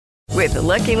With the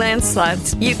Lucky Land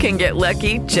Slots, you can get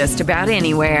lucky just about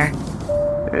anywhere.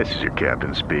 This is your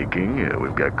captain speaking.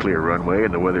 We've got clear runway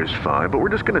and the weather's fine, but we're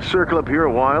just going to circle up here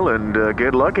a while and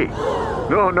get lucky.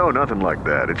 No, nothing like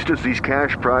that. It's just these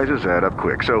cash prizes add up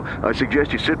quick. So I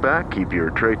suggest you sit back, keep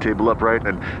your tray table upright,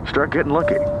 and start getting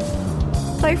lucky.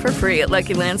 Play for free at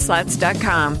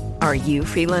LuckyLandSlots.com. Are you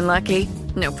feeling lucky?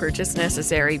 No purchase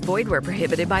necessary. Void where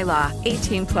prohibited by law.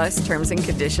 18 plus terms and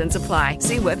conditions apply.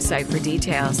 See website for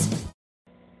details.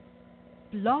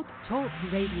 Blog Talk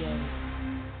Radio.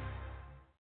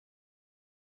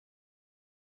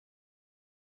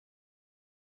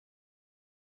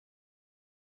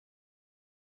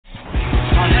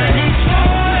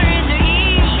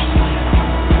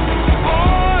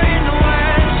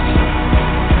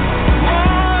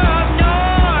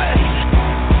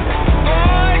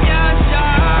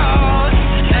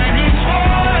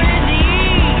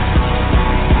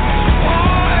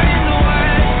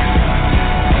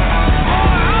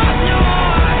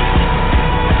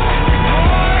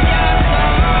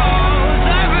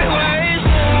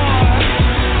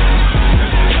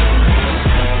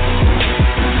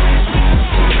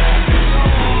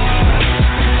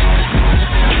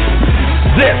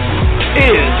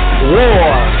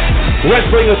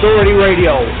 Wrestling Authority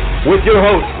Radio with your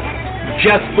host,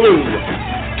 Jess Blue,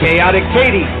 Chaotic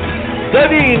Katie, the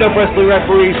Dean of Wrestling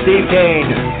Referee Steve Kane,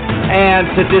 and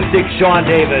Statistic Sean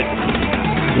David.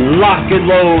 Lock and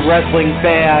load, wrestling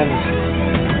fans.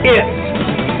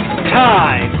 It's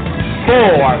time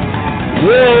for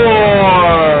war.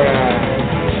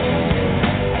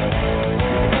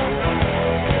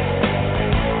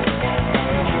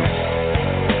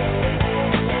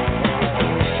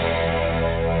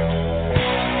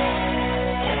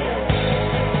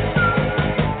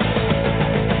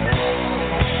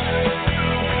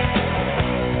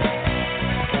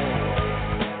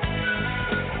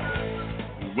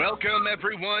 Welcome,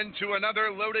 everyone, to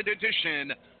another loaded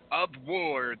edition of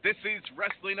War. This is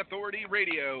Wrestling Authority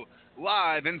Radio,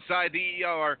 live inside the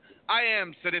ER. I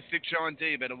am Sadistic Sean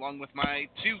David, along with my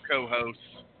two co-hosts,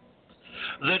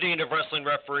 the Dean of Wrestling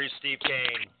Referees, Steve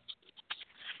Kane.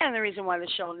 And the reason why the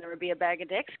show will never be a bag of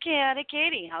dicks, Chaotic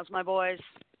Katie. How's my boys?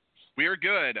 We're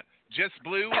good. Jess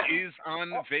Blue is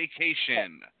on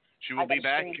vacation. She will be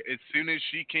back as soon as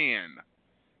she can.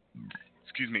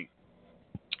 Excuse me.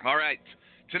 All right.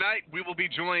 Tonight, we will be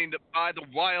joined by the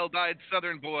wild-eyed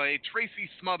Southern boy, Tracy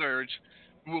Smothers,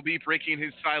 who will be breaking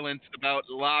his silence about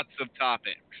lots of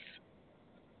topics.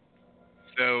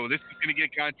 So this is going to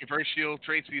get controversial.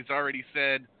 Tracy has already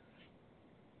said,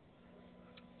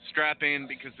 strap in,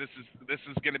 because this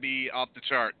is going to be off the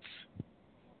charts.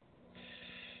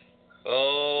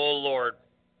 Oh, Lord.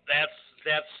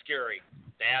 That's scary.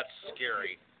 That's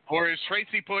scary. Or as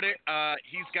Tracy put it,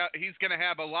 he's going to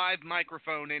have a live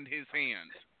microphone in his hand.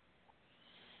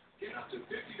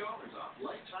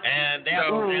 And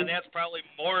that's probably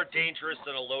more dangerous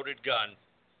than a loaded gun.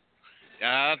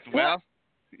 Well,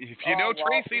 if you know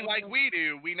Tracy like we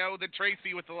do, we know that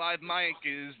Tracy with the live mic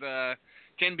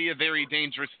can be a very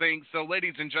dangerous thing. So,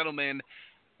 ladies and gentlemen,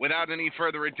 without any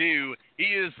further ado, he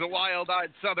is the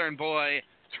wild-eyed Southern boy,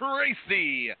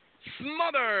 Tracy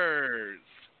Smothers.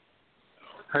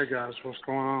 Hey guys, what's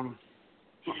going on?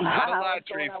 Not a lot,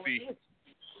 Tracy.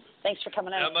 Thanks for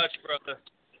coming out. Not much, brother.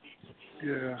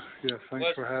 Yeah.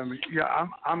 Thanks for having me. Yeah,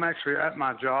 I'm actually at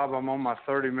my job. I'm on my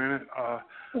 30-minute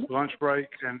lunch break,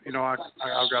 and I've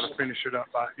got to finish it up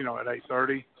by at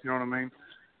 8:30. You know what I mean?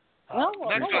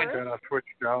 I switched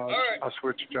jobs. Right. I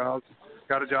switched jobs.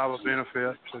 Got a job with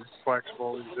benefits and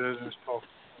flexible in business. So,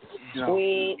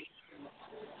 Sweet.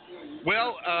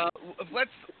 Well, let's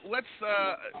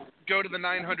go to the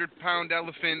 900-pound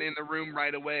elephant in the room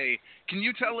right away. Can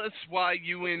you tell us why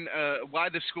why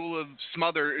the School of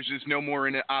Smothers is no more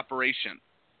in operation?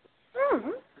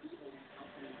 Mm-hmm.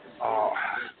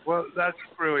 Well, that's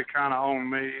really kind of on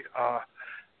me.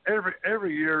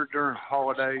 Every year during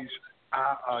holidays,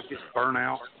 I get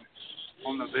burnout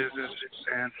on the business,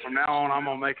 and from now on, I'm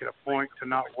gonna make it a point to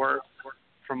not work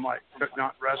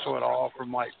not wrestle at all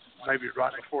from maybe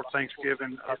right before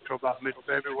Thanksgiving up to about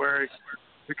mid-February,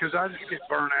 because I just get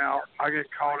burnt out. I get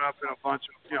caught up in a bunch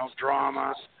of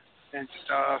drama and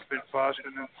stuff, and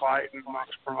fussing and fighting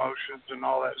amongst promotions and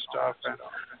all that stuff, and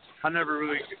I never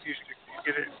really used to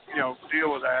get it,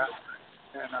 deal with that,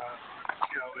 and it out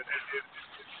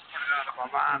of my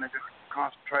mind and just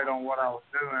concentrate on what I was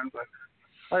doing, but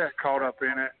I got caught up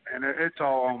in it, and it's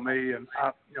all on me, and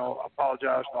I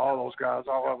apologize to all those guys.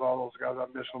 I love all those guys. I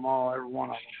miss them all, every one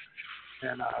of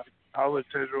them, and I was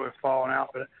really falling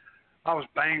out, but I was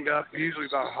banged up. Usually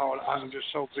by holiday, I'm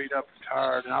just so beat up and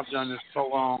tired, and I've done this so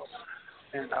long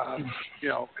and you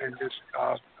know, and just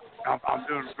I'm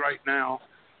doing great now,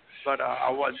 but I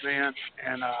wasn't then,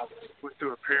 and went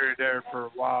through a period there for a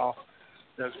while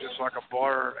that was just like a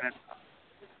blur, and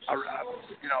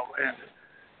you know, and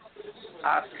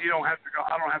you don't have to go.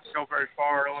 I don't have to go very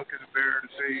far to look in the mirror to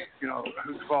see, you know,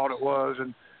 whose fault it was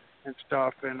and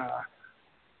stuff. And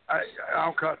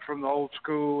I'm cut from the old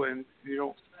school, and you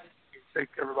don't think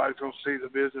everybody's going to see the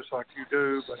business like you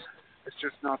do, but it's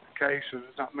just not the case. And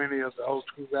there's not many of the old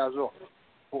school guys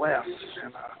left,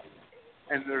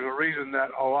 and there's a reason that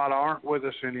a lot aren't with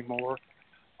us anymore.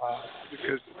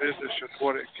 Because the business is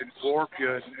what it can warp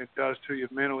you, and it does to you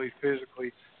mentally,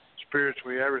 physically,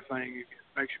 spiritually, everything. It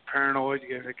makes you paranoid.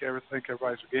 You make everything think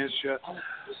everybody's against you.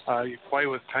 You play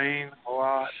with pain a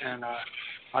lot, and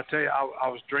I tell you, I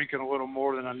was drinking a little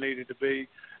more than I needed to be,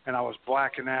 and I was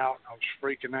blacking out. I was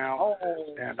freaking out.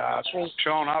 And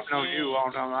Sean, I've known you a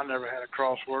long time. I never had a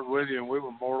crossword with you, and we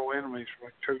were mortal enemies for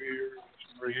like 2 years,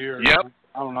 3 years. Yep.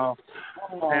 I don't know.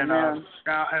 And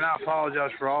I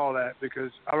apologize for all that,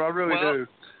 because I really do.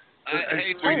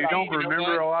 When you don't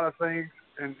remember a lot of things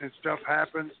and stuff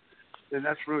happens, then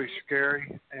that's really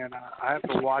scary. And I have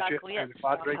to watch it. And if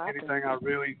I drink anything, I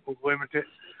really will limit it.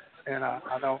 And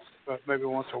I don't, maybe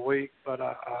once a week. But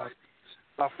I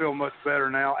feel much better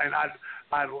now. And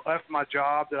I left my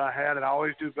job that I had, and I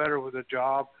always do better with a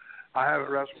job. I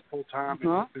haven't wrestled full time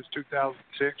since 2006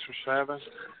 or 7,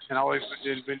 and I always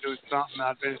been doing something.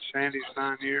 I've been at Sandy's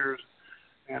 9 years,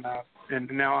 and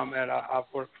now I'm at I've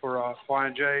worked for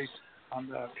Flying J. I'm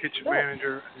the kitchen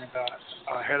manager and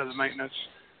head of the maintenance.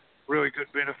 Really good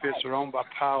benefits. Are owned by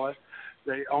Pilot.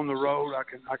 They on the road. I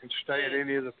can stay at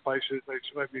any of the places. They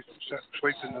let me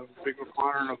sleep in the big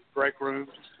recliner in the break rooms.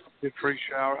 Get free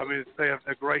shower. I mean, they have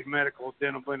a great medical,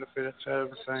 dental benefits,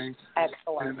 everything.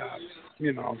 Excellent. And,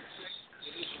 you know.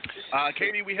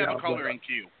 Katie, we have a caller in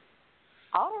queue.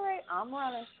 All right, I'm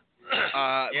running.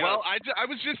 Well, I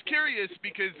was just curious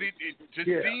because it just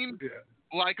seemed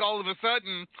like all of a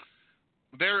sudden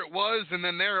there it was, and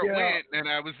then there it went, and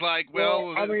I was like,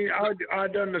 well I mean,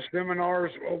 I'd done the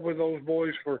seminars with those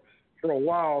boys for a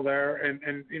while there,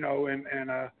 and you know, and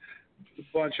a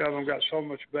bunch of them got so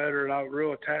much better, and I was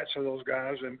real attached to those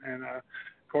guys, and of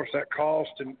course that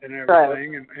cost and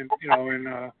everything, and you know,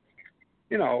 and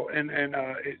you know, and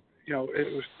it, you know,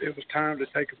 it was time to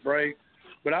take a break,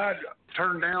 but I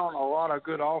turned down a lot of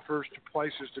good offers to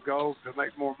places to go to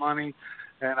make more money,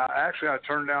 and I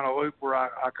turned down a loop where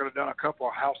I could have done a couple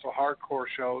of House of Hardcore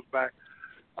shows back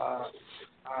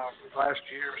last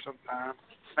year sometime.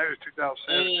 Maybe it was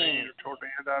 2017 or toward the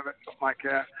end of it, something like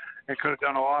that, and could have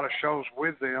done a lot of shows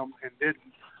with them and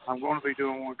didn't. I'm going to be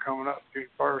doing one coming up June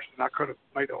 1st, and I could have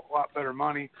made a lot better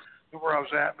money than where I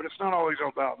was at, but it's not always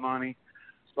about money.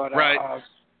 But,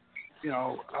 you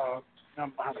know, I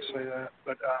don't know how to say that,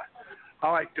 but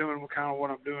I like doing kind of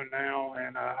what I'm doing now,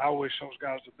 and I wish those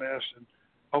guys the best and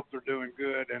hope they're doing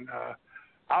good. And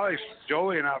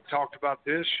Joey and I have talked about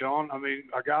this, Sean. I mean,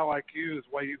 a guy like you,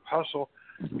 the way you hustle,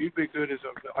 you'd be good as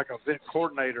like a event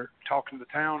coordinator, talking to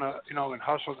the town, you know, and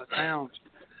hustling the towns.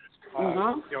 You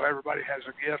know, everybody has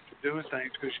a gift of doing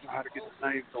things because you know how to get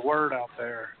the word out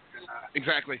there. And,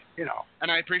 exactly. You know,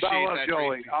 and I appreciate that.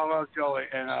 I love Joey,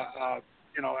 and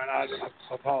you know, and I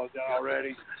apologize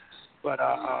already, but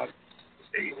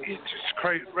it's just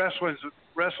crazy. Wrestling's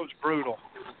brutal.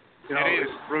 You know,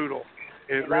 it's brutal.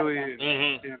 It really is.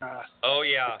 And,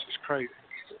 it's just crazy.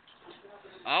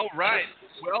 All right.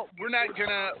 Well, we're not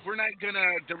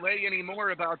gonna delay any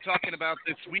more about talking about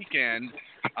this weekend.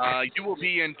 You will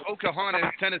be in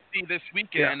Pocahontas, Tennessee this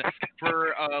weekend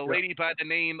for a lady by the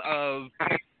name of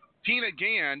Tina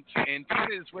Gant, and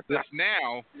Tina is with us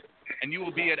now, and you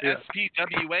will be at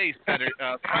SPWA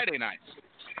Friday night.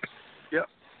 Yep,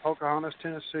 Pocahontas,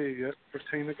 Tennessee. Yep, for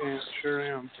Tina Gant, sure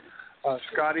am.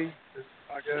 Scotty,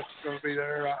 I guess, is going to be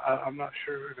there. I'm not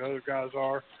sure who the other guys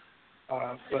are,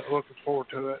 but looking forward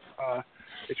to it.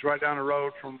 It's right down the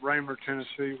road from Raymer,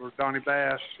 Tennessee, where Donnie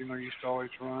Bass, you know, used to always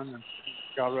run, and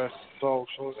God rest his soul.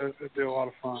 So it'll be a lot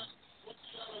of fun.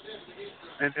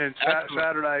 And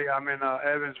Saturday, I'm in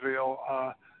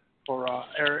Evansville for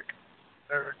Eric,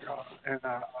 and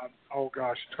oh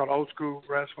gosh, it's called Old School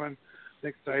Wrestling. I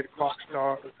think it's the 8 o'clock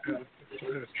start at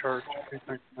a church. I can't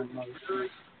think of the name of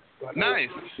it. But, nice.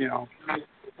 You know,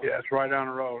 yeah, it's right down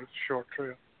the road. It's a short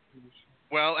trip.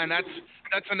 Well, and that's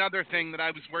another thing that I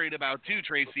was worried about too,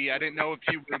 Tracy. I didn't know if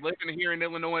you were living here in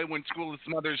Illinois when School of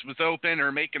Smothers was open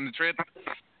or making the trip,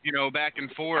 you know, back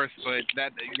and forth. But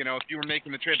that, you know, if you were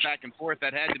making the trip back and forth,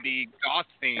 that had to be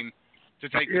exhausting to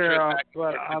take the trip back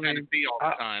to Tennessee all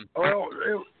the time. Well,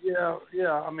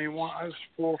 yeah. I mean, it was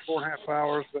 4.5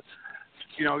 hours, but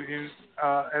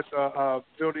at the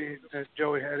building that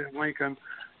Joey had in Lincoln,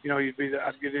 you'd be there.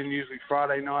 I'd get in usually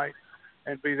Friday night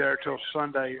and be there till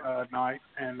Sunday night,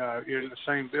 and you're in the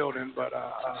same building. But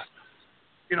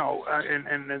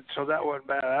and so that wasn't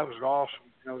bad. That was awesome.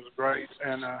 It was great,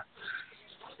 and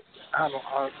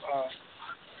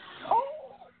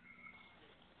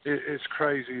it's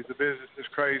crazy. The business is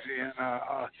crazy, and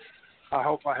I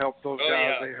hope I help those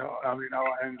guys. Yeah.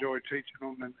 I enjoy teaching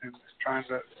them and trying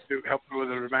to help them with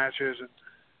their matches and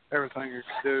everything you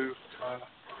can do.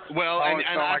 Well, and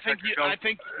I think I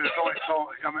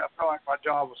feel like my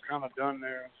job was kind of done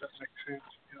there. Does that make sense?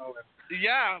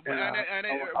 Yeah, and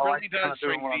it really does,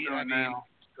 Tracy. I mean,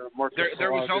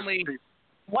 there was only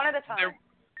one at a time.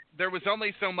 There was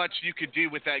only so much you could do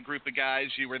with that group of guys.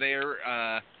 You were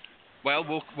there. Well,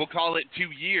 we'll call it 2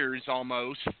 years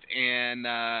almost, and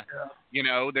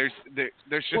there's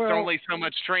just only so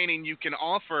much training you can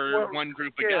offer one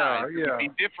group of guys. It would be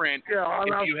different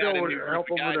if you had a new group help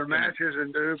of them guys with their matches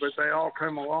and but they all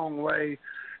come a long way,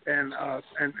 and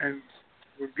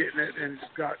we're getting it and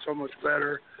got so much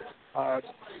better.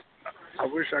 I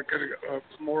wish I could have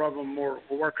more of them were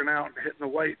working out and hitting the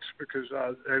weights because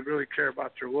they really care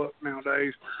about their look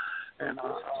nowadays, and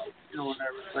and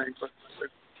everything, but.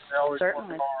 They always work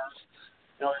hard.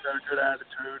 They got a good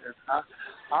attitude. And I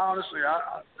honestly,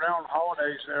 around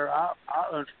holidays there, I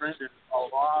unfriended a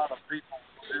lot of people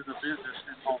in the business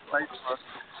and on Facebook.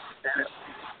 And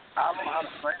I don't know how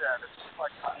to say that. It's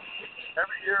like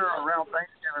every year around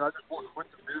Thanksgiving, I just want to quit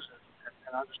the business.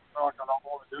 And I just feel like I don't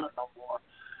want to do it no more.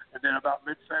 And then about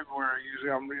mid-February,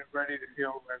 usually I'm ready to,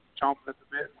 chomping at the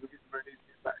bit and getting ready to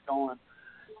get back going.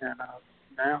 And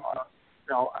now,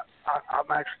 I'm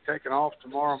actually taking off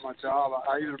tomorrow on my job.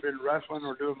 I either been wrestling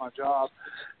or doing my job,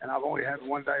 and I've only had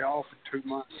 1 day off in 2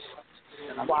 months.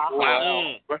 And I'm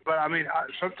Wow. But I mean,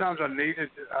 sometimes I need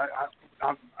it. I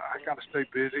got to stay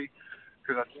busy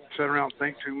because I sit around and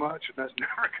think too much, and that's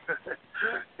never good.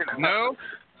 No.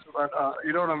 But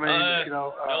you know what I mean?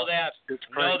 Know that. It's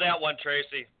crazy. Know that one,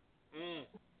 Tracy.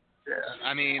 Yeah.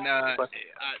 I mean,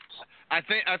 I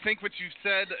think what you've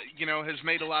said, has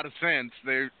made a lot of sense.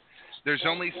 There's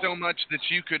only so much that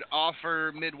you could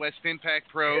offer Midwest Impact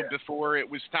Pro before it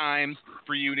was time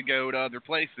for you to go to other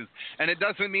places. And it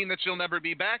doesn't mean that you'll never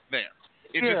be back there.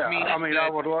 It just means I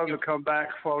would love to come back,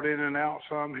 float in and out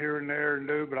some here and there and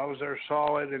do, but I was there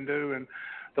solid and do. And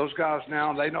those guys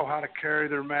now, they know how to carry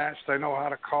their match. They know how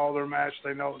to call their match.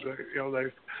 They know,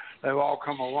 they've all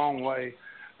come a long way.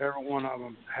 Every one of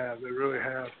them have. They really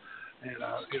have. And,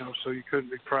 so you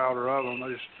couldn't be prouder of them. I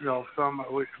just, some I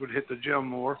wish would hit the gym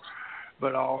more.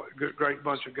 But great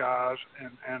bunch of guys,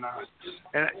 and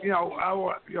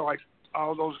like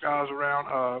all those guys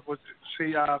around with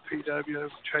CIPW,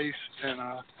 Chase, and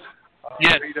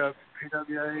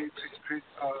PWA.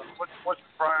 What's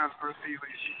Brian for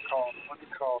called? What's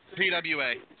it called?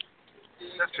 PWA.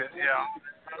 That's it. Yeah.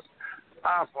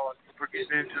 I apologize for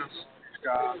getting into these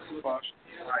guys,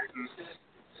 fighting.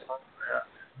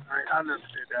 I never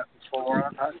did that before.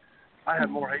 I had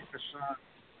more hate for son.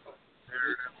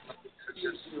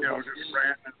 Just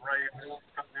ranting and raving on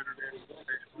the internet,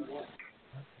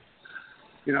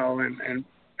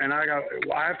 and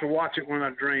I have to watch it when I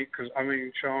drink because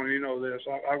Sean, you know this.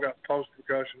 I've got post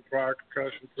concussion, prior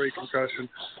concussion, pre-concussion,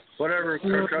 whatever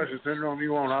concussion syndrome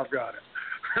you want, I've got it.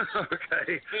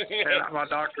 Okay, and my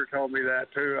doctor told me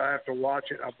that too. I have to watch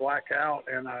it. I black out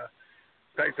and I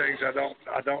say things I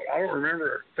don't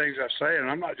remember things I say,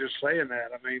 and I'm not just saying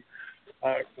that.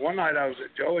 One night I was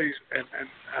at Joey's, and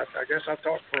I guess I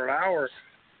talked for an hour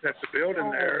at the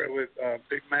building there with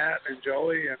Big Matt and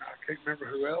Joey, and I can't remember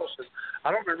who else. And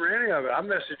I don't remember any of it. I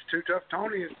messaged Too Tough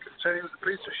Tony and said he was a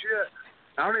piece of shit.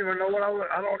 I don't even know what I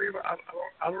don't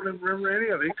even remember any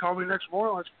of it. He called me next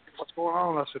morning. What's going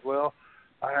on? I said, well,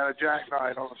 I had a jack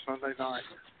night on a Sunday night.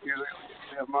 Usually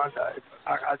a Monday.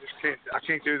 I just can't. I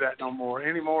can't do that no more.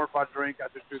 Anymore, if I drink, I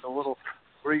just do the little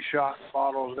 3-shot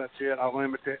bottles. That's it. I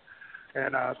limit it.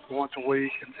 And once a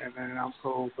week, and then I'm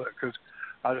cool. But because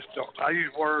I just don't. I use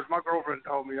words. My girlfriend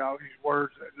told me I use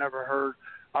words that I never heard.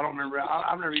 I don't remember.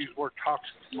 I've never used the word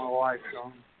toxic in my life.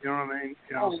 You know what I mean?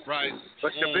 Right.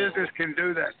 But the business can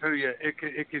do that to you. It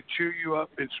can chew you up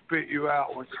and spit you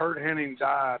out. When Kurt Hennig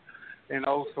died in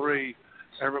 2003,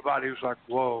 everybody was like,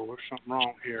 "Whoa, there's something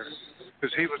wrong here,"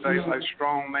 because he was a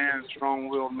strong man,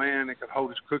 strong-willed man that could hold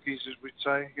his cookies, as we'd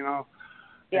say.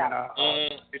 Yeah.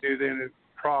 And he knew then it.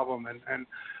 Problem and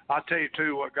I'll tell you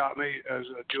too what got me as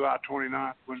July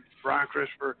 29th when Brian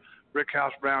Christopher, Rick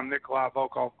House Brown, Nikolai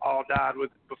Volkov all died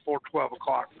before 12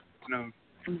 o'clock noon.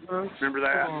 Mm-hmm. Remember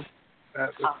that?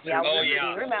 Yeah. Oh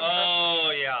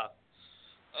yeah.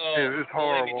 Oh, it was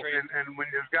horrible. Tracy. And when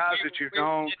there's guys that you've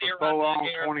known for so long,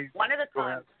 20. One at a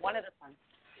time. One at a time.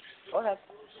 Go ahead.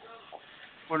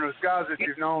 When there's guys that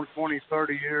you've known 20,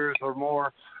 30 years or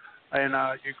more, and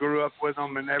you grew up with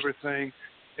them and everything,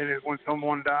 and when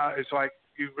someone dies, it's like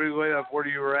you relive where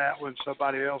you were at when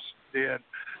somebody else did,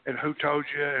 and who told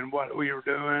you and what we were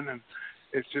doing, and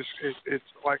it's just it's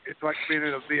like being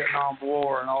in a Vietnam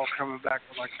War and all coming back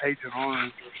with like Agent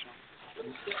Orange or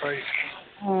something. It's crazy.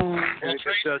 Well,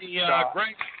 Tracy,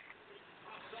 great.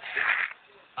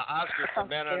 Oscar for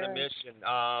Men on a Mission.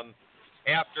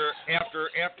 After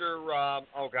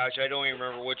oh gosh, I don't even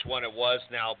remember which one it was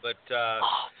now, but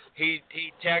he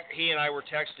and I were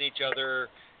texting each other,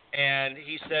 and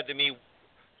he said to me,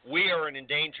 "We are an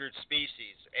endangered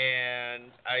species,"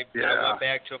 and I went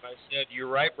back to him. I said, "You're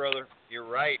right, brother. You're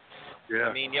right." Yeah.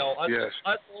 I mean,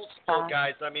 us old school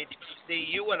guys. I mean, you see,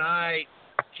 you and I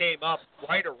came up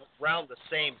right around the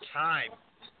same time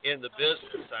in the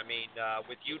business. I mean,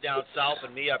 with you down south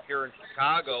and me up here in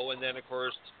Chicago, and then of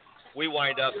course we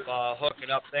wind up hooking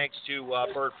up thanks to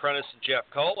Bert Prentice and Jeff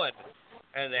Cohen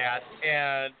and that.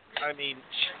 And I mean,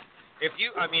 if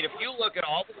you look at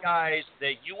all the guys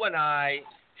that you and I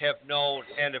have known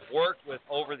and have worked with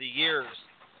over the years,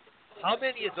 how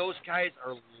many of those guys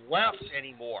are left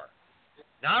anymore?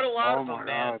 Not a lot of them,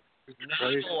 man.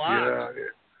 Not a lot.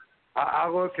 Yeah.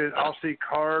 I'll see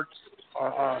cards,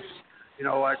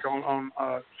 like on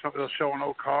they'll show an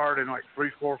old card, and like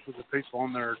 3/4 of the people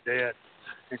on there are dead,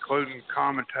 including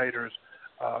commentators,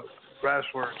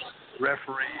 wrestlers,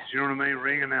 referees, you know what I mean,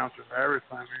 ring announcers,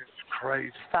 everything. I mean, it's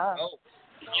crazy. Oh,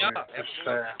 yeah,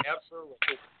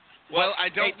 absolutely. Well, I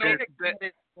don't know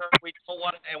that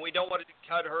we don't want to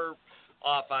cut her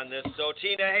off on this. So,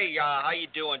 Tina, hey, how you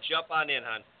doing? Jump on in,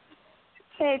 hon.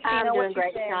 Hey, Tina, I'm doing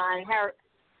great, Sean.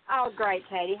 Great,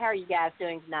 Katie. How are you guys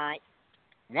doing tonight?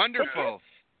 Wonderful.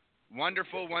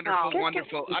 Wonderful. I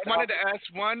wanted to ask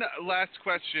one last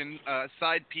question,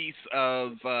 side piece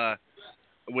of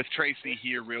with Tracy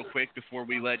here real quick before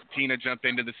we let Tina jump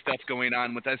into the stuff going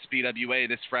on with SBWA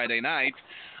this Friday night.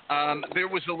 There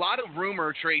was a lot of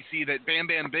rumor, Tracy, that Bam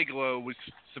Bam Bigelow was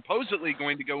supposedly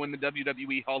going to go in the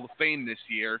WWE Hall of Fame this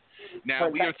year. Now,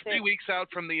 we are 3 weeks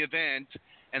out from the event,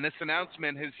 and this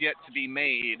announcement has yet to be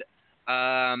made.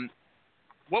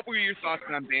 What were your thoughts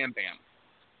on Bam Bam?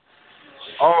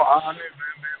 Oh, I knew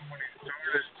Bam Bam when he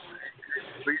started.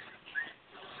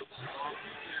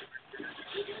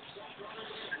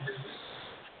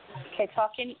 Okay,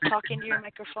 talk into your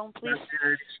microphone, please.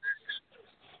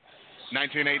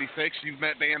 1986, you've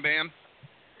met Bam Bam?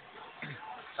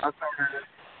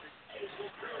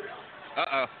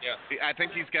 Uh-oh. Yeah. I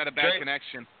think he's got a bad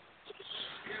connection.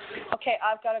 Okay,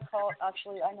 I've got a call.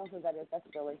 Actually, I know who that is. That's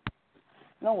Billy.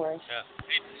 No worries. Yeah.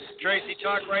 Hey, Tracy,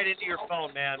 talk right into your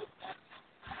phone, man.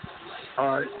 All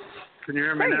right. Can you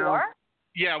hear me now? You are?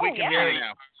 Yeah, we can hear you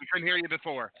now. We couldn't hear you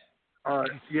before. All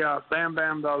right. Yeah, Bam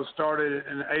Bam, though, started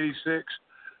in 86,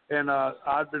 and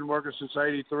I've been working since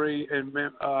 83, and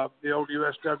the old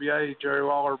USWA, Jerry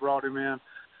Waller brought him in.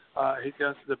 He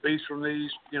got the Beast from the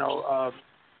East, Bam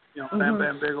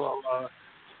Bam Bigelow.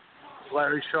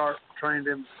 Larry Sharp trained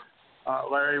him.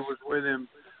 Larry was with him.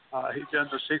 He'd done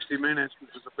the 60 Minutes,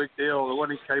 which was a big deal. There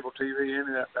wasn't any cable TV, any of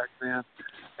that back then.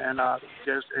 And I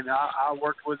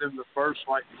worked with him the first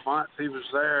month he was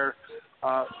there.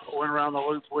 Went around the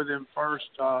loop with him first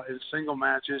in single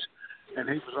matches, and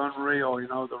he was unreal.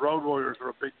 The Road Warriors were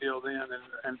a big deal then,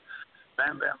 and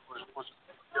Bam Bam was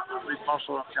a big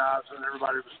muscle up guys, and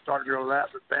everybody was starting to go to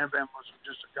that. But Bam Bam was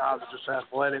just a guy that was just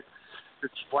athletic,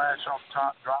 could splash off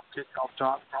top, drop kick off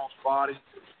top, cross body,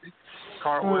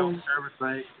 cartwheels,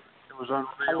 everything. It was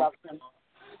unreal. I loved him.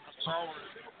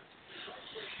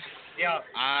 Yeah,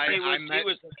 he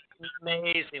was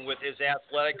amazing with his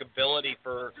athletic ability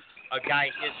for a guy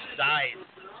his size.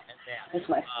 He's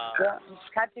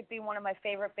got to be one of my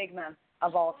favorite big men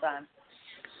of all time.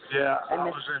 Yeah, I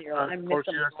was in, of course,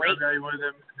 USWA with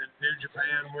him, and New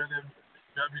Japan with him,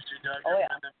 WCW with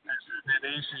him, and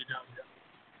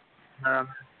ECW.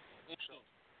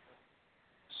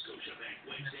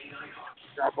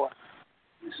 God bless.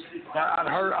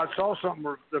 I saw something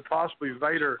where that possibly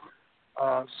Vader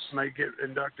may get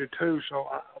inducted too. So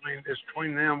I mean, it's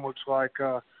between them. Looks like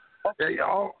they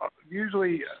all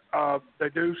usually they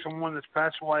do someone that's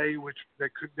passed away, which they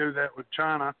could do that with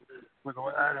China, with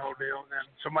that whole deal. And then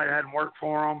somebody hadn't worked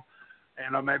for them,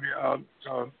 and maybe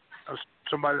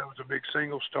somebody that was a big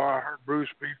single star. I heard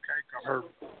Bruce Beefcake. I heard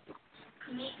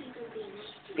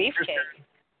Beefcake.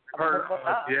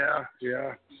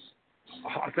 Yeah.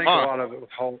 I think a lot of it with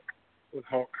Hulk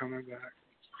coming back.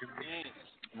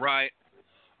 Right.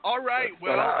 All right.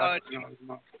 Well,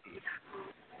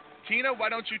 Tina, why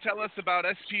don't you tell us about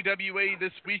SPWA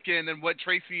this weekend and what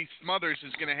Tracy Smothers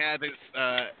is going to have his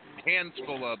hands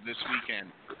full of this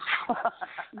weekend?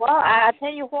 Well, I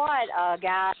tell you what,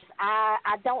 guys,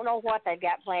 I don't know what they've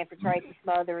got planned for Tracy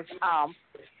Smothers. I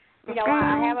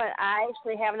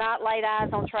actually have not laid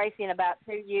eyes on Tracy in about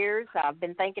 2 years. I've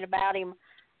been thinking about him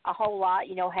a whole lot,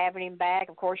 having him back.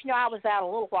 Of course, I was out a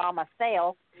little while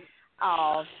myself.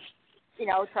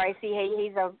 Tracy,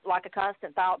 he's like a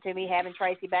constant thought to me, having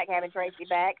Tracy back.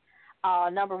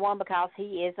 Number one, because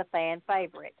he is a fan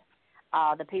favorite.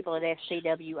 The people at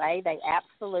SPWA, they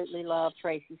absolutely love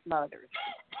Tracy Smothers.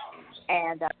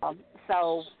 And I've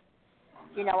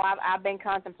been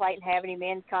contemplating having him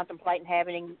in, having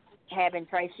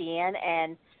Tracy in,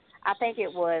 and I think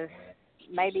it was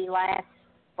maybe last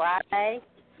Friday,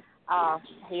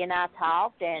 he and I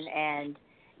talked, and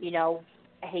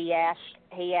he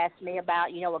asked me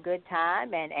about, a good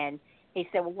time, and he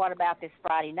said, well, what about this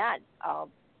Friday night?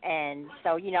 And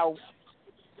so,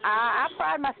 I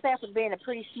pride myself as being a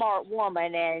pretty smart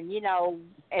woman, and,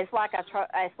 it's like I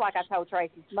told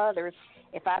Tracy Smothers,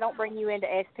 if I don't bring you into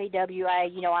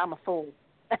SPWA, I'm a fool.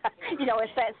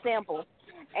 It's that simple.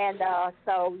 And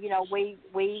so,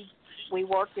 we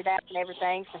worked it out and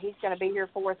everything, so he's going to be here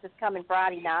for us this coming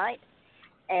Friday night.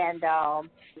 And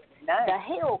the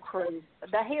Hill Crew,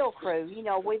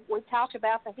 we've talked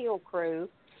about the Hill Crew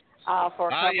for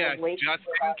a couple of weeks. Just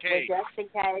in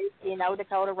case.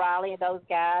 Dakota Riley and those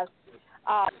guys.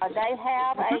 They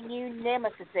have a new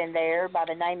nemesis in there by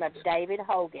the name of David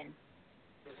Hogan.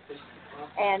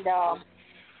 And,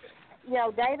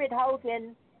 David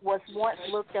Hogan was once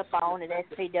looked up on at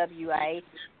SPWA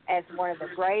as one of the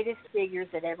greatest figures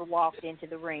that ever walked into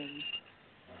the ring.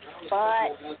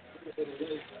 But,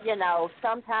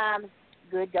 sometimes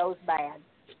good goes bad.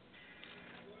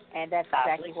 And that's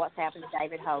exactly what's happened to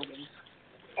David Hogan.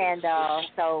 And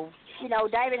so,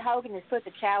 David Hogan has put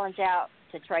the challenge out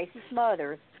to Tracy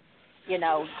Smothers. You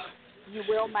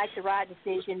will make the right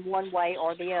decision one way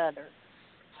or the other.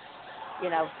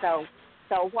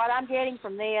 So what I'm getting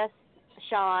from this,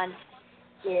 Sean,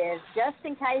 is just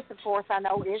in case, of course, I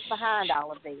know it is behind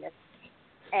all of this.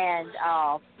 And,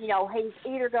 he's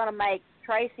either going to make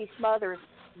Tracy Smothers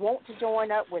want to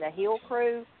join up with a Hill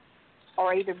Crew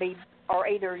or either pay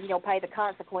the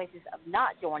consequences of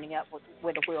not joining up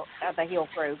with the Hill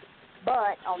Crew.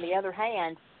 But, on the other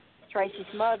hand, Tracy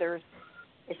Smothers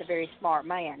is a very smart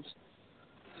man,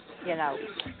 And in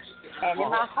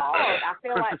my heart, I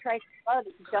feel like Tracy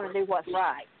Smothers is going to do what's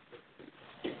right.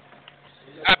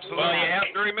 Absolutely. Well, you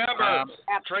have to remember,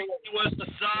 Tracy was the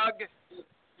Sug,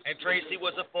 and Tracy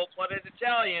was a full-blooded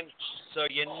Italian, so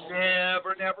you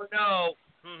never know.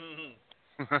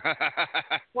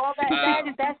 Well,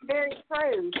 that's very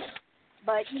true.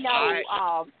 But,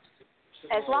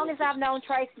 as long as I've known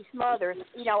Tracy Smothers,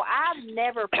 I've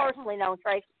never personally known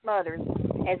Tracy Smothers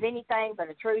as anything but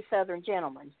a true Southern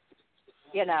gentleman.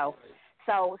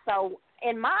 So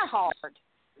in my heart,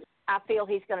 I feel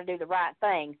he's going to do the right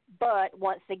thing. But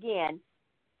once again,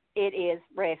 it is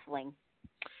wrestling.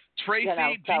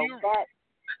 Tracy,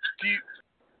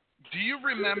 do you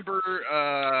remember?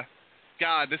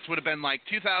 God, this would have been like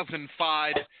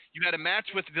 2005. You had a match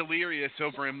with Delirious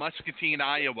over in Muscatine,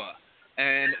 Iowa,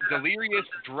 and Delirious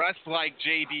dressed like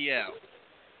JBL,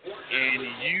 and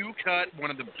you cut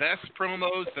one of the best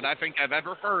promos that I think I've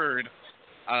ever heard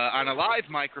on a live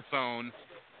microphone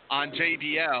on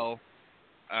JBL,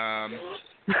 and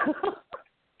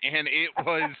it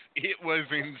was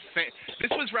insane.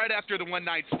 This was right after the one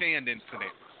night stand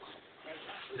incident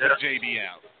with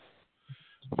JBL.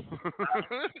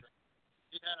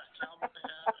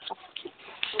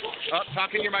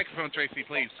 Talk in your microphone, Tracy,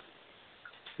 please.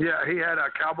 Yeah, he had a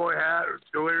cowboy hat.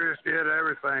 Delirious did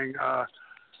everything.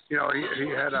 He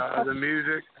had the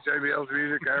music, JBL's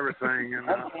music, everything, and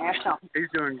he's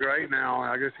doing great now.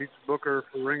 I guess he's a booker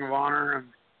for Ring of Honor, and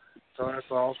so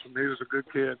that's awesome. He was a good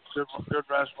kid, good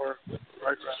wrestler, great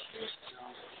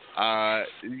wrestler.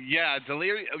 Yeah,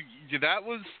 Delirious. That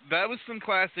was some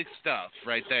classic stuff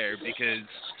right there, because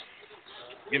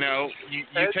you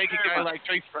take a guy like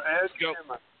Tracy. Go.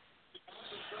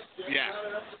 Yeah.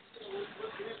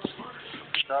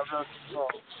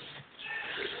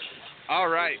 All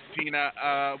right, Tina.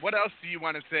 What else do you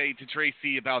want to say to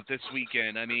Tracy about this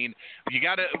weekend? I mean, we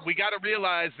gotta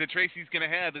realize that Tracy's gonna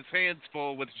have his hands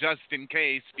full with Just In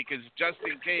Case, because Just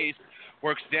In Case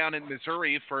works down in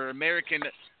Missouri for American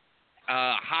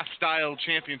Hostile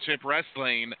Championship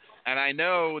Wrestling, and I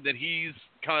know that he's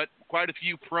cut quite a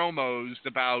few promos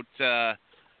about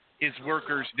his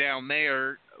workers down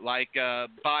there, like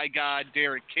By God,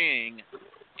 Derek King,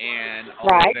 and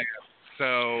all of them.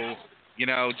 So,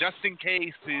 Just in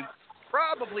Case is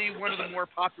probably one of the more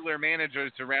popular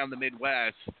managers around the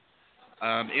Midwest,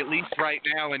 at least right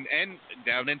now, and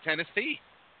down in Tennessee.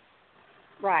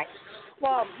 Right.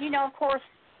 Well, of course,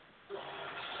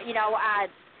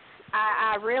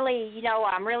 I really,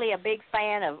 I'm really a big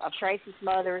fan of Tracy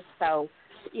Smothers. So,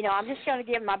 I'm just going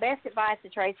to give my best advice to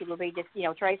Tracy will be just,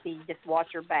 Tracy, just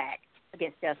watch your back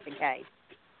against Just in Case.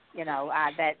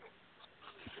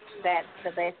 That's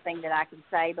the best thing that I can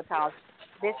say, because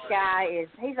this guy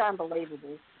he's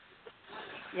unbelievable.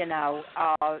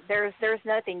 There's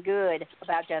nothing good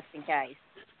about Just in Case.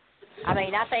 I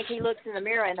mean, I think he looks in the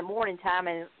mirror in the morning time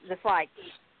and just like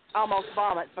almost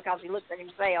vomits because he looks at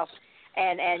himself.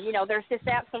 And there's just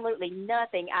absolutely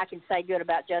nothing I can say good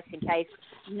about Just in Case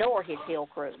nor his heel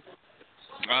crew.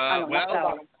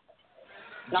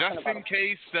 Just in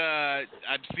Case,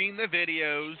 I've seen the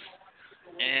videos,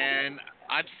 and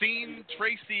I've seen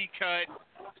Tracy cut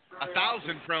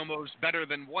 1,000 promos better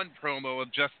than one promo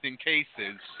of Just in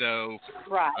Cases. So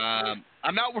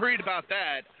I'm not worried about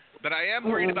that. But I am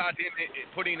worried about him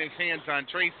putting his hands on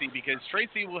Tracy, because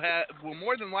Tracy will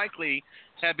more than likely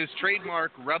have his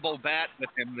trademark Rebel bat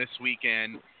with him this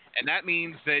weekend, and that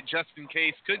means that Just in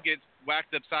Case could get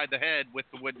whacked upside the head with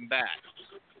the wooden bat.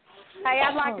 Hey,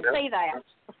 I'd like to see that.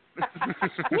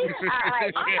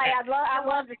 I'd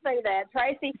love to see that.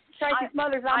 Tracy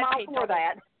Smothers, I'm all for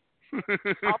that.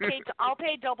 I'll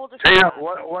pay double to see Tina, that.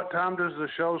 what time does the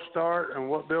show start, and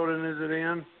what building is it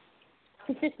in?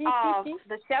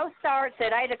 The show starts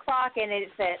at 8 o'clock, and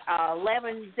it's at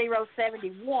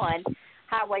 11071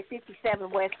 Highway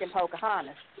 57 West in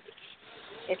Pocahontas.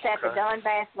 It's at the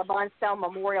Dunbass LeBunstone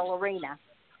Memorial Arena.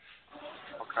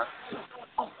 Okay.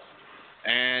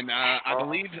 And I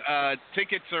believe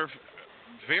tickets are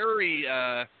very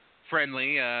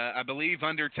friendly. I believe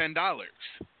under $10.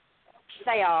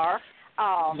 They are.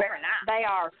 Very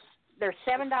nice. They're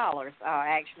 $7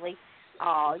 actually.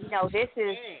 This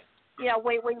is.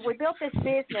 We built this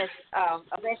business of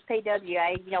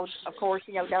SPWA, of course,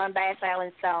 Dunbass,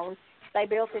 Allen Stone. They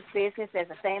built this business as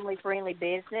a family-friendly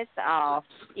business.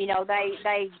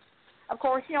 They of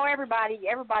course,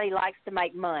 everybody likes to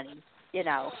make money,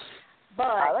 But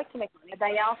I like to make money.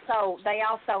 they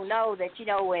also know that,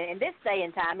 in this day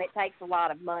and time, it takes a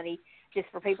lot of money just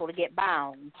for people to get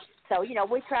bound. So,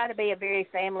 we try to be a very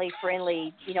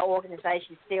family-friendly,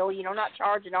 organization still, not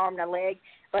charge an arm and a leg,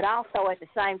 but also at the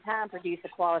same time produce a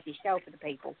quality show for the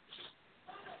people.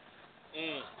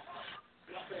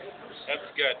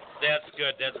 That's good.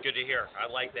 That's good to hear. I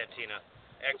like that, Tina.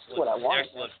 Excellent. What I want.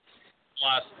 Excellent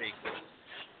philosophy.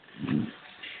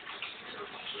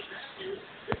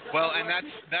 Well, and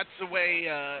that's the way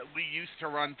we used to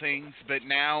run things, but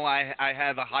now I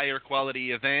have a higher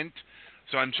quality event,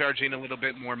 so I'm charging a little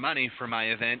bit more money for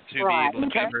my event to be able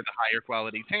to cover the higher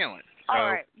quality talent. So,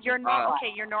 all right. Your normal.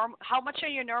 How much are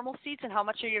your normal seats and how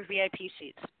much are your VIP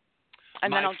seats?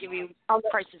 And then I'll give you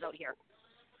prices out here.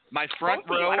 My front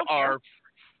row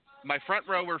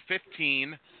are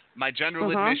 15. My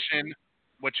general admission,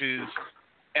 which is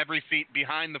every seat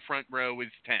behind the front row,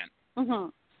 is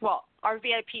 10. Well, our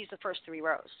VIP is the first 3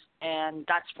 rows, and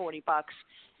that's $40.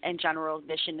 And general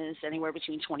admission is anywhere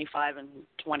between $25 and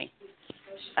 $20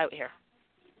 out here.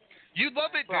 You'd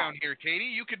love it down here, Katie.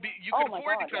 You could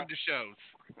afford to come to shows.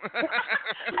 I can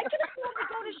afford to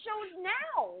go to shows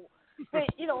now, but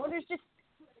there's just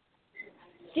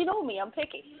me. I'm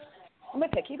picky. I'm a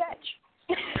picky bitch.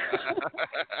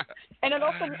 And I'm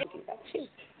also a picky bitch too.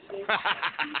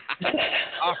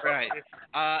 All right.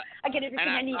 I get everything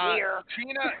I need here.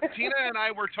 Tina and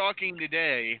I were talking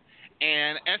today,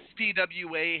 and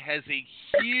SPWA has a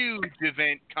huge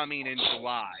event coming in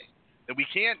July that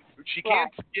she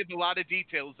can't give a lot of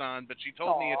details on, but she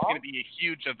told me it's going to be a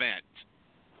huge event.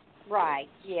 Right.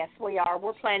 Yes, we are.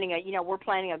 We're planning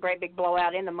a great big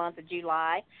blowout in the month of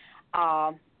July.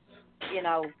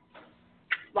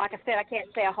 Like I said, I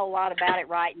can't say a whole lot about it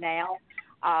right now.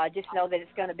 Just know that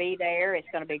it's going to be there. It's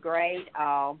going to be great.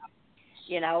 I'm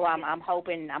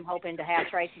hoping to have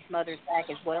Tracy Smothers back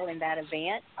as well in that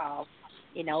event.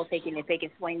 If he can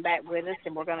swing back with us,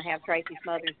 and we're going to have Tracy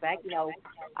Smothers back.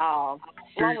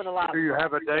 Along with a lot. Do you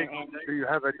have a date? Do you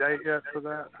have a date yet for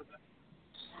that?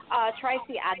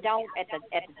 Tracy, I don't at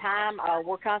the time.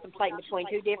 We're contemplating between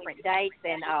 2 different dates,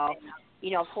 and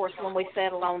of course, when we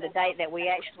settle on the date that we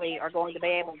actually are going to be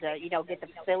able to, get the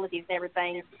facilities and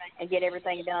everything and get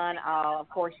everything done, of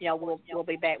course, we'll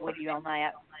be back with you on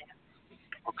that.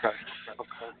 Okay.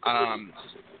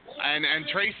 And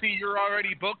Tracy, you're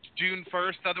already booked June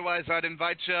 1st. Otherwise, I'd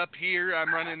invite you up here.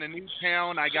 I'm running a new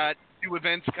town. I got 2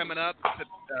 events coming up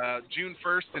June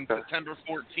 1st and September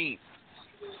 14th.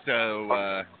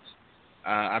 So,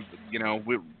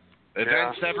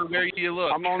 events everywhere you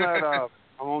look. I'm on that.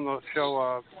 I'm on the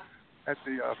show at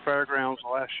the fairgrounds. The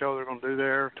last show they're going to do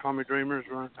there. Tommy Dreamer's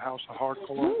running the House of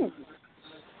Hardcore.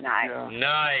 Nice. Yeah.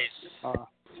 Nice.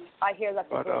 I hear that's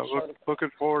a great show.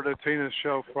 Looking forward to Tina's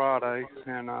show Friday,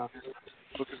 and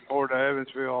looking forward to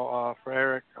Evansville for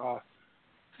Eric.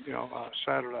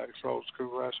 Saturday for Old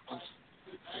School Wrestling,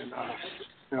 and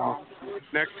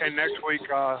next week,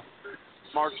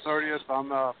 March 30th, I'm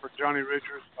for Johnny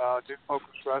Richards, Duke Focus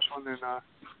Wrestling in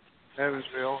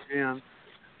Evansville again. And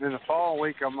then the following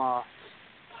week, I'm at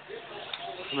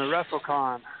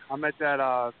WrestleCon. I'm at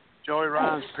that Joey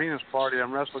Ryan's penis party.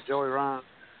 I'm wrestling Joey Ryan,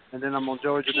 and then I'm on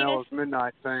Joey Janela's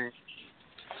midnight thing.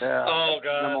 Yeah. Oh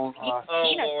God. I'm on,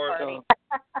 Lord.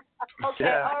 Okay,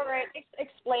 all right.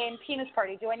 Explain penis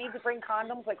party. Do I need to bring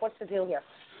condoms? Like, what's the deal here?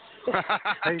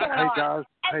 Hey guys.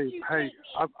 Hey.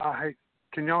 I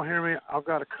can y'all hear me? I've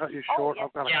got to cut you short.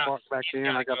 I've got to clock back in.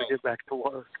 I got to get back to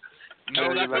work.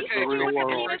 No, that's okay. The real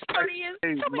world. Penis party is.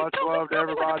 Hey, much love to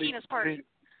everybody. Penis party.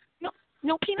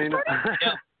 No penis party.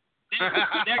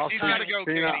 I'll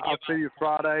see you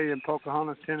Friday in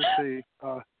Pocahontas, Tennessee.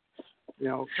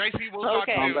 Tracy, we'll talk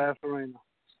to you. Bass Arena.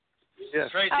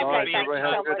 Yes. Tracy, all right. thank Everybody you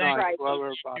have a good so much. night. Love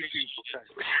everybody. Okay.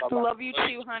 Love you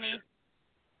too, honey.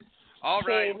 All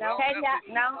right.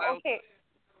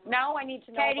 Now I need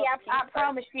to know. Katie, I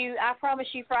promise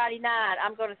you Friday night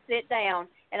I'm going to sit down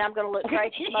and I'm going to look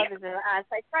Tracy Smothers in the eye and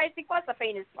say, Tracy, what's a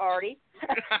penis party?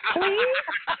 Please.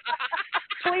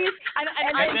 And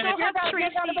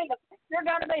you're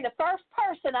going to be the first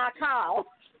person I call.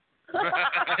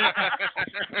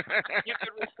 You can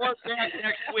report that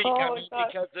next week.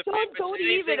 Because if don't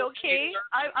even, okay?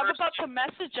 I'm about to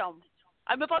message him.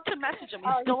 He's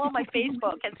still on my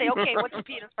Facebook and say, okay, what's the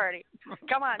penis party?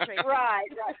 Come on, Tracy. Right.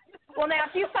 Well, now,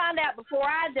 if you find out before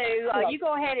I do, you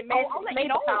go ahead and message me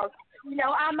because,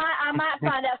 I might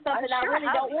find out something I really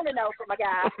don't want to know from a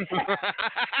guy.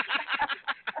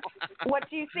 What,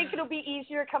 do you think it'll be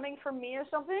easier coming from me or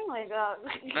something? Like,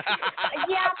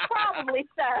 yeah, probably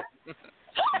so.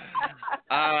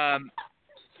 I'm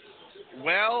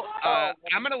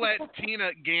going to let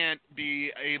Tina Gant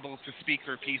be able to speak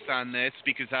her piece on this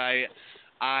because I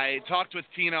talked with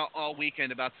Tina all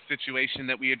weekend about the situation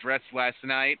that we addressed last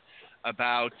night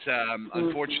about,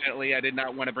 unfortunately, I did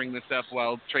not want to bring this up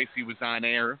while Tracy was on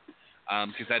air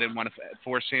because I didn't want to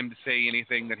force him to say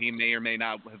anything that he may or may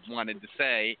not have wanted to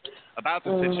say about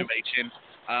the situation.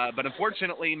 But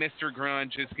unfortunately, Mr.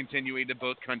 Grunge is continuing to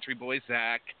book Country Boy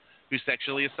Zach, who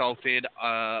sexually assaulted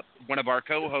one of our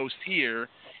co-hosts here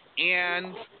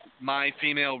and my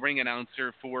female ring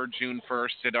announcer for June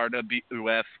 1st at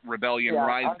WWF Rebellion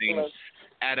Rising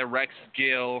at a Rex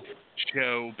Gill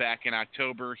show back in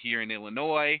October here in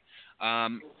Illinois.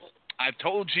 I've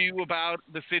told you about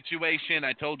the situation.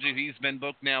 I told you he's been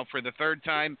booked now for the third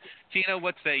time. Tina,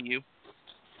 what say you?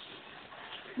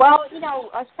 Well,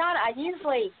 I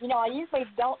usually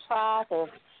don't try to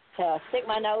stick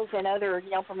my nose in other,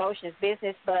 promotions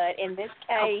business, but in this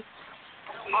case,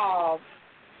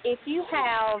 if you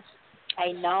have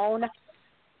a known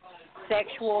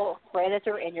sexual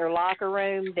predator in your locker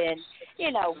room, then,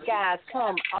 guys,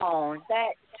 come on.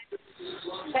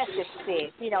 That's just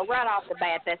sick. Right off the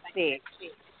bat, that's sick.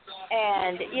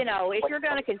 And, if you're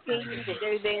going to continue to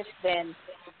do this, then,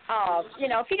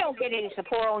 if you don't get any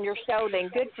support on your show, then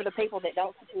good for the people that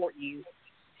don't support you.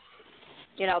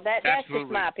 That's just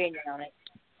my opinion on it.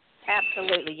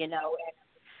 Absolutely,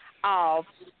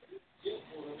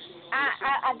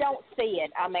 I don't see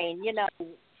it. I mean, we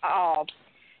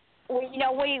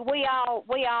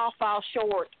all fall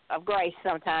short of grace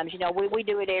sometimes. We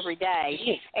do it every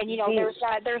day, and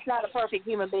there's not a perfect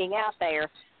human being out there,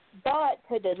 but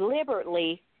to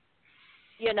deliberately,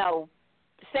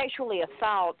 sexually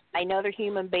assault another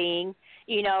human being,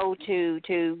 to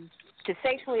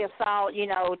sexually assault,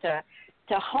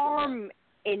 to harm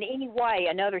in any way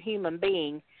another human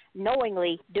being,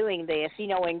 knowingly doing this,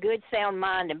 in good sound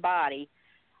mind and body,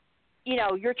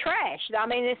 you're trash. I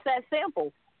mean, it's that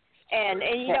simple. And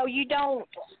you don't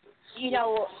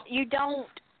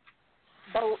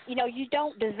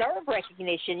deserve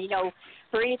recognition,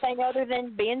 for anything other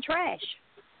than being trash.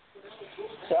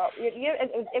 So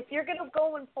if you're going to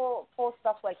go and pull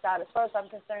stuff like that, as far as I'm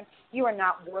concerned, you are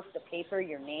not worth the paper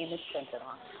your name is printed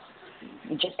on.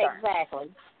 You just aren't. Exactly.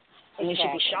 And you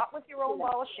should be shot with your own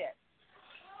ball of shit.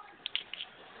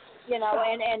 And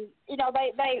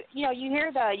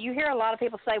you hear a lot of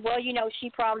people say, well, she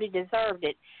probably deserved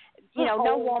it.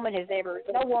 No woman has ever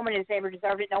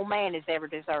deserved it. No man has ever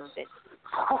deserved it.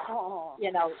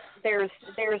 You know, there's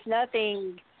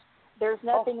nothing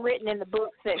written in the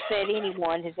books that said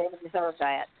anyone has ever deserved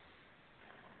that.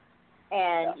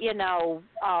 And you know,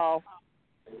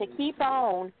 to keep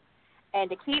on and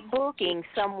to keep booking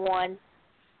someone,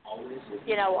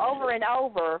 you know, over and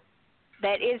over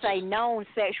that is a known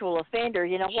sexual offender,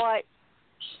 you know what?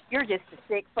 You're just as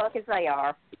sick fuck as they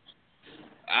are.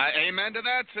 Amen to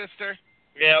that, sister.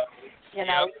 Yep. You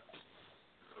know. Yep.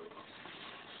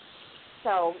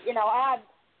 So, you know,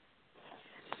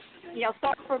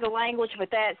 sorry for the language, but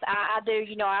I do,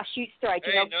 you know, I shoot straight.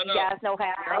 You know, you guys know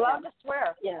how. You're allowed to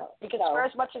swear. You know, you can swear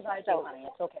as much as I do, honey.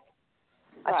 It's okay.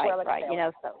 I swear like right. You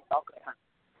know, so it's okay, honey.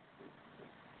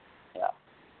 Yeah.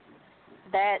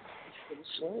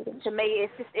 That's, to me,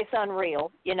 it's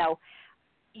unreal. You know,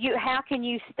 how can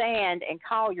you stand and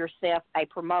call yourself a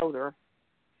promoter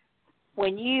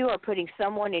when you are putting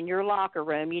someone in your locker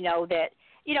room? You know that.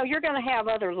 You know, you're going to have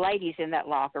other ladies in that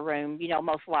locker room, you know,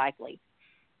 most likely.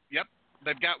 Yep.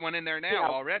 They've got one in there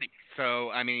now already. So,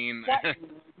 I mean.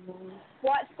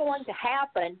 What's going to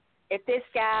happen if this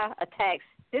guy attacks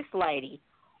this lady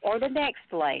or the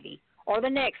next lady or the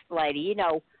next lady? You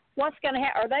know, what's going to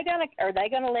happen? Are they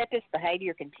going to let this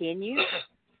behavior continue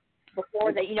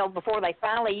before they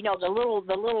finally, you know, the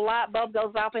little light bulb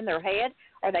goes off in their head?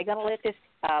 Are they going to let this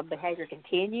behavior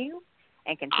continue?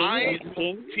 And continue.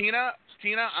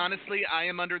 Tina, honestly, I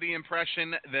am under the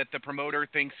impression that the promoter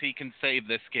thinks he can save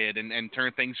this kid and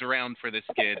turn things around for this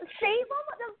kid. Save him?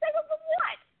 Save him from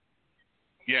what?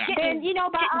 Yeah. Then, you know,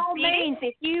 by all means,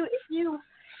 if you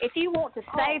want to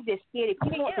save this kid, if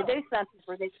you want to do something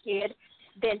for this kid,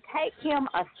 then take him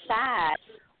aside,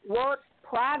 work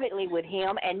privately with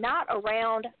him, and not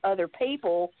around other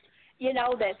people, you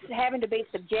know, that's having to be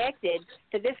subjected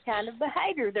to this kind of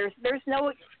behavior. There's no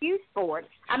excuse for it.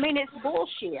 I mean, it's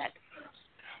bullshit.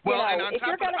 Well, you know, and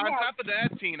on top of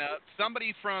that, Tina,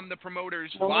 somebody from the promoter's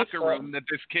locker room that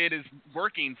this kid is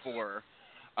working for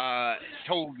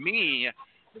told me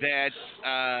that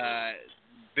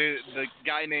the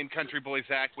guy named Country Boy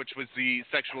Zach, which was the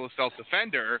sexual assault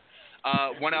offender,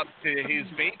 went up to his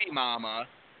baby mama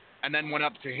and then went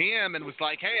up to him and was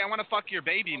like, hey, I want to fuck your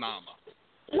baby mama.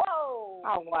 Whoa!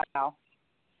 Oh, wow.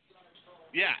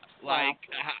 Yeah, like,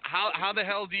 how the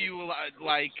hell do you,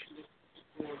 like...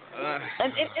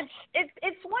 And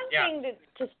it's one thing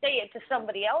to say it to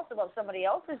somebody else about somebody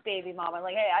else's baby mama,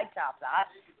 like, hey, I'd top that.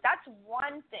 That's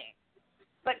one thing.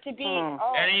 But to be,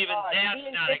 and even that's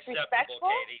being not disrespectful,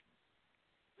 acceptable, Katie.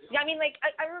 Yeah, I mean, like,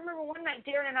 I remember one night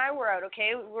Darren and I were out,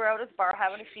 okay? We were out at the bar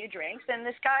having a few drinks, and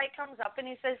this guy comes up and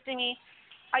he says to me,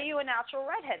 are you a natural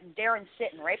redhead? And Darren's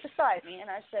sitting right beside me, and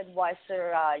I said, why,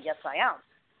 sir, yes, I am.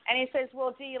 And he says,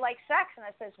 well, do you like sex? And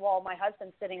I says, well, my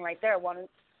husband's sitting right there. Why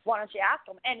don't you ask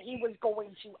him? And he was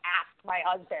going to ask my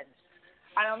husband.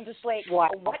 And I'm just like,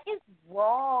 what is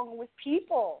wrong with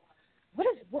people? What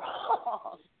is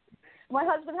wrong? My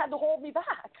husband had to hold me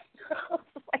back. I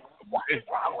was like, what is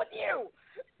wrong with you?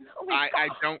 Oh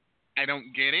I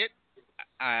don't get it.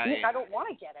 I don't want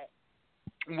to get it.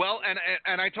 Well,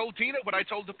 and I told Tina what I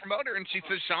told the promoter, and she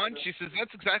says, Sean,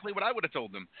 that's exactly what I would have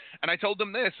told them. And I told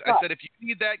them this. I said, if you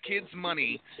need that kid's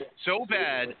money so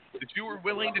bad that you are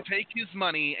willing to take his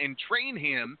money and train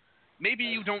him, maybe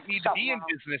you don't need to be in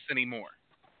business anymore.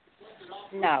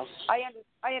 No.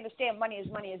 I understand money is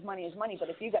money is money is money, but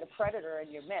if you got a predator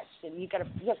in your midst, then you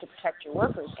have to protect your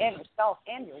workers and yourself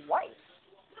and your wife.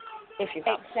 If you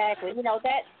have exactly. You know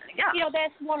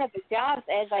that's one of the jobs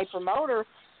as a promoter,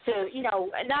 to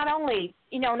not only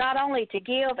to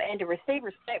give and to receive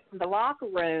respect from the locker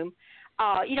room.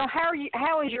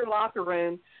 How is your locker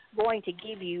room going to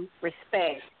give you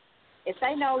respect if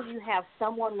they know you have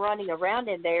someone running around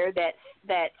in there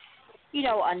that's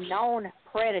a known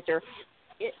predator?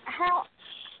 If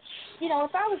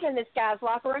I was in this guy's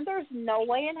locker room, there's no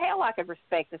way in hell I could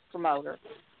respect this promoter.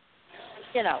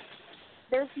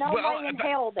 There's no way in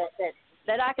hell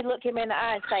that I could look him in the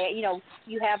eye and say,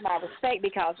 you have my respect,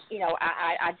 because,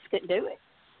 I just couldn't do it.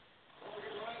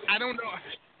 I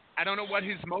don't know what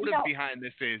his motive behind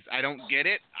this is. I don't get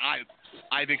it.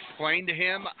 I've explained to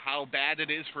him how bad it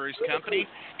is for his company.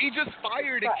 He just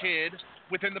fired a kid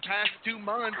within the past 2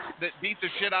 months that beat the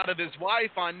shit out of his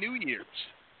wife on New Year's.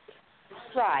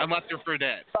 Right. And left her for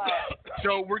dead.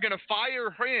 So we're going to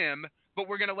fire him, but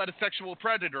we're going to let a sexual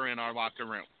predator in our locker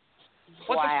room.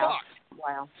 What the fuck?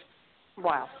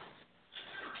 Wow.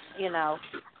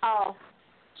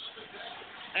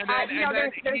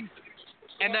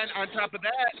 And then on top of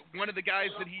that, one of the guys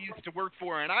that he used to work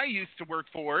for and I used to work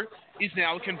for is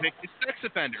now a convicted sex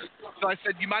offender. So I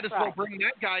said, you might as well bring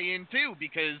that guy in too,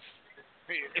 because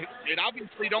it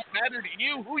obviously don't matter to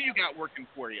you who you got working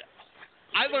for you.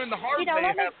 I learned the hard way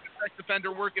having a sex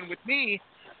offender working with me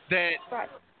that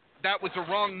that was a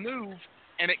wrong move,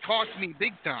 and it cost me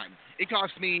big time. It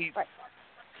cost me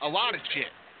a lot of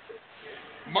shit.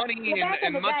 Money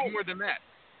and much more than that.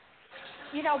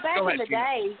 You know, back in the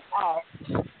day,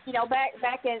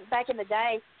 back in the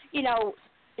day,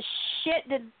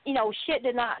 shit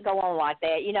did not go on like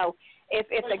that. If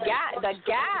the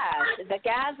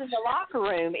guys in the locker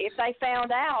room, if they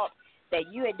found out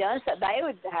that you had done something, they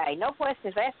would, hey, no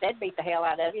questions asked, they'd beat the hell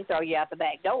out of you and throw you out the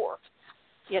back door.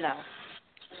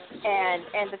 And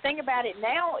the thing about it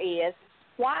now is,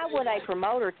 why would a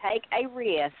promoter take a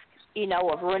risk,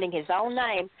 of ruining his own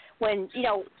name when,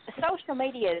 social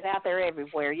media is out there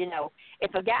everywhere.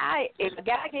 If a guy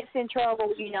gets in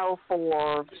trouble,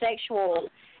 for sexual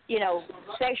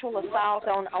assault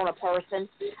on a person,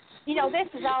 this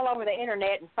is all over the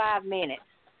internet in 5 minutes.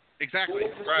 Exactly.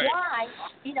 Right.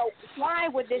 Why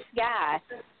would this guy,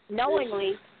 knowing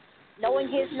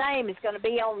his name is going to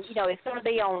be on, it's going to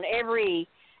be on every,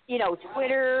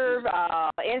 Twitter,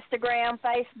 Instagram,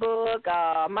 Facebook,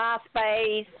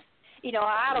 MySpace,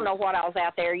 I don't know what else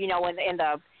out there, in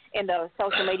the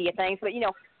social media things, but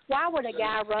why would a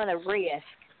guy run a risk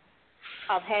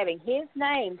of having his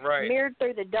name smeared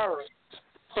through the dirt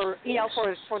for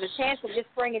the chance of just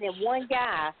bringing in one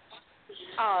guy?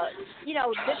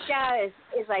 This guy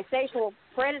is a sexual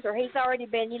predator. He's already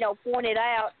been, pointed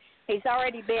out. He's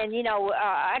already been,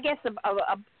 I guess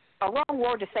a wrong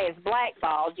word to say is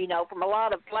blackballed, from a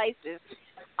lot of places.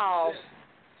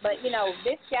 But,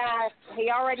 this guy, he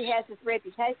already has this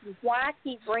reputation. Why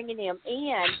keep bringing him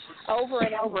in over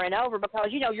and over and over?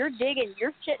 Because, you're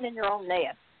shitting in your own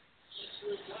nest.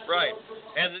 Right.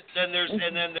 And then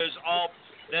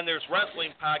there's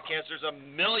wrestling podcasts. There's a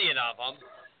million of them.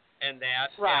 And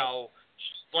that,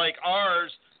 like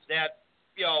ours, that,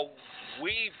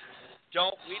 we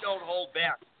don't hold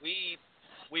back. We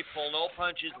pull no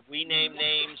punches. We name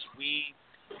names. We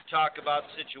talk about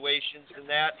situations and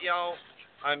that,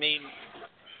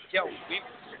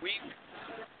 we've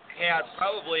had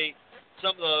probably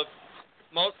some of the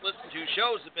most listened to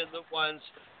shows have been the ones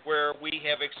where we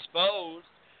have exposed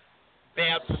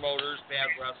bad promoters, bad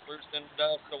wrestlers, and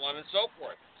so on and so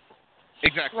forth.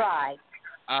 Exactly. Right.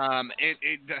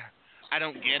 I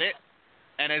don't get it.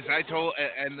 And as I told,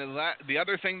 and the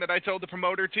other thing that I told the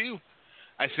promoter too,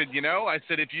 I said,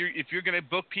 if you're going to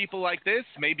book people like this,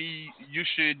 maybe you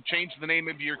should change the name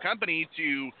of your company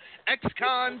to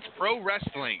Ex-Cons Pro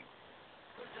Wrestling.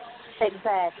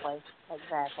 Exactly.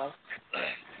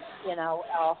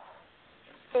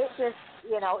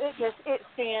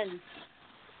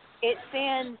 It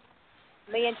sends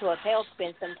me into a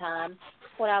tailspin sometimes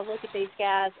when I look at these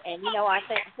guys, and I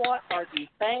think, what are you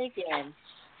thinking?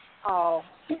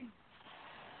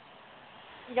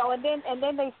 And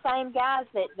then these same guys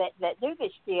that do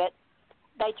this shit,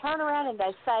 they turn around and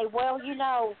they say, well,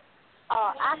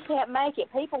 I can't make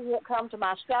it. People won't come to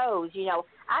my shows.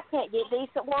 I can't get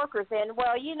decent workers in.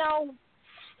 Well,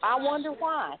 I wonder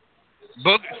why.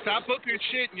 Stop booking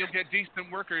shit, and you'll get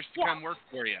decent workers to come work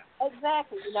for you.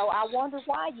 Exactly. I wonder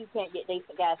why you can't get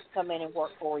decent guys to come in and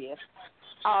work for you.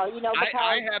 Because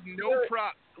I have no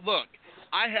Look,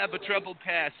 I have a troubled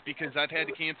past because I've had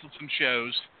to cancel some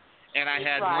shows, and I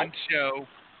had one show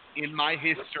in my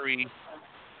history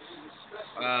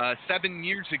 7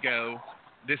 years ago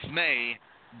this May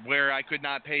where I could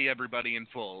not pay everybody in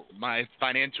full. My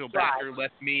financial backer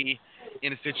left me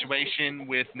in a situation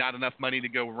with not enough money to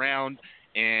go around,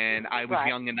 and I was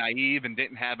young and naive and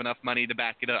didn't have enough money to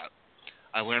back it up.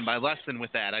 I learned my lesson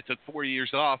with that. I took 4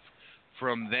 years off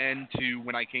from then to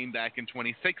when I came back in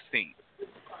 2016.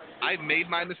 I've made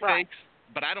my mistakes,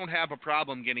 but I don't have a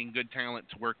problem getting good talent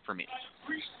to work for me.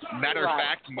 Matter of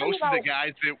fact, most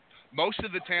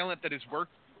of the talent that has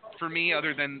worked for me,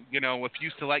 other than, a few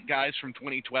select guys from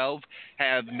 2012,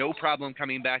 have no problem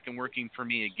coming back and working for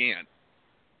me again.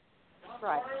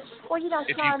 Right. Well,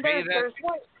 if Sean, you pay there's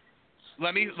one.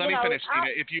 Let me finish,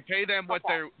 Tina. If you pay them what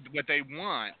they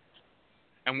want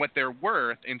and what they're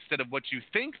worth instead of what you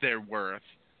think they're worth,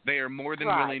 they are more than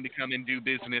willing to come and do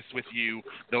business with you.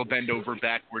 They'll bend over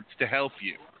backwards to help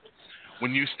you.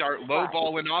 When you start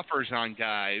lowballing offers on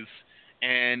guys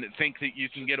and think that you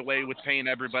can get away with paying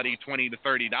everybody $20 to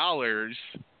 $30,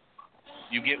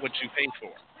 you get what you pay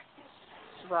for.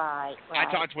 Right. I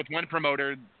talked with one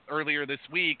promoter earlier this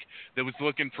week that was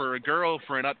looking for a girl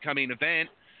for an upcoming event,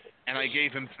 and I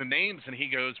gave him some names, and he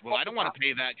goes, well, I don't want to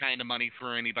pay that kind of money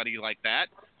for anybody like that.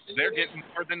 They're getting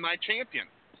more than my champion.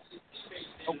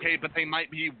 Okay, but they might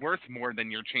be worth more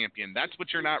than your champion. That's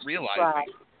what you're not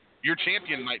realizing. Your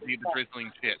champion might be the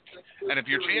drizzling shits. And if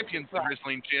your champion's the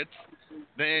drizzling shits,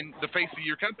 then the face of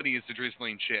your company is the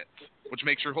drizzling shits, which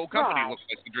makes your whole company look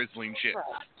like the drizzling shits.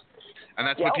 And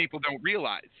that's what people don't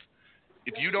realize.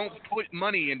 If you don't put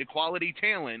money into quality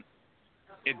talent,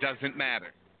 it doesn't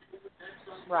matter.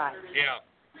 Right. Yeah.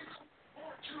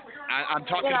 I'm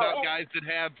talking about guys that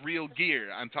have real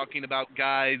gear. I'm talking about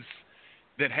guys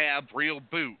that have real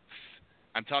boots.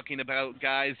 I'm talking about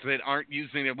guys that aren't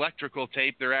using electrical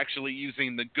tape. They're actually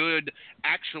using the good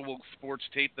actual sports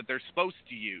tape that they're supposed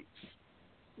to use.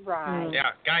 Right.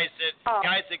 Yeah, guys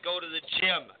that go to the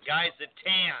gym, guys that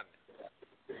tan.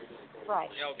 Right.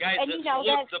 Guys and, that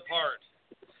look the part.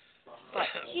 Right.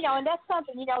 And that's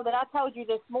something, that I told you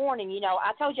this morning.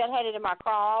 I told you I had it in my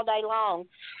car all day long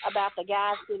about the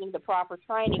guys getting the proper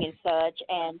training and such,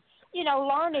 and,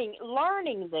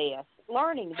 learning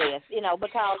this,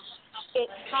 because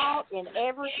it's taught in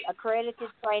every accredited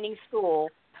training school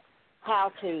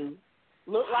how to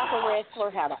look like a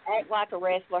wrestler, how to act like a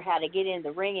wrestler, how to get in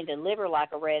the ring and deliver like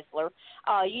a wrestler.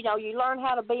 You learn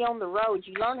how to be on the road.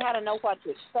 You learn how to know what to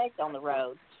expect on the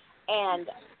road. And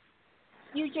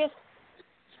you just,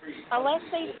 unless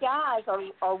these guys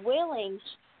are willing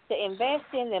to invest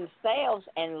in themselves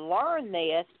and learn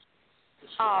this,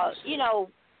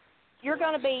 you're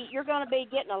going to be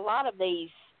getting a lot of these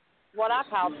what I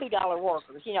call $2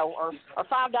 workers, or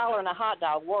 $5 and a hot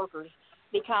dog workers,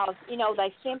 because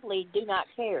they simply do not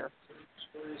care.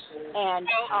 And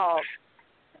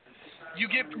you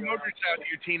get promoters out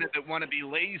here, Tina, that want to be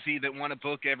lazy, that want to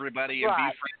book everybody and be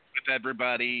friends with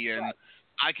everybody, and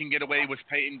I can get away with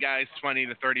paying guys $20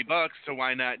 to $30, so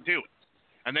why not do it?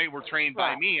 And they were trained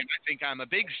by me, and I think I'm a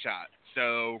big shot.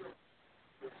 So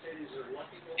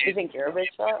you think you're a big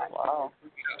shot? Wow.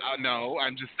 No,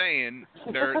 I'm just saying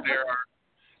there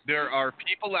are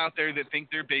people out there that think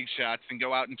they're big shots and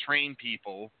go out and train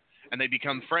people, and they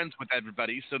become friends with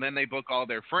everybody. So then they book all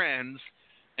their friends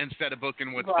instead of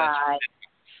booking what's best for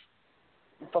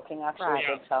them. Booking actually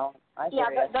good talent.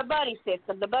 The buddy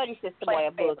system way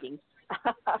of booking.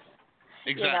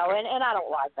 Exactly. And I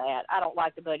don't like that. I don't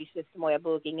like the buddy system way of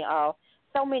booking.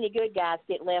 So many good guys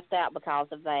get left out because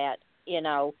of that. And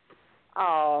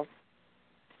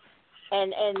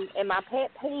my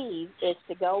pet peeve is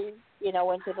to go,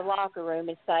 into the locker room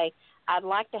and say, I'd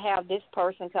like to have this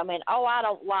person come in. Oh, I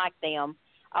don't like them.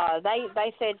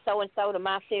 They said so and so to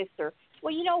my sister.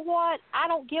 Well, you know what? I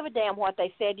don't give a damn what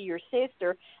they said to your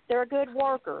sister. They're a good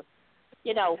worker.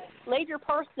 Leave your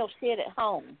personal shit at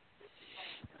home.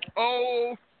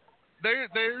 Oh,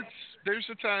 there's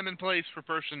a time and place for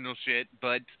personal shit,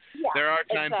 but there are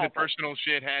times that personal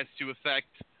shit has to affect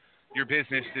your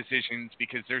business decisions,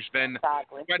 because there's been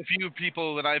quite a few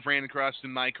people that I've ran across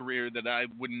in my career that I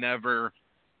would never,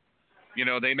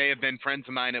 they may have been friends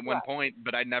of mine at one point,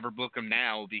 but I'd never book them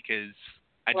now because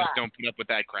I just don't put up with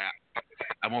that crap.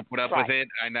 I won't put up with it.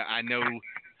 I know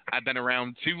I've been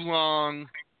around too long,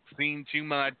 seen too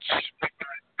much,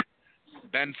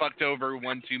 been fucked over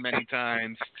one too many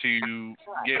times to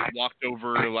get walked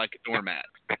over like a doormat.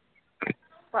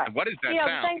 Right. And what is that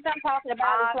sound? The things I'm talking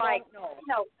about is like,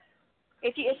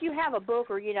 if you have a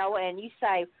booker, and you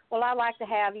say, well, I'd like to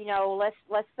have,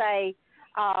 let's say,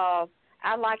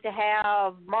 I'd like to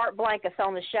have Mark Blankus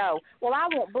on the show. Well, I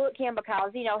won't book him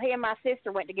because, he and my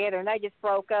sister went together and they just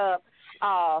broke up,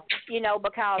 because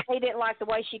he didn't like the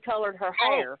way she colored her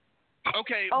hair.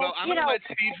 Okay, well, I'm going to let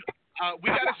Steve. We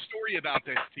got a story about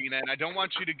this, Tina, and I don't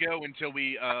want you to go until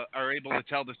we are able to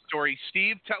tell the story.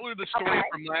 Steve, tell her the story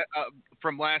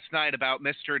from last night about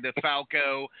Mr.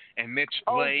 DeFalco and Mitch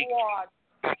Blake.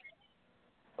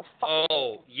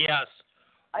 Oh, yes.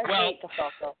 I hate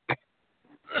DeFalco.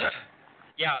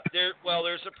 Yeah,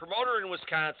 there's a promoter in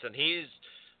Wisconsin. He's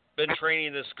been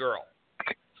training this girl.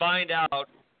 Find out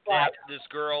that this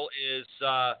girl is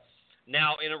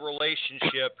now in a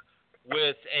relationship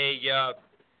with a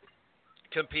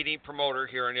competing promoter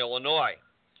here in Illinois.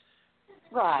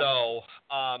 Right.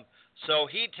 So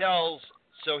he tells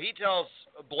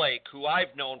Blake, who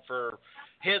I've known for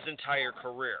his entire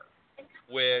career,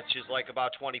 which is like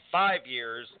about 25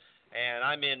 years, and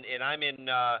I'm in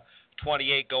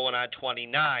 28 going on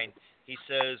 29. He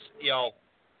says,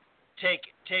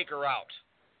 take her out.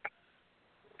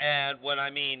 And when I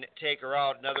mean take her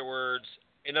out, in other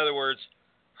words,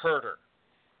 hurt her.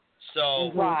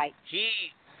 So he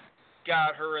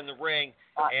got her in the ring,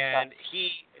 and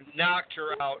he knocked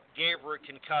her out, gave her a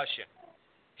concussion.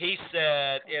 He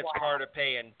said it's part of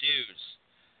paying dues.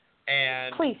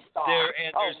 And please stop.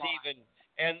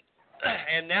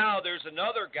 And now there's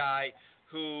another guy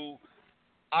who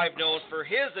I've known for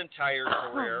his entire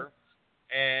career,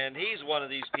 And he's one of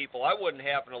these people I wouldn't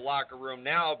have in a locker room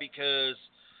now because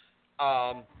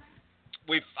I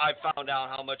found out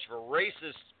how much of a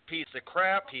racist piece of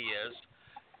crap he is.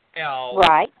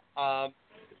 Right.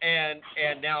 And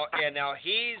now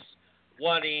he's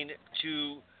wanting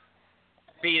to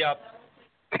beat up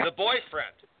the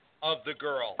boyfriend of the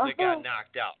girl that got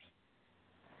knocked out.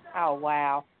 Oh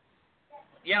wow.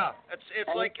 Yeah,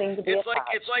 it's like a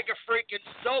freaking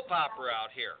soap opera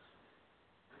out here.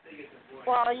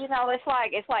 Well, you know, it's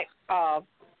like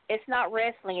it's not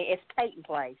wrestling; it's Peyton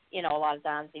place. You know, a lot of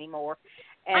times anymore.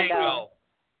 And I know.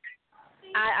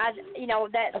 I you know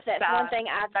that's one thing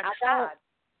I don't.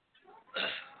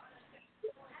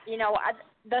 You know,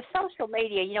 the social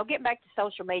media. You know, getting back to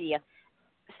social media.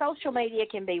 Social media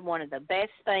can be one of the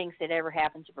best things that ever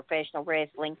happened to professional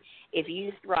wrestling if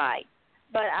used right.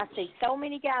 But I see so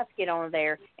many guys get on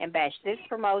there and bash this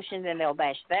promotion, then they'll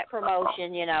bash that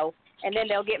promotion, you know, and then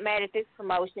they'll get mad at this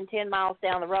promotion 10 miles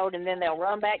down the road, and then they'll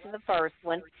run back to the first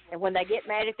one. And when they get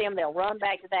mad at them, they'll run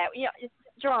back to that. You know, it's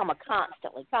drama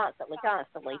constantly.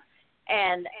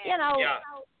 And, you know,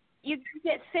 you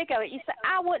get sick of it. You say,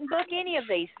 I wouldn't book any of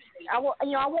these. I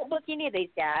won't book any of these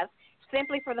guys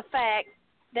simply for the fact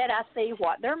that I see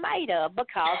what they're made of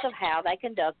because of how they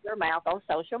conduct their mouth on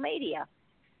social media.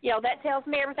 You know, that tells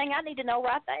me everything I need to know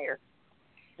right there.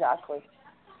 Exactly.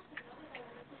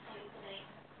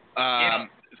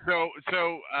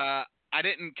 So I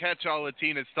didn't catch all of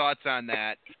Tina's thoughts on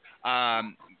that.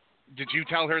 Did you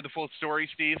tell her the full story,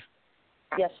 Steve?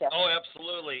 Yes. Oh,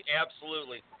 absolutely.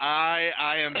 I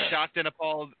am shocked and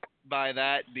appalled by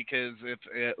that because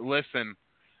listen,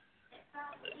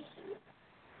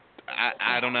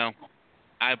 I don't know.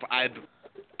 I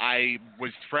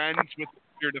was friends with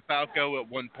Mr. DeFalco at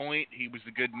one point. He was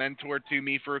a good mentor to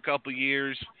me for a couple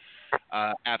years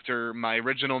after my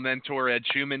original mentor, Ed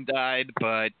Schumann, died.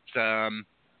 But,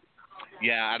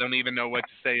 I don't even know what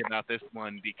to say about this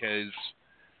one because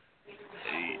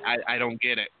I don't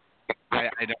get it. I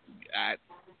don't.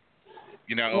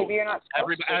 You know, maybe you're not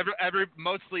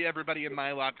mostly everybody in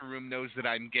my locker room knows that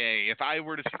I'm gay. If I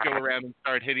were to go around and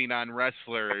start hitting on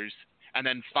wrestlers and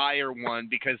then fire one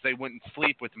because they wouldn't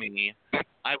sleep with me,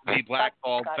 I would be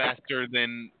blackballed faster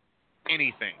than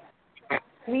anything.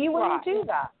 You wouldn't do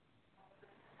that.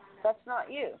 That's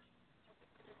not you.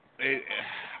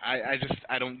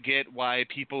 I don't get why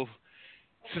people.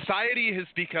 Society has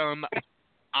become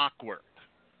awkward.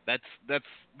 That's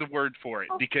the word for it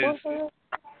because.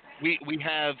 We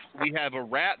have a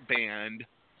rat band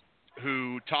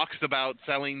who talks about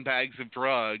selling bags of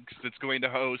drugs that's going to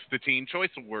host the Teen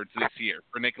Choice Awards this year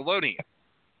for Nickelodeon.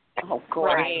 Oh,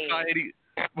 great.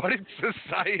 What is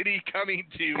society coming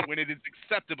to when it is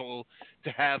acceptable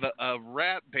to have a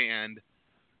rat band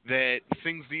that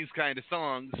sings these kind of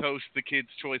songs host the Kids'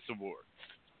 Choice Awards?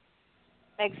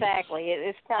 Exactly.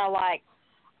 It's kind of like...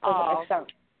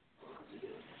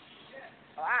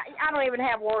 I don't even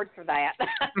have words for that.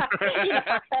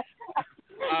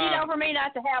 You know, for me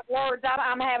not to have words,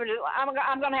 I'm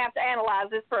going to have to analyze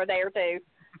this for a day or two.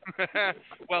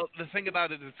 Well, the thing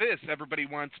about it is this: everybody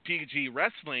wants PG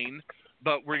wrestling,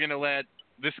 but we're going to let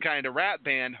this kind of rap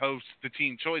band host the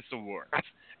Teen Choice Awards,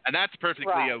 and that's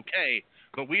perfectly okay.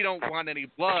 But we don't want any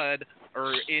blood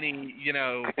or any, you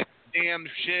know, damn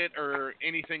shit or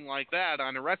anything like that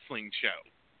on a wrestling show.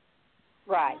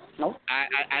 Right. Nope.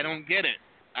 I don't get it.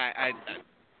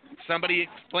 Somebody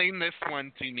explain this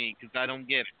one to me because I don't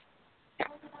get it.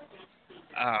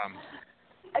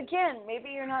 Again,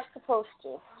 maybe you're not supposed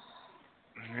to.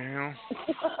 Well,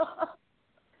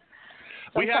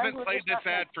 we haven't played this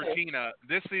ad for Tina.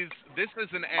 This is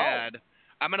an ad.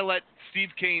 I'm going to let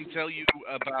Steve Kane tell you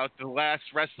about the last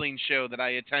wrestling show that I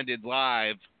attended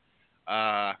live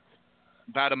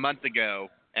about a month ago.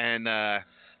 And, I'll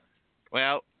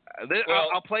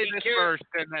play this first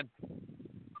and then...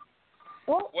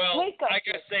 Well, like I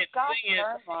said, the thing is,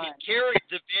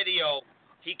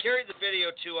 he carried the video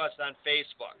to us on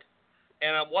Facebook,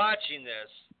 and I'm watching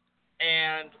this,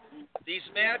 and these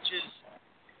matches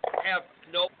have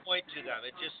no point to them.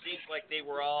 It just seems like they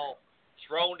were all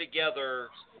thrown together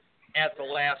at the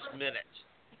last minute.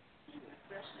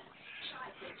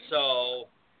 So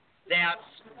that's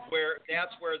where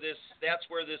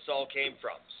this all came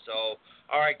from. So,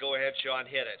 all right, go ahead, Sean,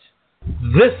 hit it.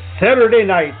 This Saturday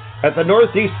night at the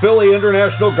Northeast Philly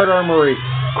International Guard Armory,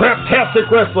 Craptastic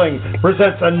Wrestling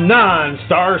presents a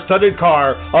non-star-studded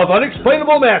car of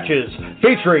unexplainable matches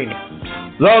featuring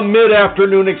the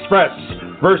Mid-Afternoon Express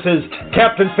versus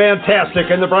Captain Fantastic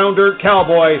and the Brown Dirt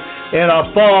Cowboy in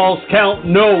a Falls Count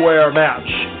Nowhere match.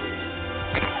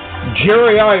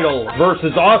 Jerry Idol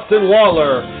versus Austin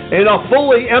Waller in a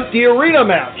fully empty arena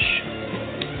match.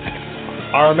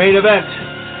 Our main event,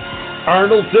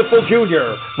 Arnold Ziffel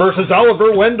Jr. versus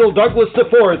Oliver Wendell Douglas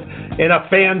IV in a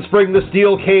Fans Bring the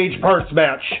Steel Cage Parts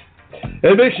match.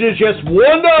 Admission is just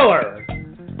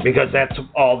 $1 because that's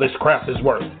all this crap is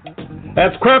worth.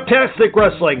 That's Craptastic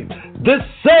Wrestling this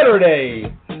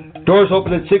Saturday. Doors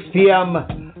open at 6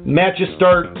 p.m. Matches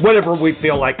start whenever we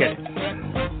feel like it.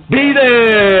 Be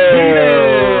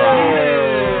there!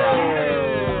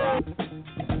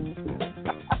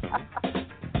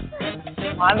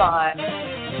 I'm on.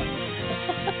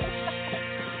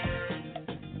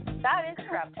 That is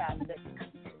craptastic.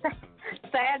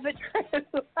 Sad but true.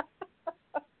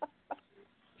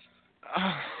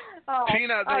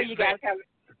 Tina, you guys have...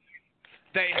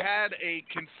 They had a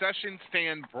concession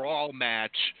stand brawl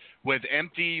match with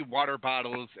empty water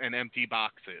bottles and empty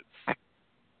boxes.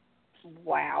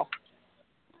 Wow.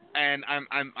 And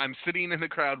I'm sitting in the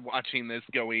crowd watching this,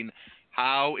 going,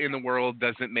 how in the world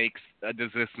does this make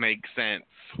sense?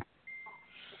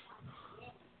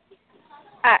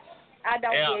 I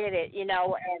don't get it, and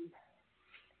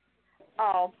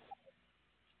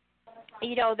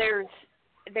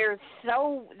there's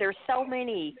so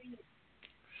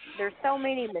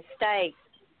many mistakes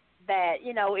that,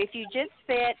 if you just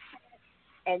sit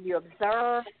and you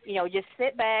observe, just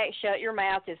sit back, shut your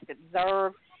mouth, just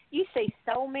observe, you see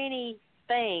so many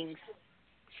things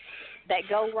that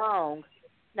go wrong,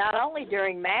 not only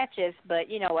during matches, but,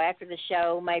 after the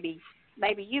show, maybe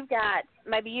you've got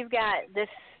this,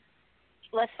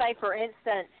 let's say, for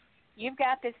instance, you've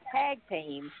got this tag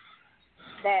team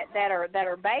that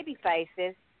are baby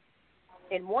faces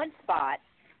in one spot.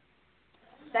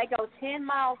 They go 10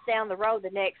 miles down the road the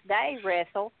next day,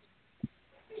 wrestle.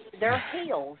 They're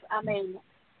heels. I mean,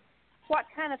 what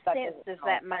kind of sense does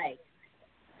that make?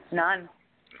 None.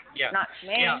 Yeah. Not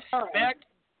me. Yeah. Back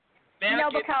in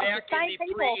the people,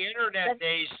 pre-internet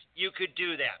days, you could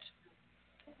do that.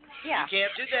 Yeah. You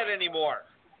can't do that anymore.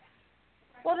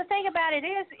 Well, the thing about it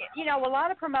is, a lot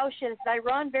of promotions, they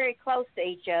run very close to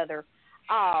each other.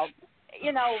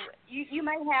 You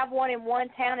may have one in one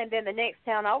town and then the next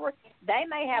town over, they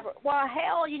may have,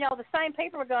 the same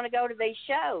people are going to go to these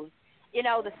shows.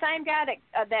 The same guy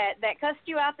that cussed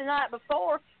you out the night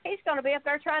before, he's going to be up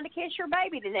there trying to kiss your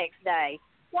baby the next day.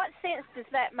 What sense does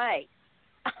that make?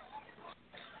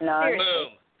 No.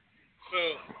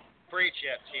 Boom. Preach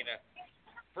it, Tina.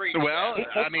 Preach Well, it.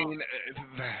 I mean,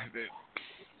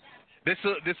 this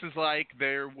is like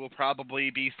there will probably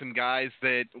be some guys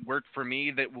that work for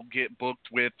me that will get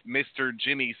booked with Mr.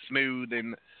 Jimmy Smooth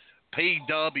and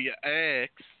PWX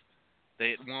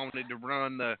that wanted to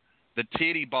run the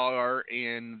titty bar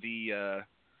and the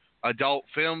adult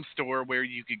film store where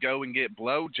you could go and get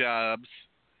blowjobs,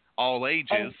 all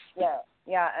ages. And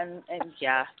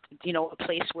a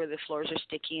place where the floors are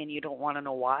sticky and you don't want to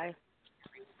know why.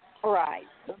 Right.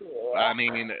 I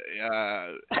mean,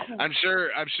 I'm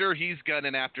sure he's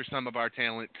gunning after some of our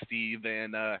talent, Steve.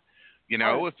 And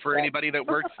if for anybody that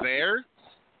works there,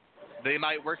 they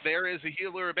might work there as a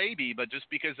heel or a baby. But just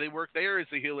because they work there as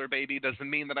a heel or baby doesn't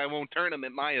mean that I won't turn them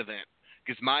at my event,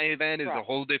 because my event is a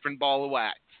whole different ball of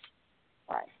wax.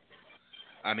 Right.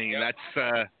 I mean,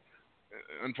 that's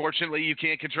unfortunately you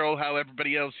can't control how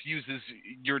everybody else uses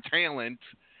your talent.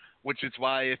 Which is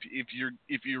why if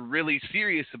you're really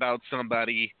serious about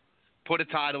somebody, put a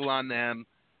title on them,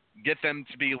 get them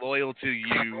to be loyal to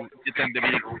you, get them to be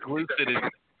exclusive to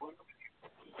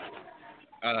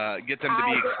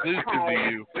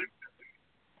you.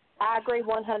 I agree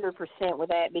 100% with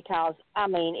that, because I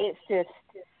mean it's just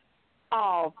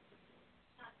what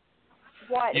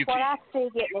I see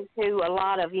getting into a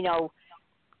lot of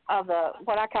of the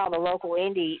what I call the local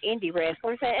indie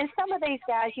wrestlers, and some of these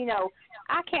guys,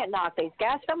 I can't knock these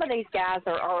guys. Some of these guys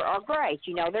are great.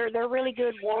 They're really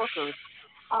good workers.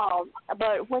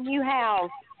 But when you have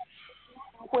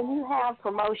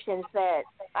promotions that,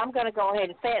 I'm going to go ahead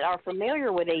and say it, are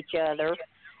familiar with each other,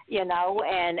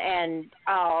 and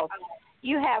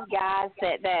you have guys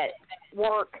that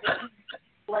work,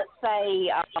 let's say,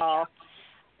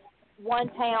 one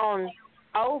town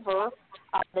over.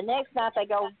 The next night they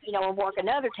go, and work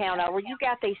another town over. You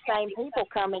got these same people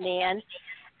coming in,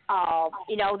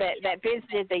 that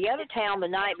visited the other town the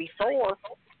night before,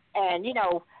 and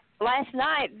last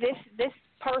night this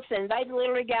person, they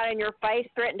literally got in your face,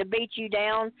 threatened to beat you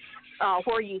down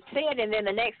where you sit, and then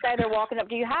the next day they're walking up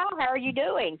to you, how are you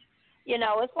doing?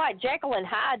 It's like Jekyll and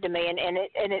Hyde to me, and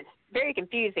it's very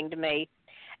confusing to me,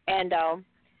 and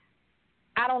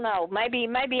I don't know. Maybe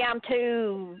I'm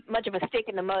too much of a stick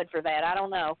in the mud for that. I don't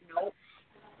know.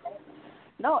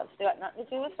 No, it's got nothing to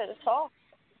do with it at all.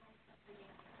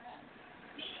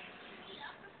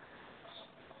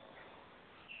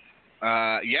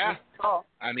 Yeah. Oh.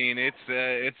 I mean, it's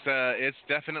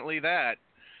definitely that.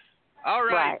 All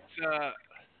right.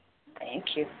 Thank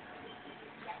you.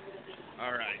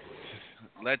 All right.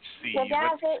 Let's see. So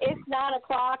guys, it's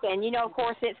 9:00, and of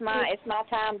course, it's my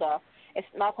time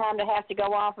to have to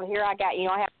go off. And here I got,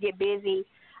 I have to get busy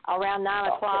around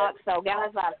 9:00. So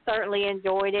guys, I've certainly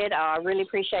enjoyed it. I really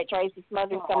appreciate Tracy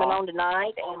Smothers coming on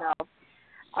tonight, and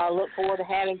I look forward to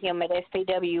having him at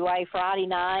SPWA Friday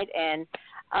night. And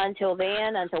until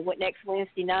next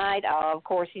Wednesday night, of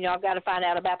course, I've got to find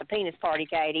out about the penis party,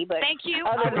 Katie. But thank you.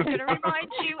 I was going to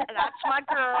remind you, that's my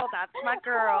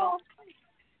girl.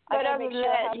 But other than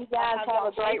that, you guys have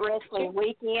a great wrestling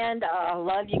weekend.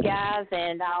 Love you guys,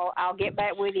 and I'll get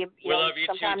back with you,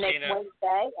 sometime too, next Tina.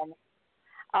 Wednesday.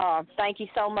 And thank you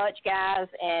so much, guys,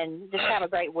 and just have a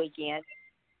great weekend.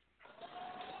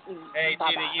 Hey,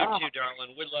 Bye-bye. Tina, you too,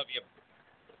 darling. We love you.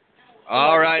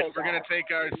 All right, we're going to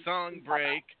take our song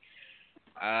break.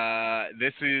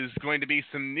 This is going to be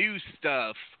some new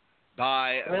stuff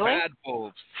by Bad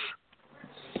Wolves.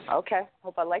 Okay.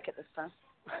 Hope I like it this time.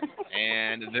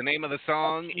 And the name of the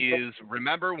song is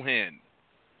Remember When.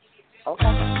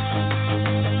 Okay.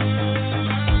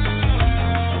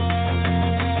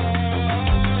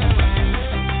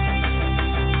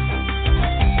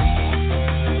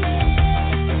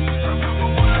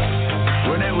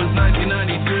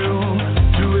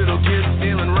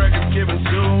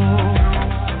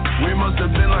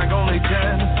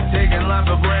 Taking life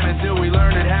for granted till we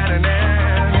learned it had an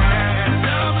end.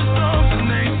 Time is something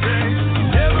they say you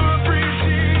never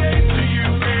appreciate till you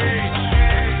age.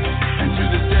 And to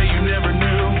this day you never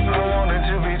knew I wanted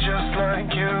to be just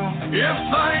like you.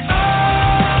 If I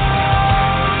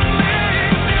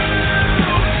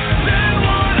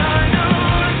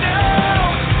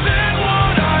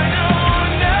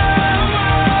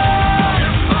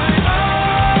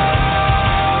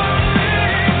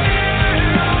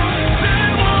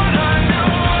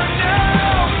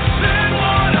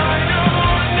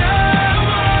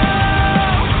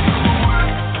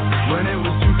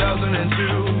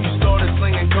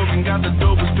got the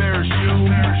dopest pair of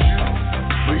shoes.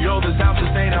 But yo, this house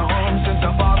just ain't a home since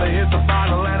our father hit the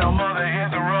bottle and our mother hit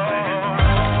the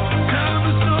road. Time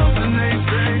is something they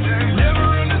say, never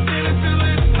understand it till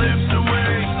it slips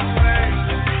away.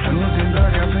 And looking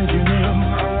back, I think you knew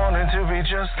I wanted to be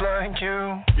just like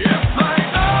you. If I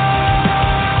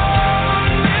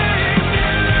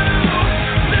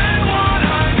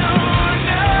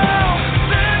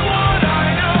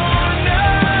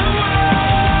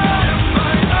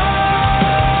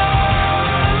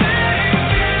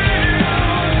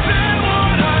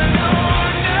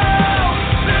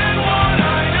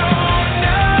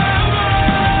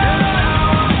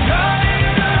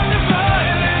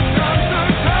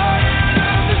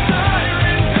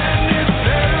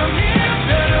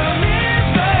better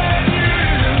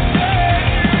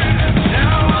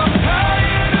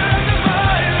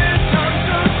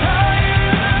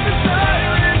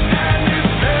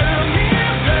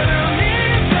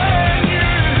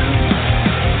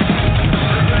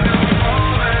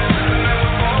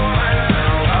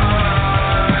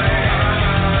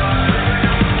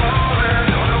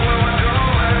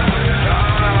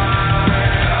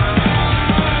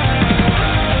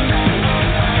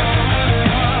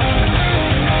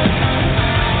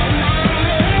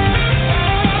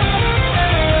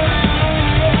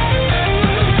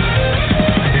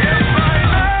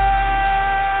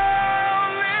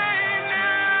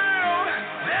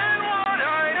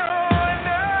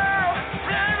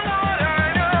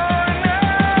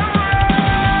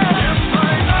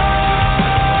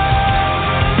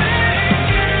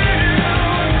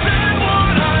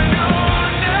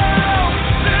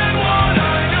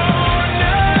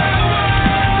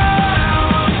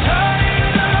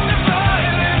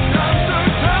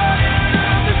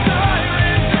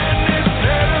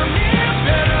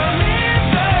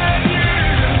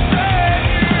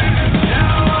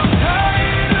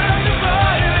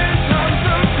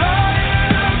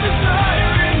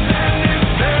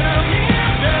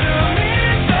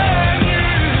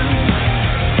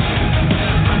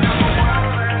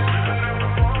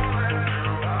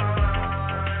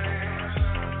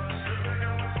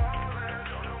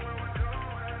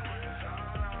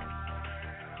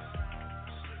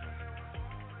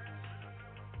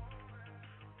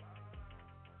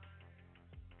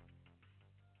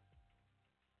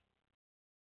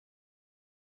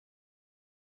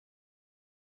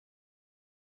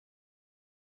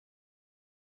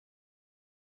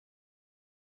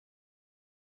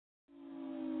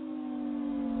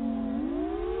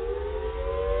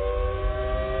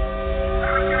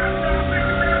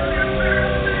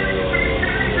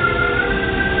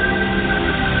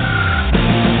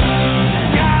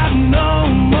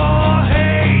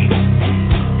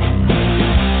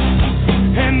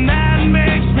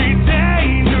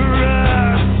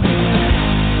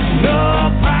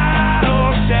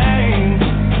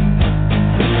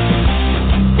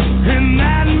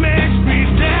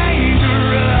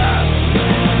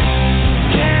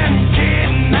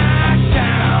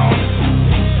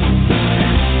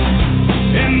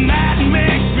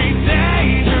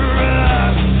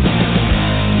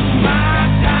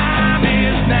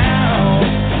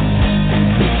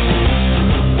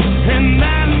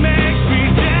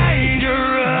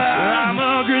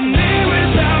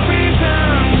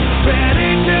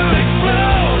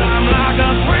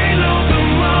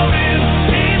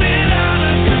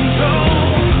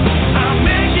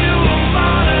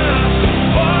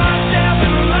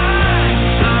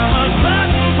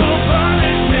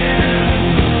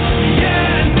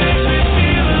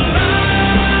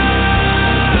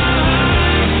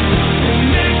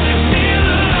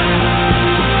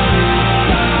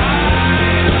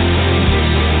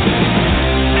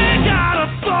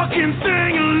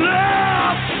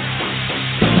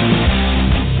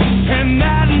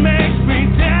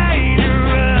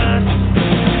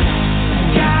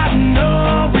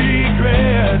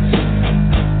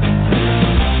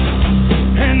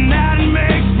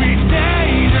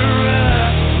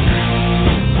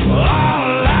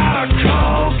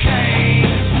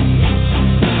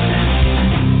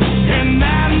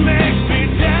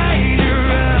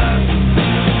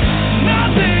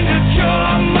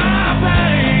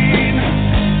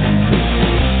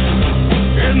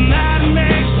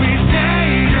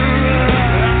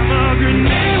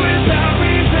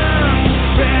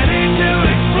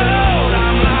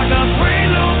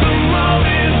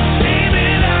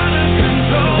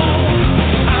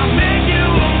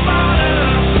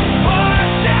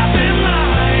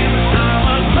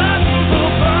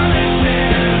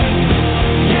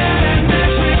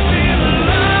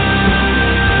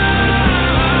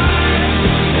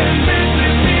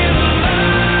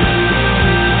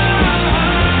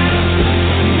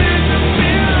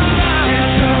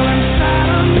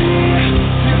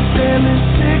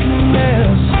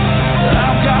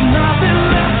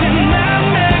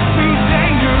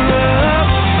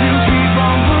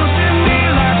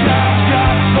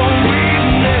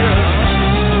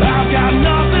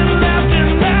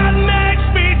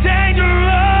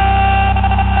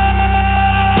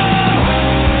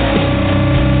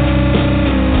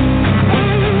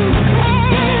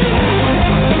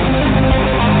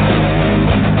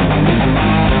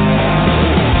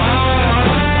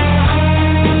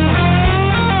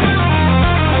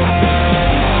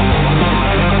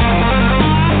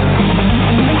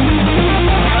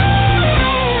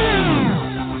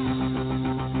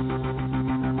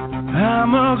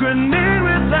I'm a grenade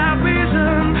without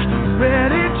reason,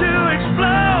 ready to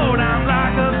explode. I'm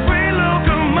like a freight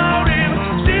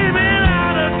locomotive, steaming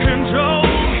out of control.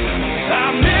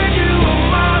 I made you a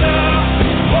martyr,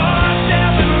 one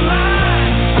step in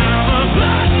line. I'm a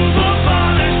glutton for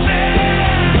punishment.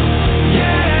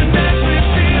 Yeah, it makes me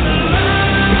feel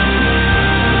alive.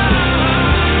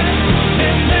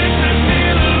 It makes me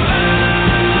feel alive.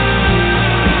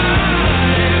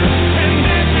 It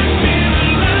makes me feel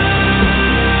alive.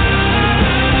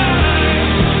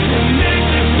 It makes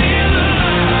me feel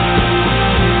alive.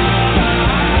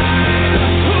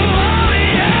 Oh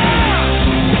yeah.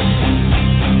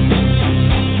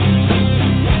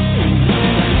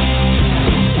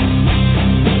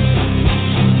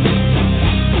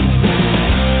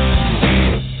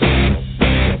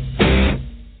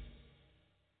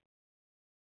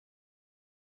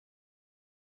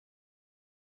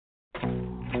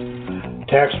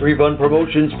 Tax Refund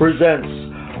Promotions presents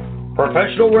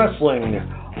Professional Wrestling,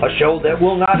 a show that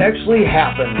will not actually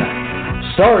happen.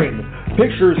 Starring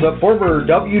pictures of former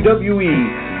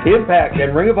WWE, Impact,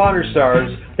 and Ring of Honor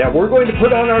stars that we're going to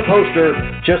put on our poster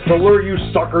just to lure you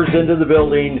suckers into the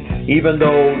building, even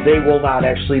though they will not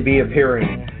actually be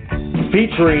appearing.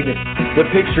 Featuring the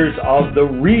pictures of the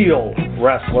real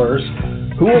wrestlers,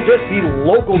 who will just be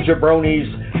local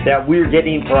jabronis that we're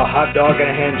getting for a hot dog and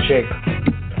a handshake.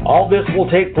 All this will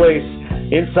take place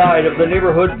inside of the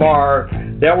neighborhood bar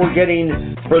that we're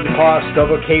getting for the cost of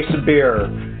a case of beer.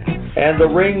 And the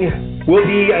ring will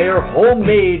be a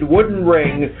homemade wooden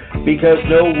ring because,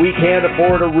 no, we can't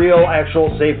afford a real,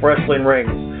 actual, safe wrestling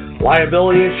ring.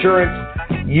 Liability insurance,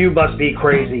 you must be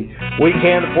crazy. We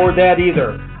can't afford that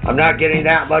either. I'm not getting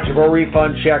that much of a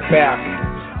refund check back.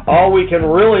 All we can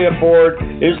really afford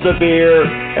is the beer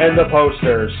and the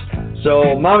posters.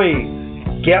 So, Mommy,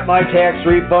 get my tax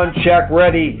refund check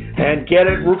ready and get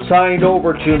it signed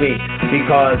over to me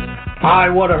because I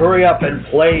want to hurry up and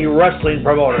play wrestling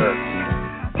promoter.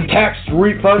 Tax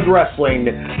Refund Wrestling,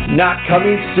 not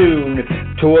coming soon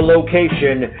to a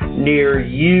location near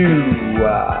you.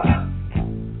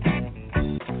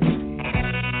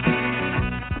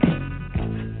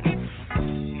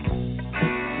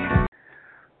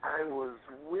 I was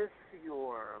with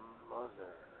your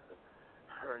mother.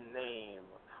 Her name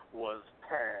was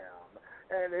Pam,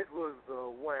 and it was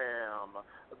the wham,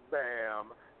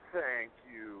 bam, thank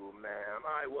you, ma'am.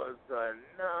 I was a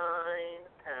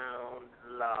 9-pound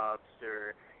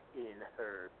lobster in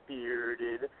her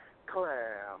bearded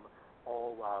clam,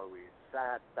 all while we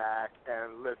sat back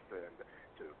and listened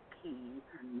to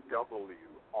PWR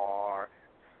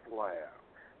Slam.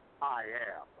 I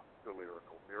am the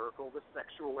lyrical miracle, the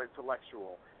sexual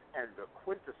intellectual, and the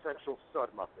quintessential stud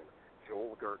muffin,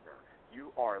 Joel Gertner.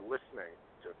 You are listening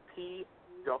to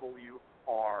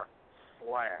PWR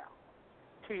Slam.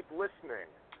 Keep listening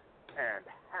and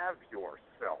have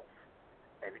yourself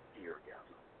an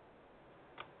eargasm.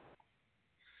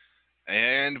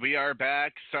 And we are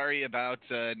back. Sorry about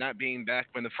not being back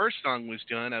when the first song was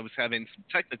done. I was having some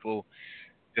technical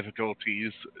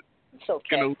difficulties. It's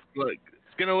okay.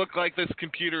 It's gonna look like this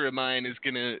computer of mine is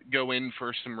gonna go in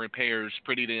for some repairs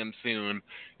pretty damn soon.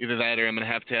 Either that, or I'm gonna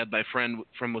have to have my friend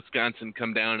from Wisconsin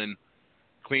come down and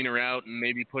clean her out and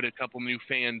maybe put a couple new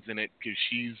fans in it because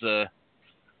she's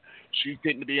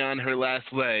getting to be on her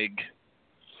last leg.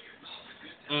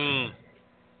 Oh,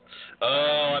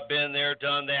 I've been there,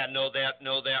 done that, know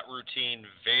that routine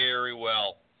very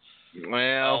well.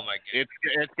 Well, oh my goodness.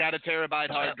 It's got a terabyte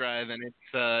hard drive and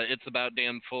it's about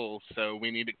damn full. So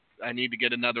I need to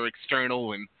get another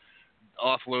external and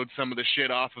offload some of the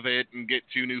shit off of it and get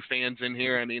 2 new fans in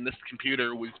here. I mean, this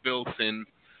computer was built in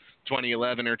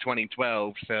 2011 or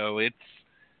 2012, so it's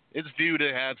due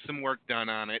to have some work done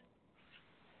on it.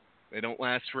 They don't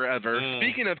last forever.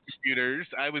 Speaking of computers,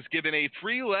 I was given a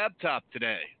free laptop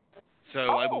today.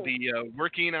 So I will be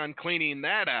working on cleaning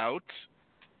that out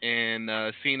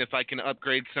and seeing if I can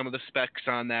upgrade some of the specs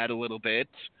on that a little bit.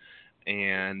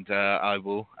 And I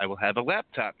will have a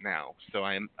laptop now. So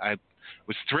I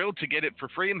was thrilled to get it for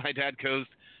free. My dad goes,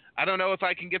 I don't know if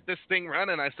I can get this thing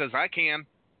running. I says, I can.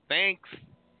 Thanks.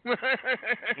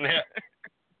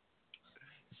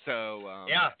 So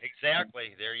yeah,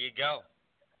 exactly. There you go.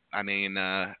 I mean,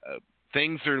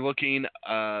 things are looking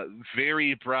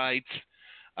very bright.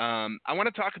 I want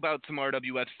to talk about some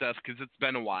RWF stuff because it's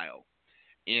been a while,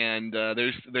 and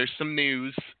there's some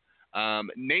news.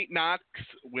 Nate Knox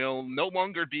will no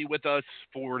longer be with us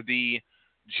for the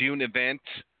June event.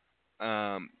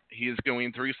 He is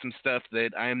going through some stuff that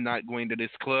I am not going to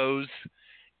disclose,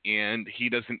 and he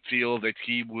doesn't feel that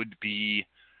he would be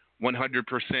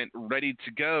 100% ready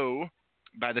to go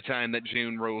by the time that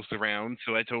June rolls around.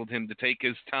 So I told him to take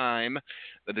his time,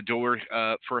 that the door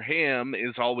for him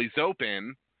is always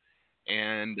open,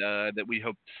 and that we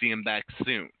hope to see him back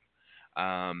soon.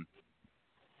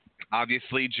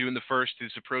 Obviously, June the 1st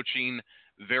is approaching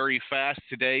very fast.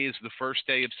 Today is the first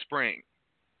day of spring.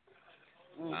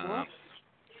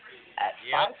 At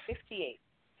 5:58.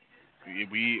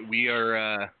 We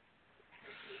are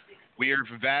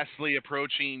vastly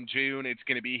approaching June. It's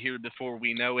going to be here before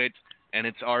we know it, and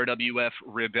it's RWF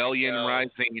Rebellion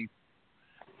Rising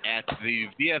at the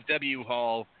VFW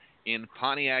Hall in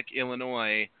Pontiac,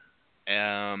 Illinois.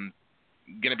 Going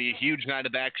to be a huge night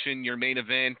of action. Your main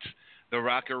event, the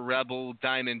Rocker Rebel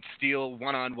Diamond Steel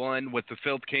one-on-one with the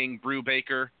Filth King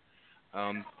Brubaker.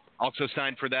 Also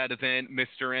signed for that event,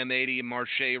 Mr. M80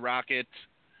 Marche Rocket.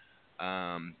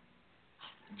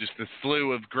 Just a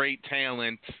slew of great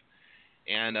talent.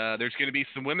 And there's going to be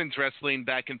some women's wrestling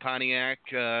back in Pontiac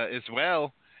as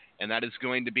well. And that is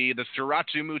going to be the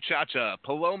Sriracha Muchacha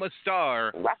Paloma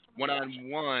Star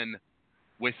one-on-one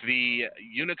with the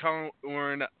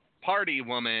Unicorn Party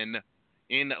Woman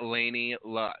in Laney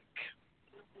Luck.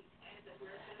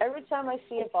 Every time I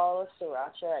see a bottle of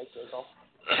Sriracha, I giggle.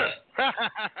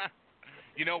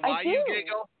 You know why you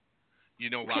giggle? You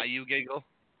know why you giggle?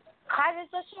 Because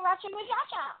it's a Sriracha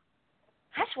Muchacha.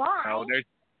 That's why. Oh,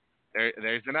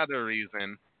 there's another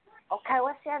reason. Okay,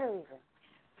 what's the other reason?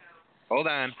 Hold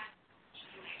on.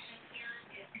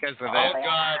 Because of Oh, that.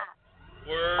 God.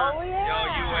 Word. Oh, yeah. Yo,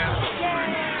 you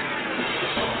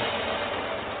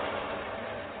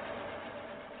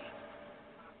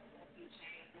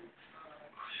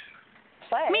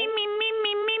Play. Me,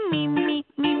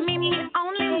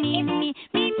 only me,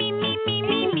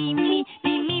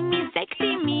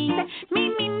 sexy me,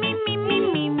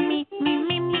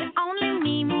 only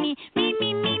me,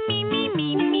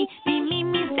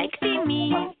 sexy me,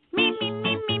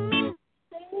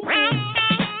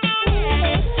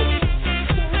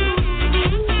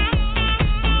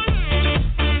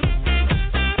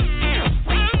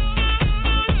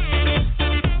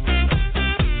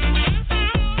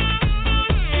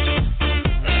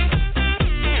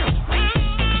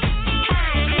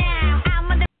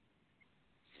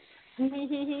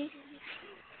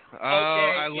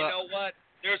 you know what?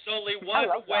 There's only one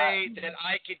way that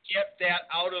I could get that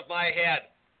out of my head.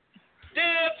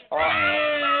 Dance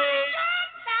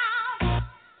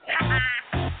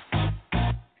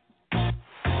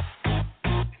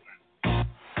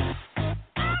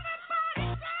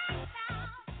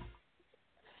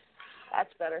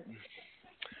That's better.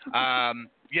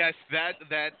 Yes,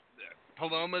 that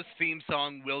Paloma's theme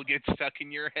song will get stuck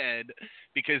in your head,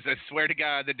 because I swear to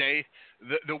God,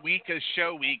 the week of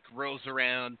show week rolls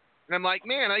around, and I'm like,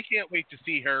 man, I can't wait to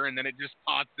see her, and then it just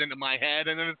pops into my head,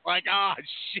 and then it's like, oh,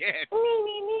 shit. Me,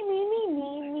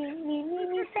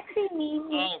 sexy me.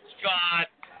 Oh, God.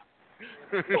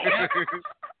 So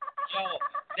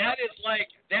that is like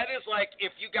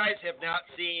if you guys have not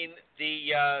seen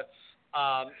the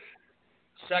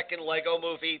second Lego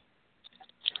movie.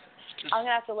 I'm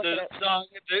gonna have to look at it. The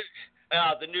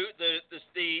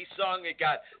song it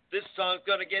got. This song's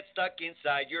gonna get stuck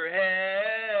inside your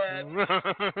head.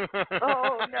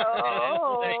 Oh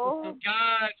no!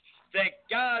 Thank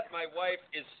God, my wife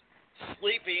is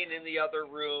sleeping in the other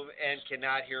room and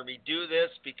cannot hear me do this,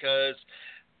 because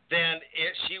then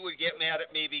she would get mad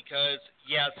at me, because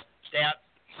yes, that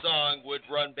song would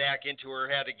run back into her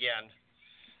head again.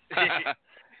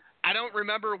 I don't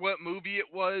remember what movie it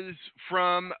was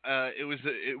from. It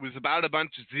was about a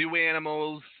bunch of zoo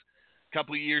animals a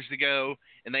couple of years ago,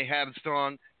 and they have a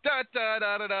song, da da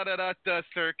da da da da da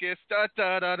circus, da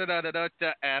da da da da da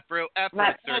da Afro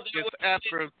circus,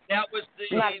 Afro. That was the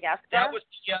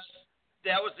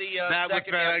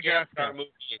second Madagascar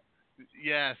movie.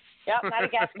 Yes. Yep,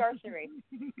 Madagascar 3.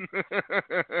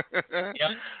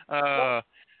 Yep.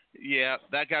 Yeah,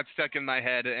 that got stuck in my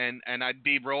head, and I'd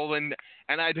be rolling,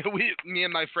 and me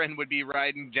and my friend would be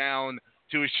riding down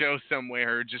to a show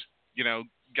somewhere, just,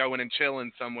 going and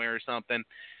chilling somewhere or something,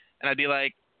 and I'd be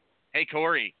like, hey,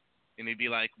 Corey, and he'd be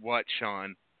like, what,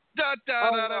 Sean? Da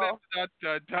da da da da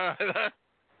da da da,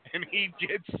 and he'd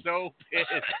get so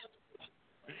pissed,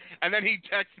 and then he'd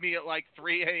text me at like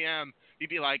 3 a.m. He'd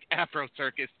be like, Afro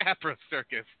Circus.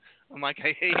 I'm like,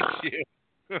 I hate you.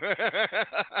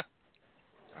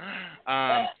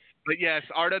 But yes,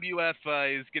 RWF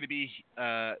is going to be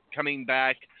coming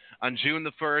back on June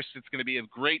the 1st. It's going to be a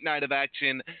great night of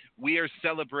action. We are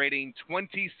celebrating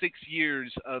 26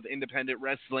 years of independent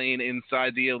wrestling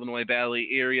inside the Illinois Valley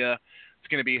area. It's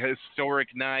going to be a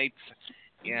historic night.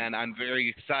 and I'm very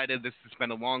excited. This has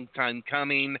been a long time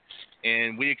coming,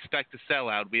 and we expect to sell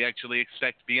out. We actually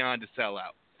expect Beyond to sell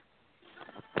out.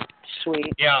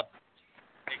 Sweet. Yeah.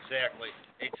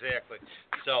 Exactly.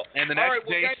 So, and the next all right,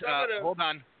 well, date, guys, hold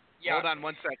on. Yeah. Hold on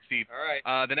one sec, Steve. All right.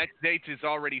 The next date is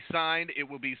already signed. It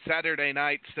will be Saturday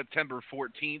night, September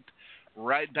 14th,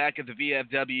 right back at the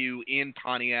VFW in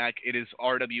Pontiac. It is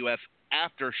RWF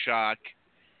Aftershock,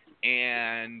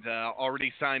 and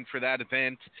already signed for that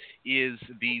event is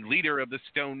the leader of the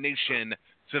Stone Nation,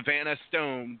 Savannah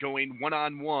Stone, going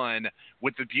one-on-one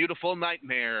with the beautiful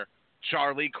Nightmare,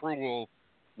 Charlie Cruel,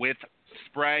 with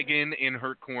Spraggan in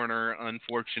her corner,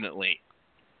 unfortunately.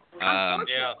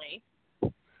 Unfortunately.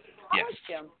 Yes.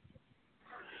 Jim.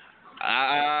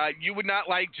 You would not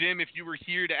like Jim if you were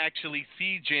here to actually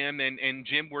see Jim and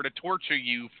Jim were to torture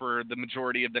you for the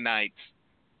majority of the night.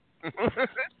 Because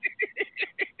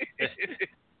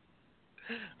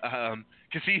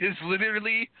he is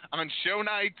literally, on show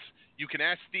nights, you can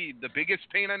ask Steve, the biggest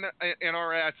pain in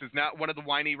our ass is not one of the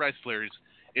whiny wrestlers.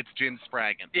 It's Jim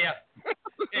Spraggan. Yeah,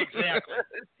 exactly.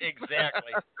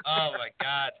 Oh, my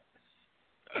God.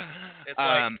 It's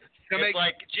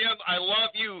like, Jim, I love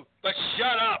you, but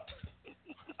shut up.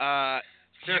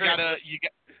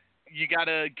 You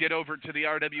gotta get over to the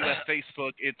RWF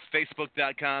Facebook. It's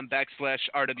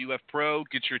facebook.com/RWF Pro.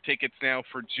 Get your tickets now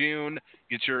for June.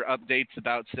 Get your updates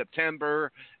about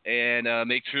September, and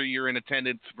make sure you're in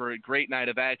attendance for a great night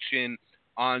of action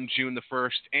on June the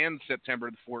 1st and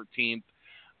September the 14th.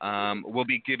 We'll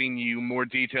be giving you more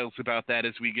details about that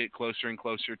as we get closer and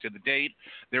closer to the date.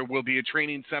 There will be a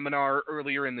training seminar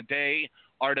earlier in the day.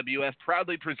 RWF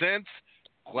proudly presents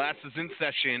Classes in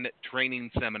Session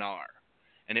Training Seminar.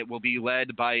 And it will be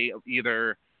led by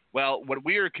what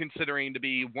we are considering to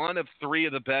be one of three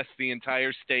of the best the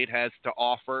entire state has to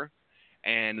offer.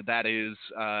 And that is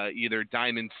either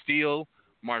Diamond Steel,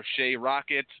 Marche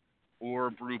Rocket,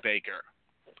 or Brubaker.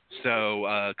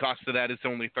 So cost of that is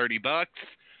only $30.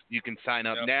 You can sign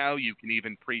up now. You can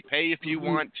even prepay if you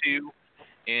want to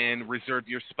and reserve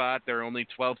your spot. There are only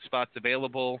 12 spots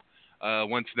available.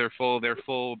 Once they're full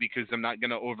because I'm not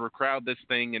going to overcrowd this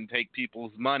thing and take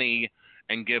people's money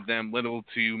and give them little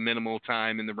to minimal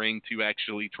time in the ring to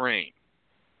actually train.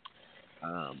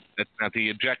 That's not the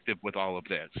objective with all of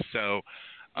this. So,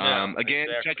 again,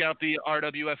 check out the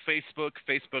RWF Facebook,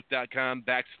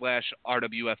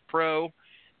 facebook.com/RWF Pro.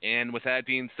 And with that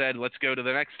being said, let's go to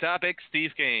the next topic,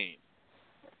 Steve Kane.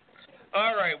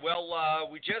 All right. Well,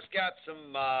 we just got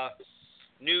some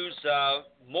news,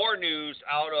 more news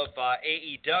out of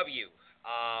AEW.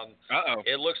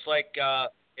 It looks like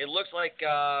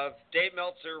Dave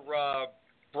Meltzer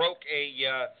broke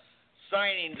a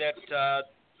signing that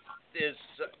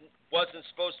wasn't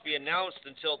supposed to be announced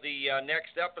until the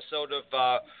next episode of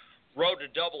Road to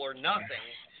Double or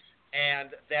Nothing.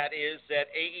 And that is that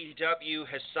AEW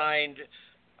has signed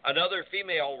another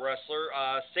female wrestler,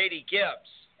 Sadie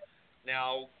Gibbs.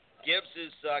 Now, Gibbs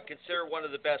is considered one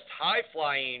of the best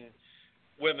high-flying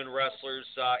women wrestlers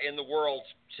in the world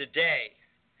today.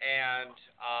 And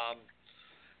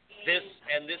this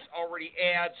already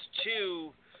adds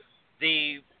to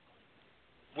the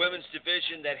women's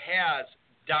division that has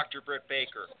Dr. Britt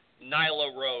Baker,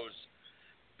 Nyla Rose,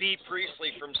 Bea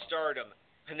Priestley from Stardom,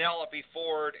 Penelope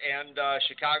Ford, and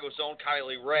Chicago's own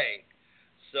Kylie Ray.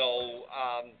 So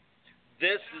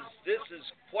this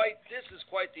is quite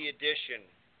the addition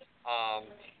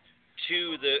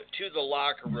to the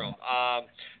locker room.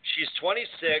 She's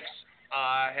 26,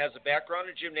 has a background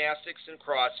in gymnastics and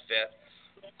CrossFit.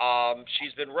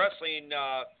 She's been wrestling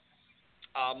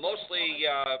mostly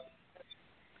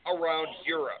around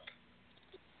Europe.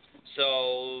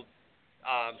 So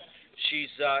she's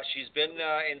been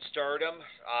in Stardom.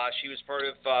 She was part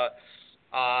of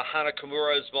Hana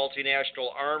Kimura's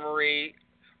multinational army,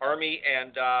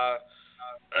 and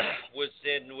was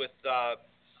in with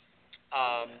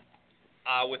Mayu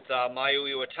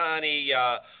Iwatani,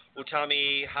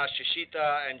 Utami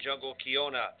Hashishita, and Jungle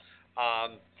Kiona.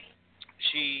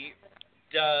 She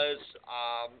does.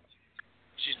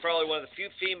 She's probably one of the few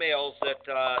females that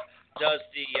does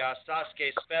the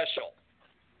Sasuke special.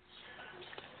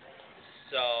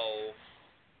 So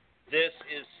this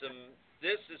is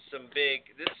some big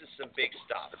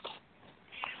stuff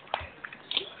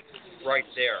right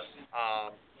there.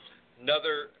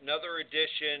 Another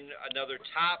addition, another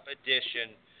top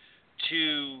addition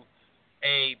to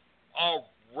a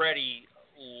already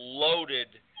loaded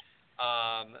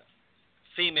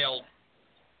female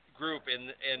group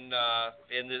in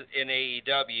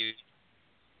AEW.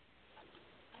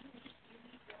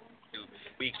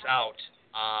 Weeks out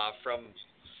from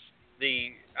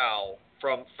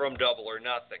from Double or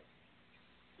Nothing.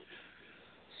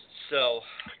 So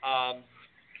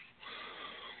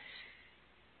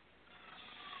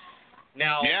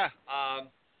now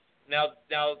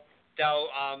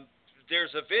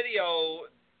there's a video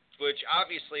which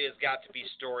obviously has got to be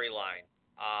storyline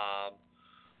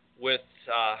with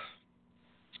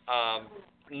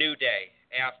New Day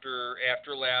after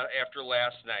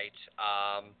last night,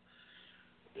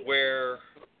 where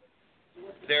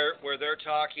they're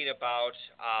talking about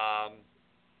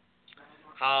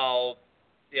how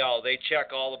they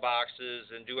check all the boxes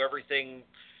and do everything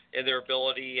in their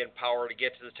ability and power to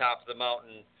get to the top of the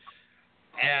mountain,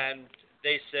 and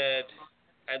they said,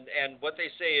 and what they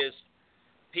say is,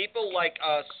 people like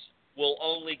us will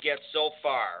only get so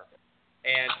far,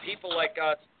 and people like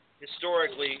us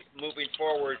historically moving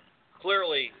forward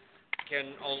clearly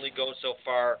can only go so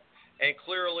far, and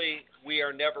clearly we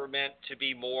are never meant to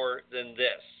be more than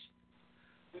this.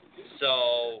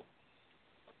 So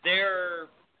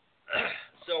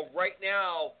right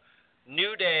now,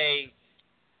 New Day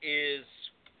is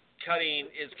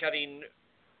cutting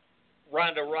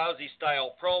Ronda Rousey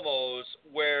style promos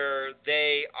where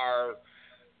they are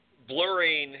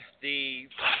blurring the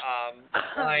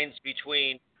lines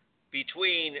between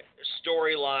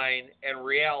storyline and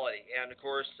reality. And of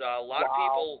course, a lot of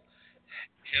people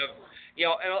have,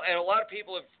 and a lot of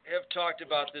people have talked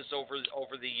about this over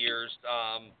the years.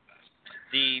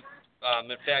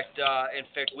 In fact,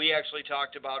 we actually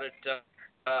talked about it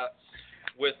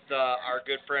with our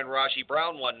good friend Rashi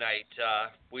Brown one night.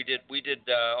 We did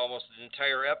almost an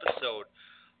entire episode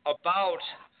about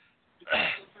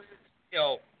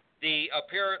the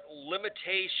apparent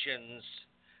limitations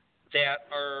that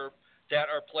are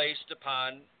placed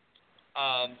upon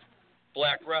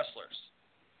black wrestlers.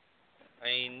 I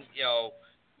mean,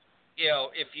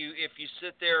 if you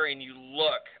sit there and you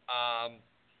look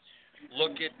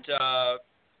at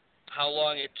how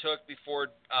long it took before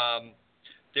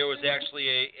there was actually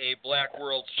a black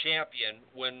world champion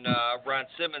when Ron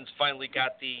Simmons finally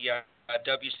got the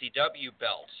WCW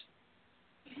belt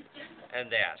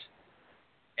and that.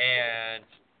 And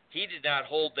he did not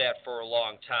hold that for a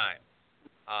long time.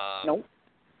 Nope.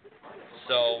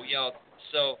 So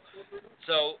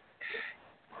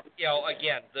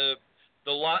again, the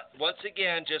lot once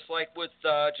again, just like with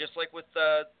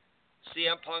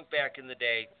CM Punk back in the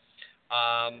day,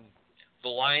 the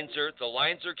lines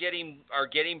are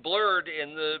getting blurred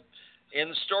in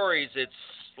the stories. It's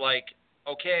like,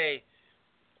 okay,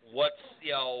 what's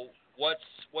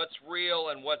real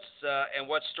and what's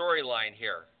storyline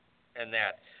here, and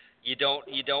that you don't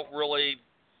really,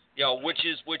 which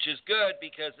is good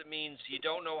because it means you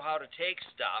don't know how to take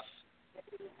stuff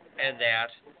and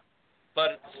that,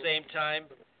 but at the same time,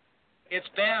 it's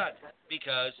bad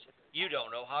because you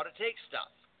don't know how to take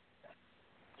stuff.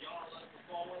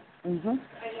 Mhm.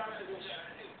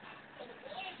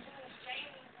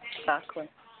 Exactly.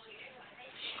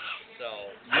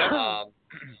 So,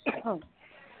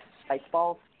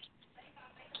 Baseball.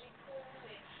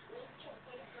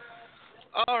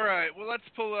 All right, well, let's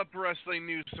pull up Wrestling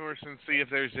News Source and see if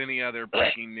there's any other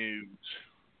breaking news.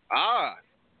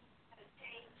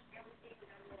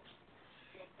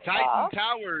 Titan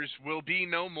Towers will be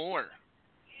no more.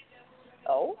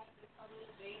 Oh?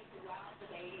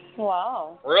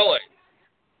 Wow. Really?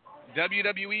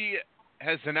 WWE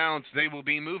has announced they will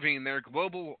be moving their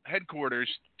global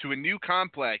headquarters to a new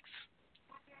complex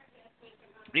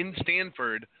in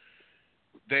Stanford.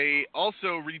 They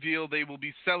also revealed they will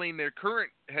be selling their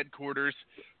current headquarters,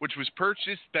 which was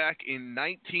purchased back in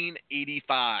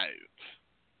 1985.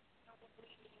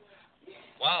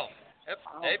 Wow.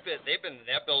 They've been in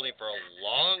that building for a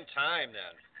long time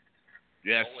then.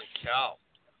 Yes. Holy cow.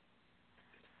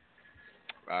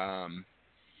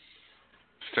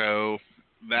 So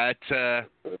that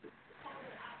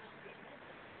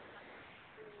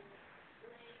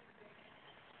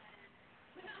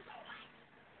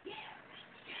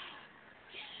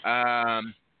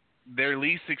their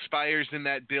lease expires in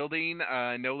that building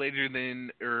no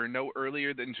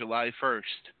earlier than July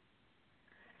 1st.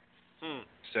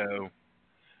 So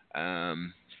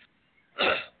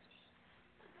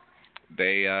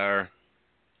they are.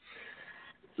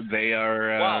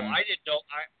 Wow,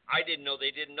 I didn't know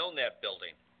they didn't own that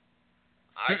building.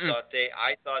 I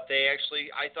thought they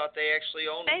actually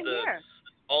owned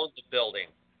the building.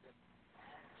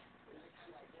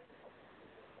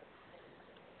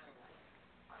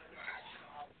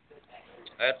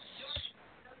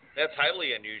 That's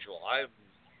highly unusual.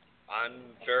 I'm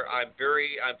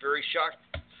very shocked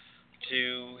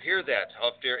to hear that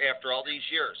after all these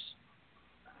years.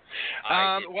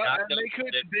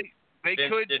 They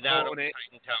Vince could did not own it.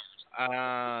 Titan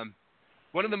Towers.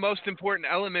 One of the most important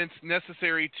elements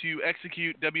necessary to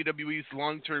execute WWE's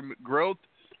long-term growth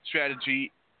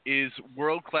strategy is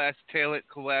world-class talent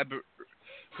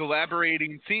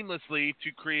collaborating seamlessly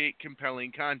to create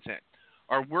compelling content.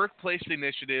 Our workplace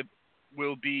initiative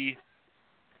will be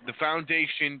the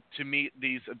foundation to meet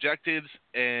these objectives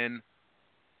and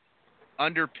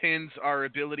underpins our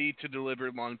ability to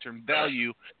deliver long-term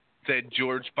value, said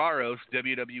George Barros,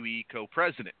 WWE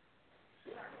co-president.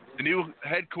 The new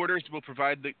headquarters will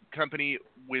provide the company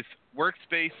with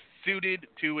workspace suited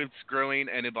to its growing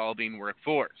and evolving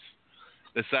workforce.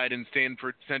 The site in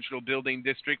Stanford Central Building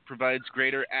District provides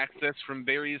greater access from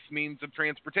various means of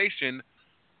transportation,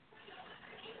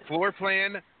 floor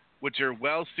plan, which are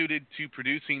well suited to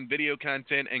producing video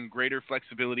content, and greater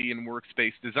flexibility in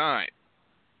workspace design.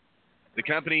 The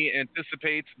company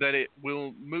anticipates that it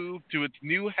will move to its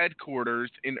new headquarters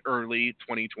in early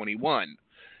 2021.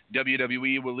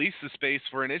 WWE will lease the space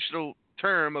for an initial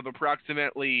term of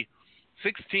approximately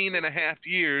 16 and a half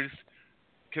years,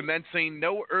 commencing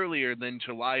no earlier than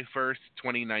July 1st,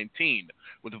 2019,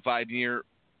 with a five-year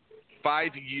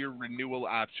renewal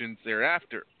options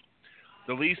thereafter.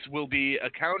 The lease will be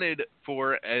accounted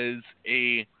for as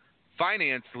a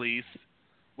finance lease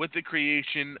with the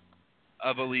creation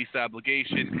of a lease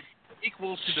obligation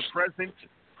equal to the present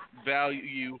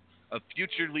value of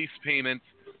future lease payments,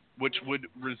 which would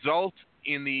result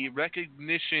in the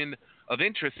recognition of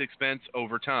interest expense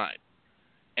over time,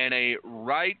 and a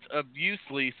right of use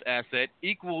lease asset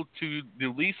equal to the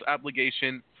lease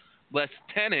obligation less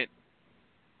tenant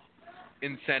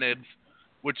incentives,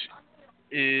 which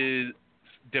is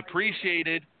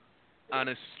depreciated on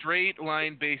a straight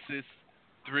line basis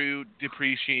through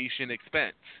depreciation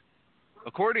expense.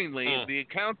 Accordingly, the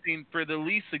accounting for the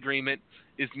lease agreement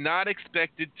is not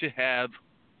expected to have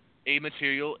a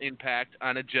material impact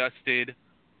on adjusted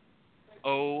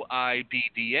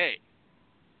OIBDA.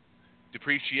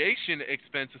 Depreciation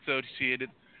expense associated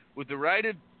with the right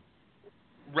of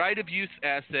use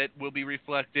asset will be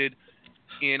reflected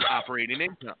in operating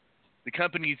income. The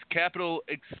company's capital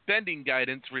expending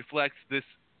guidance reflects this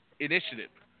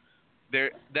initiative.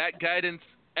 That guidance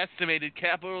estimated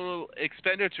capital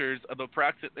expenditures of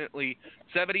approximately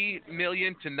 $70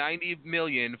 million to $90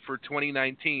 million for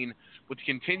 2019, with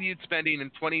continued spending in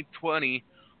 2020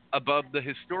 above the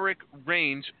historic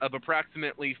range of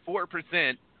approximately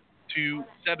 4% to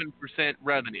 7%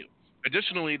 revenue.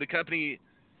 Additionally, the company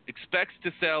expects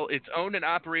to sell its owned and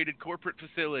operated corporate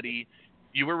facility.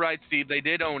 You were right, Steve. They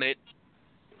did own it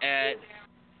at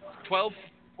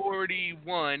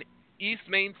 1241 East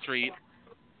Main Street,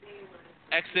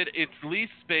 exit its lease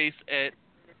space at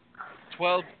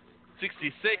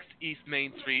 1266 East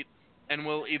Main Street, and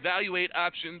will evaluate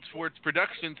options for its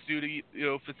production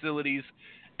studio facilities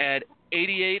at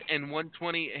 88 and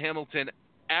 120 Hamilton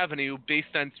Avenue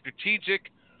based on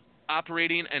strategic,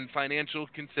 operating, and financial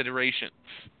considerations.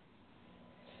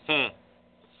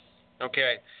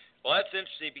 Okay. Well, that's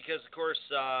interesting because, of course,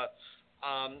 the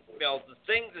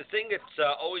thing that's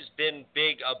always been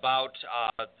big about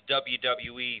the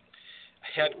WWE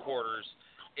headquarters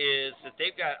is that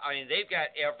they've got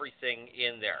everything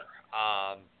in there.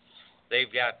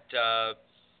 They've got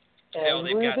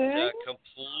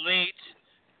complete.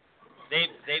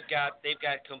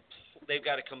 They've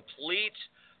got a complete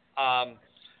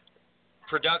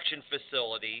production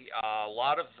facility.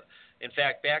 In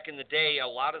fact, back in the day, a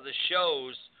lot of the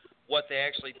shows, what they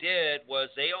actually did was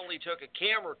they only took a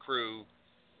camera crew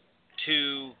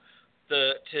to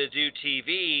do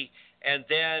TV, and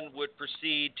then would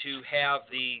proceed to have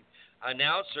the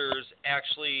announcers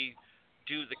actually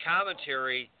do the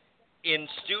commentary in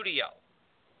studio.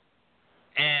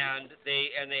 And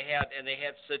they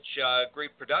had such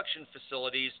great production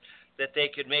facilities that they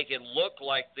could make it look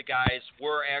like the guys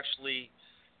were actually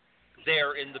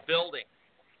there in the building,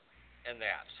 and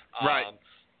that. Right.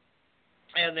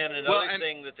 And then another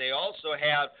thing that they also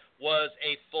had was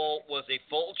a full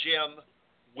gym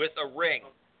with a ring.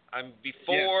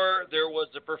 Before there was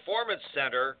the performance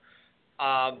center,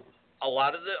 a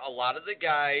lot of the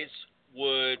guys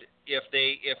would, if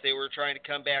they were trying to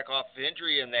come back off of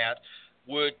injury and that,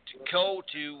 would go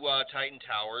to Titan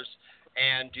Towers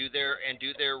and do their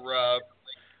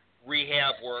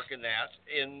rehab work and that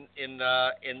in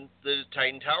the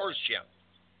Titan Towers gym.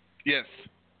 Yes,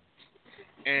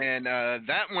 and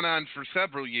that went on for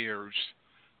several years.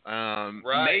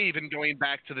 Right. May even going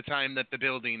back to the time that the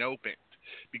building opened,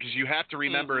 because you have to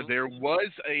remember there was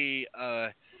I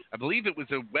believe it was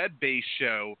a web-based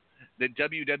show that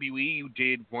WWE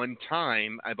did one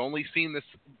time. I've only seen this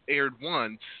aired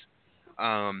once,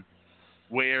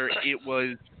 where it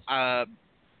was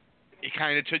it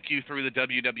kind of took you through the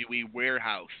WWE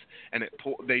warehouse, and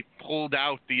they pulled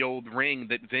out the old ring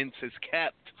that Vince has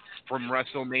kept from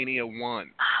WrestleMania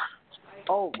 1.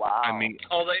 Oh wow! I mean,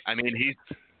 he's.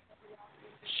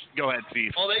 Go ahead,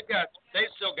 Steve. Oh, they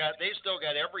still got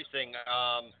everything.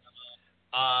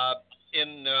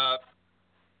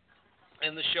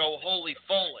 In the show Holy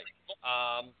Foley,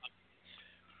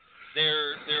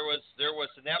 there was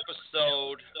an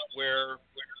episode where,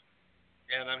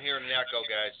 and I'm hearing an echo,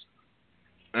 guys.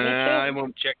 I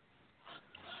won't check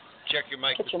your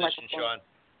mic position, Sean.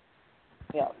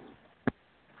 Yeah.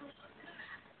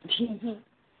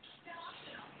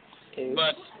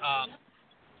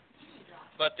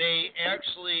 But they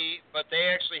actually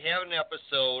have an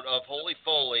episode of Holy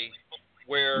Foley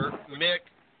where Mick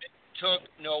took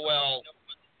Noel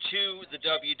to the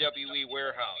WWE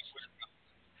warehouse.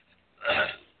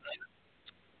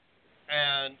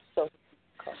 And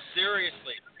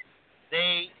seriously,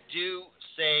 they do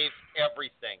save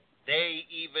everything. They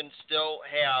even still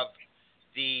have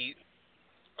the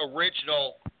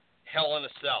original Hell in a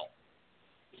Cell.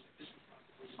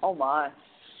 Oh my.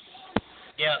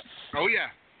 Yes. Oh yeah.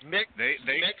 Mick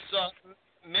saw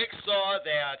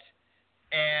that,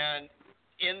 and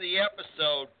in the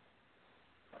episode,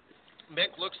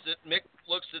 Mick looks at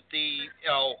the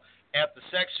at the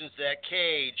sections of that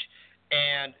cage,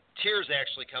 and tears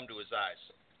actually come to his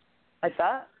eyes. Like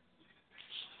that?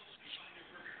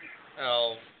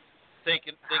 Oh,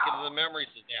 thinking of the memories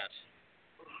of that.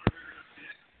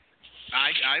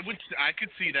 I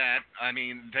could see that. I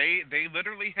mean, they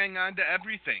literally hang on to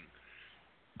everything.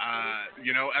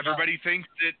 Everybody thinks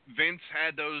that Vince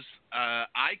had those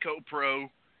ICO Pro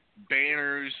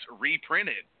banners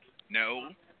reprinted. No,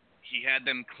 he had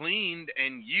them cleaned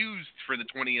and used for the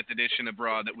 20th edition of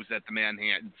Raw that was at the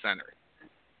Manhattan Center.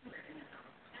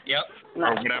 Yep.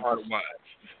 Or whatever it was.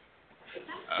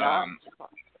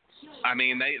 I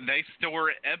mean, they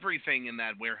store everything in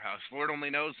that warehouse. Lord only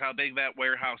knows how big that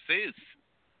warehouse is.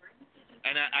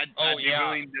 And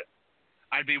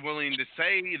I'd be willing to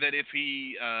say that if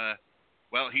he,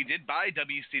 he did buy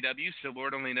WCW, so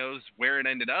Lord only knows where it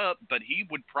ended up, but he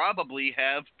would probably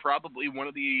have one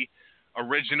of the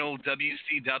original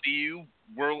WCW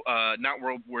not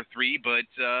World War III, but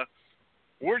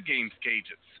War Games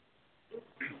cages.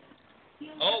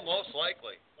 Oh, most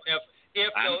likely.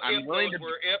 If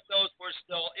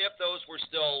those were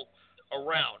still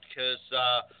around, because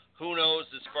who knows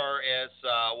as far as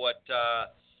what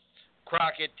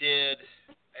Crockett did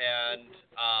and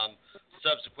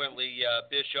subsequently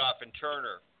Bischoff and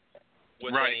Turner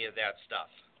with any of that stuff.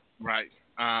 Right.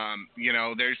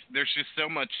 There's just so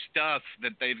much stuff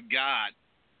that they've got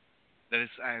that is,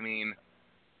 and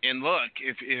look,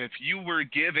 if you were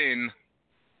given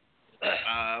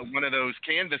one of those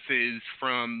canvases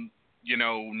from,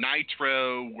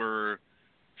 Nitro or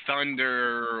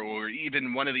Thunder or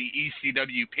even one of the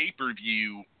ECW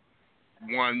pay-per-view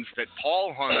ones that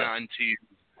Paul hung on to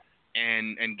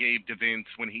and gave to Vince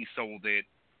when he sold it,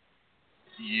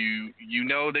 you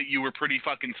know that you were pretty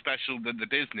fucking special to the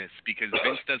business, because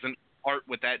Vince doesn't part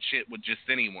with that shit with just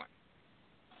anyone.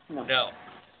 No.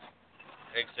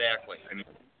 Exactly.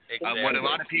 What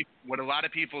a lot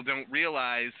of people don't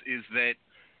realize is that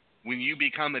when you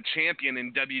become a champion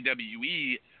in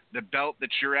WWE, the belt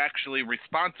that you're actually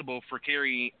responsible for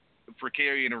carrying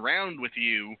around with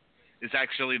you is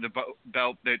actually the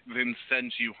belt that Vince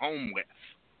sends you home with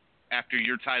after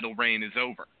your title reign is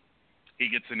over. He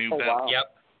gets a new belt. Wow.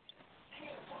 Yep.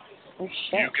 Oh,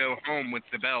 you go home with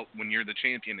the belt when you're the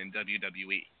champion in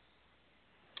WWE.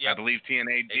 Yep. I believe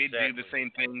TNA did do the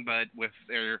same thing, but with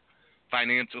their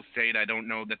financial state, I don't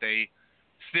know that they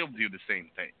still do the same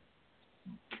thing.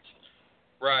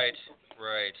 Right.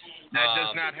 That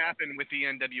does not happen with the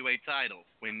NWA title.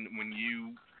 When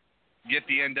you get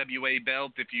the NWA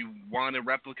belt, if you want a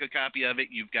replica copy of it,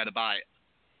 you've got to buy it.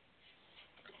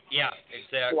 Yeah,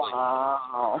 exactly.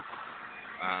 Wow.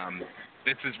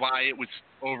 This is why it was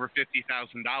over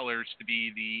 $50,000 to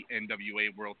be the NWA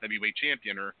World Heavyweight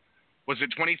Champion. Or was it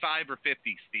 $25 or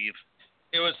 $50, Steve?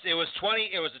 It was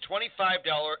 $20. It was a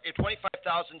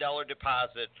 $25,000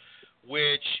 deposit,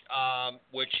 which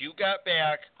you got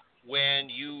back when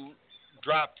you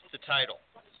dropped the title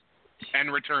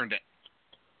and returned it.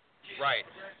 Right.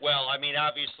 Well,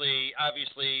 obviously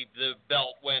the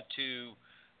belt went to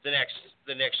the next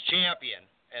champion,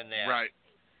 and that. Right.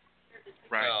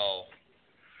 So,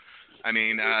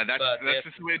 that's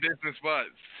just the way business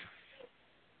was.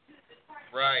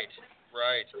 Right.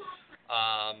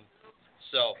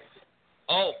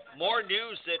 More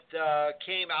news that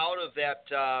came out of that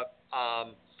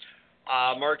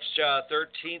March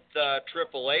 13th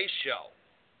AAA show.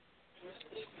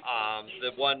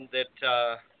 The one that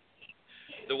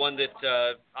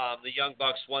the Young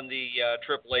Bucks won the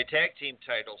AAA tag team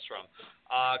titles from.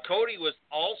 Cody was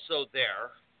also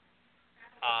there,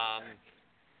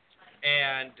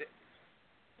 and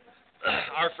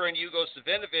our friend Hugo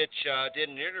Savinovich did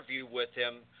an interview with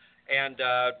him and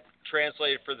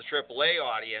translated for the AAA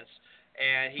audience,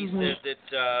 and he said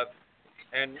that,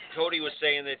 and Cody was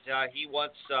saying that he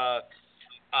wants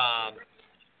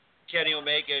Kenny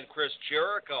Omega and Chris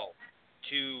Jericho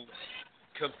to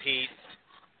compete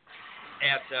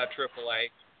at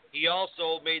AAA. He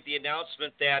also made the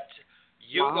announcement that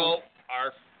Hugo,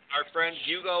 our friend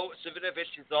Hugo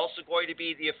Savinovich, is also going to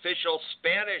be the official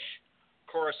Spanish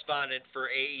correspondent for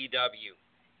AEW.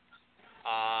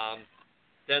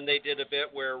 Then they did a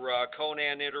bit where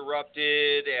Conan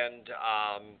interrupted, and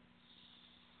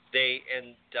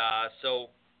so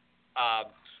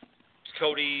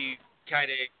Cody kind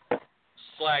of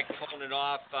slagged Conan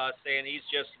off, saying he's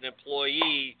just an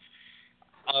employee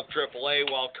of AAA,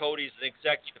 while Cody's an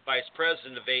executive vice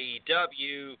president of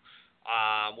AEW,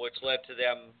 which led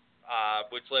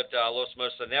Los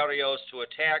Mercenarios to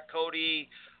attack Cody.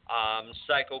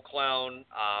 Psycho Clown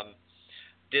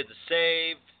did the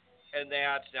save, and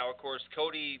that. Now, of course,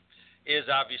 Cody is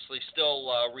obviously still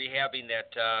rehabbing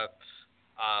that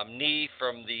knee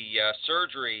from the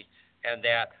surgery and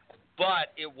that,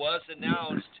 but it was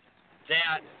announced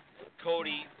that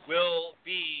Cody will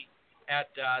be at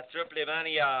Triple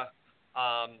Mania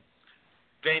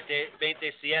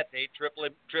 27,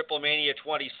 Triple Mania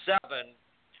 27,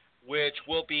 which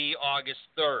will be August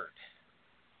 3rd.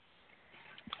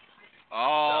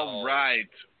 All right.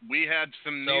 We had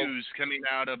some news coming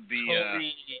out of the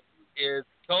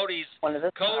Cody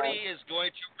is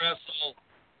going to wrestle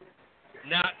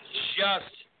not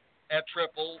just at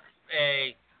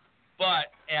AAA,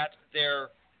 but at their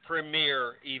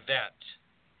premier event.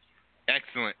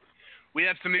 Excellent. We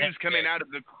have some news coming out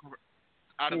of the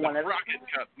Crockett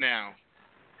Cup now.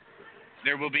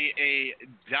 There will be a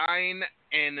Dine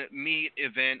and Meet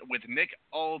event with Nick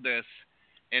Aldis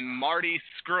and Marty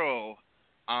Scurll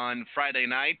on Friday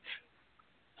night.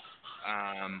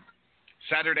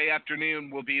 Saturday afternoon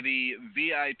will be the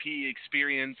VIP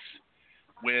experience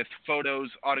with photos,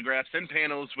 autographs, and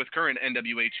panels with current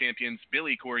NWA champions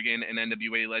Billy Corgan and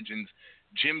NWA legends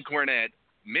Jim Cornette,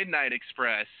 Midnight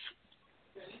Express,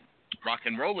 Rock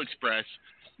and Roll Express,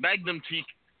 Magnum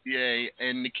TA,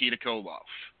 and Nikita Koloff.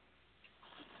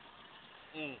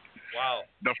 Wow.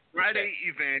 The Friday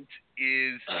event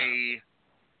is a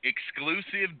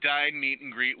exclusive dine meet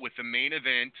and greet with the main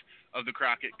event of the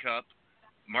Crockett Cup,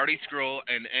 Marty Scurll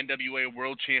and NWA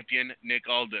World Champion Nick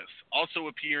Aldis. Also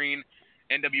appearing,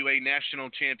 NWA National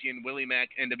Champion Willie Mack,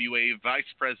 NWA Vice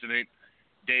President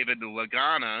David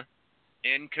Lagana,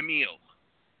 and Camille.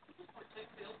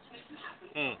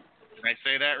 Did I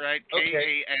say that right?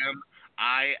 Okay.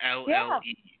 Kamille.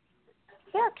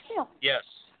 Yeah, Camille. Yes.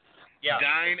 Yeah,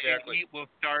 Dine exactly. and Eat will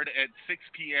start at 6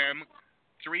 p.m.,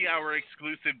 3-hour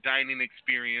exclusive dining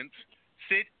experience.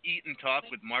 Sit, eat, and talk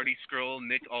with Marty Scurll,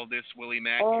 Nick Aldis, Willie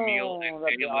Mack, Camille, and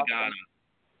David Lagana.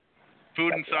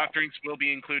 Food and soft drinks will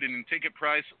be included in ticket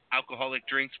price. Alcoholic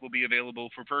drinks will be available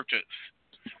for purchase.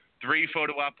 3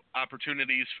 photo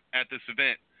opportunities at this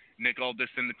event. Nick Aldis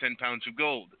in the 10 pounds of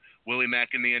gold. Willie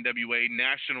Mack in the NWA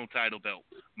national title belt.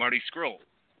 Marty Scurll.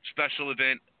 Special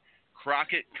event,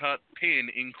 Crockett Cup pin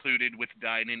included with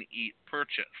Dine and Eat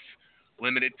purchase.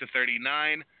 Limited to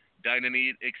 39. Dine and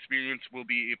Eat experience will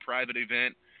be a private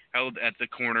event held at the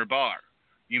Corner Bar.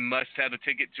 You must have a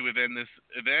ticket to attend this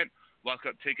event.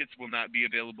 Walk-up tickets will not be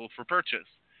available for purchase.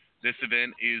 This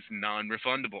event is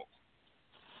non-refundable.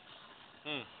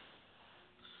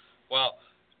 Well,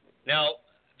 now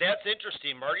that's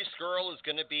interesting. Marty Scurll is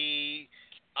going to be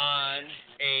on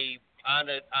a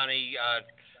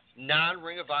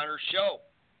non-Ring of Honor show.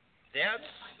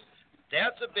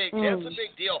 That's a big deal.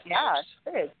 Folks. Yeah, it's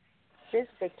big.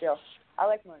 It's a big deal. I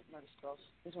like Marty Scurll.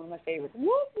 He's one of my favorites.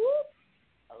 Whoop whoop.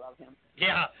 I love him.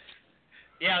 Yeah.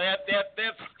 Yeah,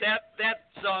 that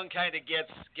song kind of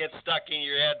gets stuck in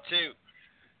your head too.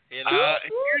 You know?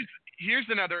 Here's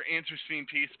another interesting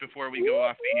piece before we go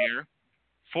off the air.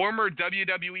 Former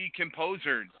WWE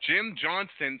composer Jim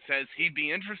Johnston says he'd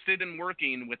be interested in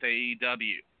working with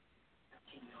AEW.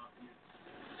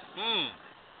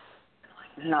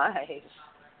 Nice.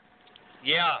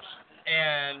 Yeah,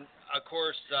 and of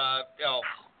course,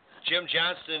 Jim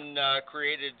Johnston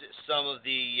created some of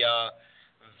the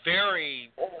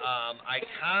very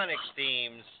iconic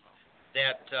themes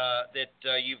that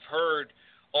you've heard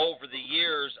over the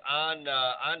years on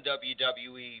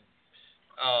WWE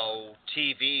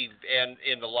TV and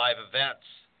in the live events.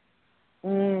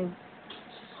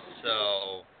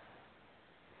 So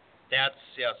that's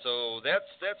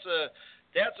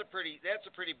a pretty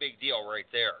big deal right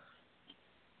there.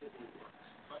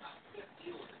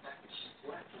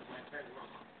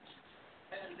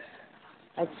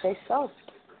 I'd say so.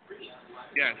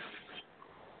 Yes.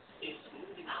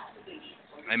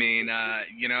 I mean, that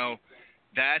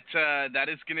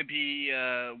is going to be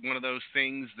one of those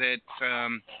things that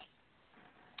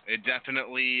it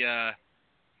definitely,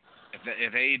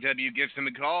 if AEW gives them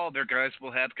a call, their guys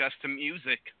will have custom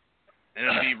music. And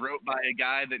it'll be wrote by a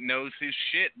guy that knows his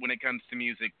shit when it comes to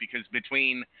music, because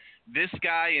between this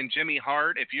guy and Jimmy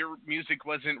Hart, if your music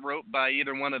wasn't wrote by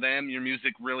either one of them, your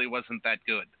music really wasn't that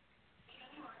good.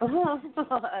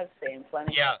 I've seen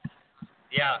plenty.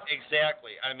 Yeah,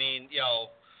 exactly. I mean,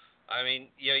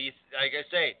 like I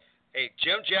say, hey,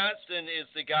 Jim Johnston is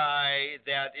the guy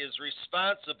that is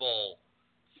responsible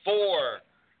for,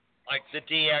 like, the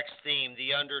DX theme,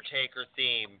 the Undertaker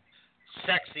theme,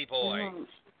 Sexy Boy.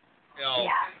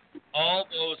 All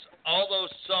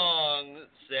those songs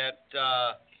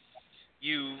that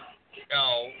you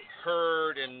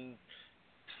heard and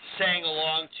sang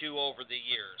along to over the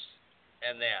years,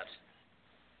 and that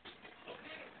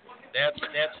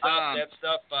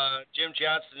stuff. Jim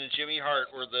Johnston and Jimmy Hart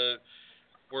were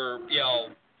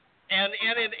and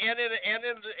in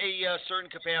a certain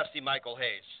capacity, Michael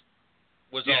Hayes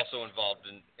was also involved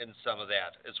in some of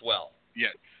that as well.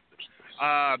 Yes.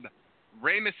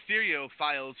 Rey Mysterio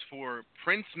files for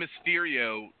Prince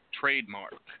Mysterio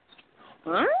trademark.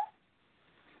 Huh?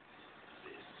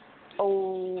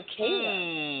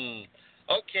 Okay.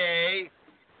 Okay.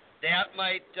 That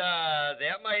might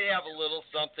have a little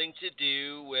something to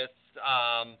do with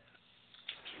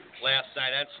last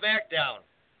night on SmackDown.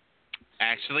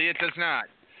 Actually, it does not.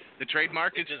 The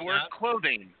trademark is for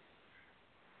clothing.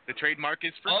 The trademark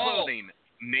is for clothing.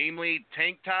 Namely,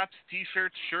 tank tops,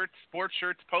 T-shirts, shirts, sports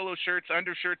shirts, polo shirts,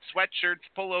 undershirts, sweatshirts,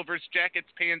 pullovers,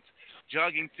 jackets, pants,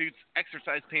 jogging suits,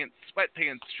 exercise pants,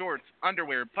 sweatpants, shorts,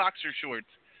 underwear, boxer shorts,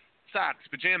 socks,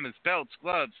 pajamas, belts,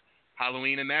 gloves,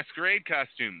 Halloween and masquerade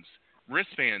costumes,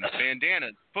 wristbands,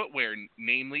 bandanas, footwear,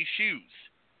 namely shoes,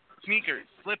 sneakers,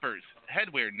 slippers,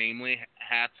 headwear, namely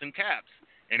hats and caps,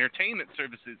 entertainment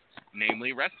services,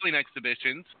 namely wrestling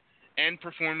exhibitions, and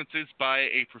performances by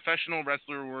a professional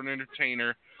wrestler or an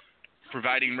entertainer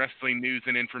providing wrestling news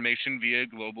and information via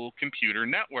global computer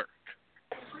network.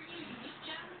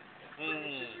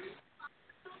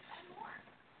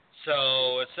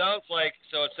 So it sounds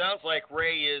like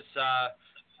Ray is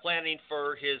planning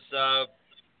for his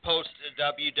post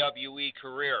WWE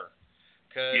career,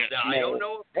 because I don't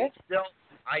know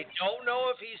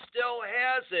if he still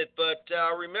has it, but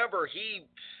remember, he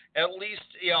at least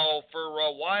for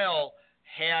a while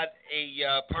had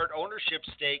a part ownership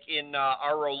stake in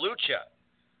Aro Lucha,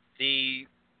 the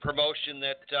promotion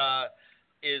that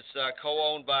is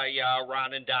co-owned by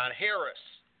Ron and Don Harris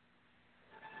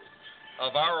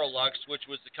of Arolux, which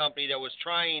was the company that was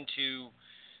trying to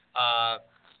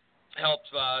help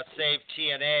save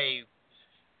TNA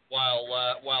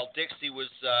while Dixie was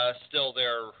still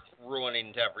there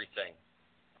ruining everything.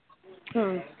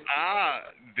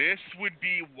 This would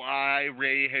be why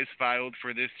Ray has filed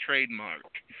for this trademark.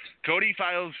 Cody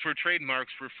files for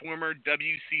trademarks for former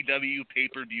WCW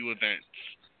pay-per-view events.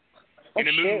 In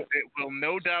a move that will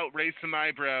no doubt raise some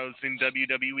eyebrows in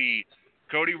WWE,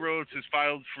 Cody Rhodes has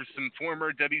filed for some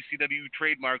former WCW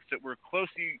trademarks that were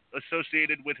closely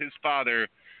associated with his father,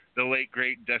 the late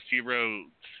great Dusty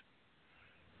Rhodes.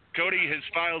 Cody has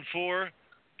filed for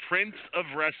Prince of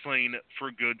Wrestling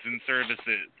for goods and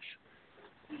services.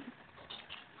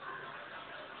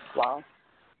 Wow.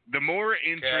 The more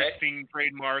interesting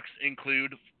trademarks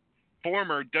include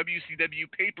former WCW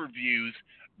pay-per-views,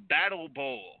 Battle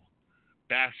Bowl,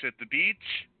 Bash at the Beach,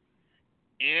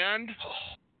 and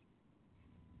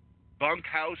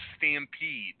Bunkhouse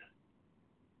Stampede.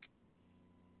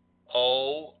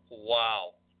 Oh,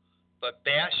 wow. But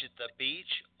Bash at the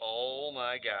Beach, oh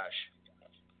my gosh.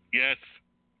 Yes.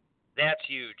 That's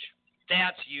huge.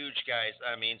 That's huge, guys.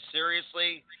 I mean,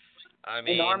 seriously. I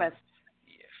mean, enormous.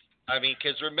 I mean,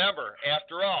 because remember,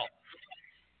 after all,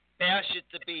 Bash at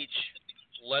the Beach.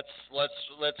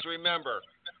 Let's remember,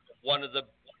 one of the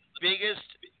biggest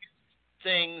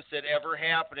things that ever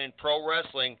happened in pro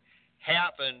wrestling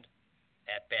happened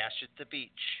at Bash at the Beach.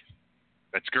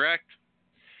 That's correct.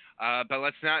 But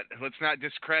let's not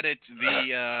discredit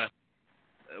the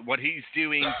what he's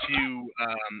doing to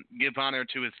give honor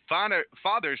to his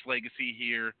father's legacy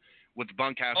here with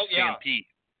Bunkhouse Stampede.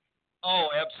 Oh,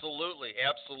 absolutely,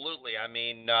 absolutely. I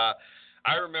mean,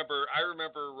 I remember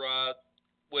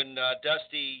when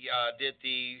Dusty did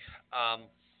the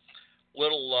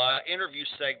little interview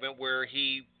segment where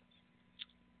he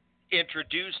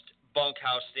introduced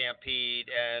Bunkhouse Stampede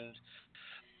and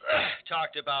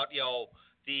talked about,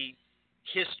 the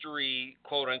history,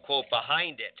 quote unquote,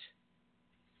 behind it,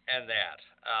 and that.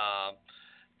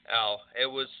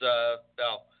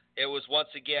 It was once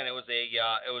again, it was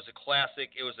a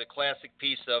classic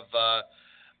piece of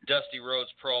Dusty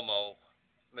Rhodes promo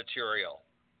material.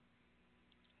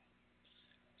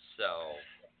 So.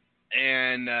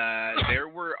 And there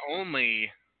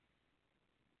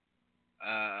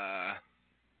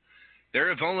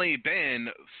have only been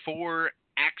 4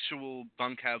 actual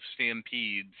Bunkhouse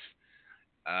Stampedes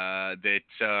that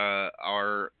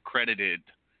are credited,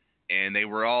 and they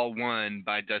were all won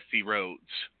by Dusty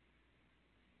Rhodes.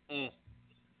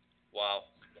 Wow.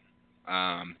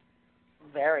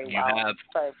 Very well.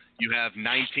 You have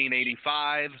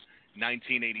 1985,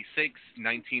 1986,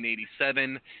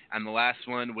 1987, and the last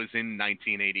one was in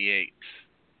 1988.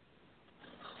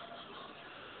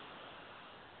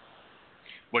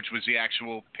 Which was the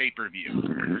actual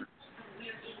pay-per-view.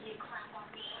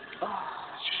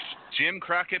 Jim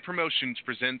Crockett Promotions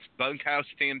presents Bunkhouse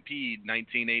Stampede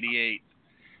 1988.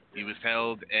 He was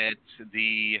held at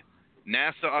the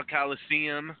Nassau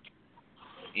Coliseum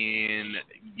in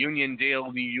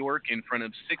Uniondale, New York, in front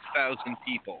of 6,000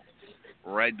 people,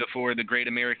 right before the Great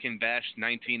American Bash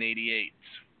 1988.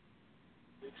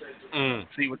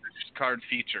 Let's see what this card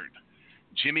featured.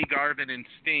 Jimmy Garvin and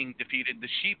Sting defeated the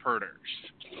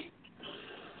Sheepherders.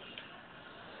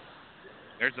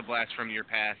 There's a blast from your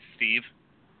past, Steve.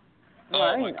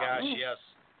 Oh my gosh, yes.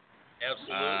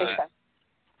 Absolutely.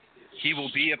 He will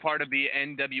be a part of the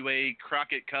NWA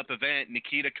Crockett Cup event,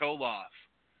 Nikita Koloff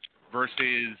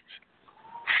versus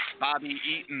Bobby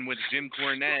Eaton with Jim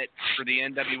Cornette for the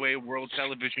NWA World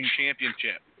Television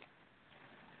Championship.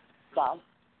 Wow.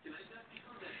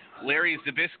 Larry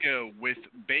Zbyszko with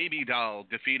Baby Doll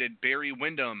defeated Barry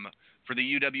Windham for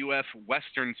the UWF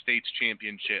Western States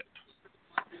Championship.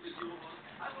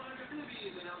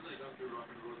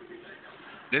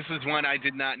 This is one I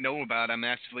did not know about. I'm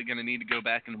actually going to need to go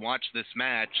back and watch this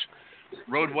match.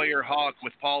 Road Warrior Hawk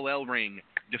with Paul Ellering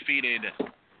defeated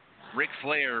Ric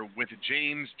Flair with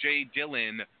James J.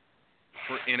 Dillon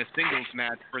in a singles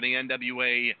match for the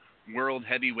NWA World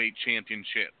Heavyweight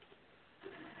Championship.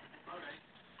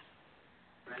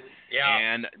 Yeah.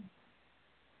 And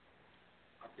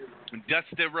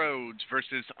Dusty Rhodes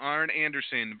versus Arn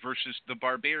Anderson versus The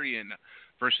Barbarian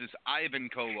versus Ivan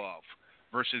Koloff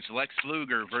versus Lex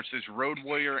Luger versus Road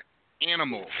Warrior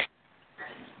Animal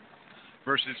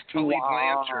versus Tully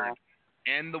Blanchard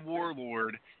and the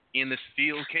Warlord in the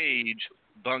steel cage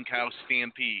Bunkhouse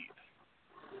Stampede.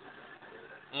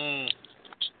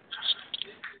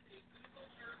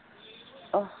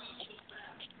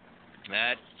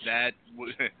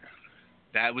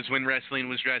 That was when wrestling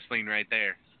was wrestling right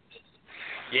there.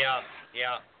 Yeah.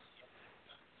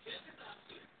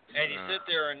 And you sit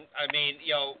there and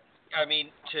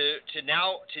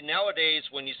to nowadays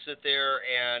when you sit there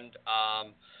and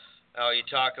you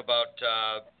talk about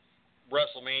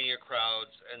WrestleMania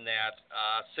crowds and that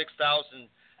 6,000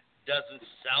 doesn't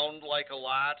sound like a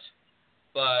lot,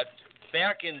 but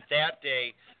back in that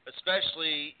day,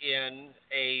 especially in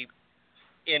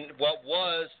what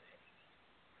was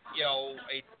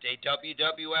a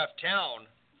WWF town,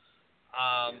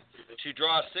 to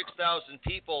draw 6,000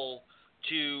 people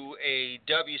to a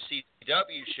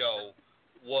WCW show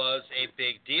was a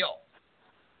big deal.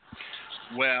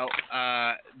 Well,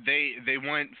 they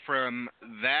went from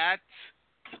that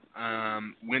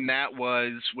when that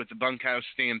was with the Bunkhouse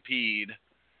Stampede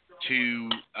to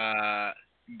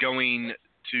going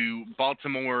to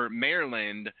Baltimore,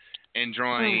 Maryland, and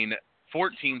drawing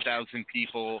 14,000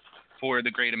 people for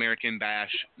the Great American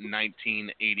Bash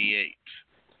 1988.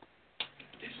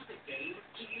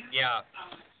 Yeah.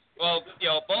 Well,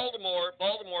 Baltimore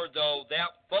though,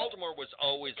 Baltimore was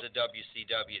always a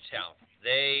WCW town.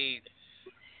 They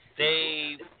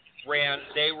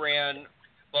ran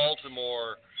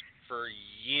Baltimore for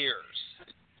years.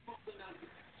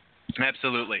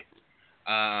 Absolutely.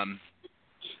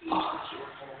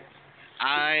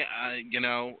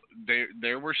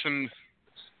 There were some.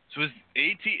 So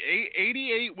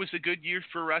 88 was a good year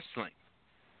for wrestling.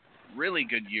 Really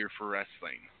good year for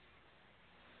wrestling.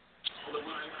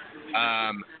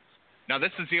 Now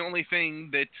this is the only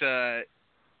thing that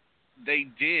they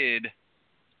did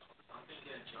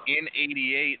in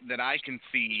 88 that I can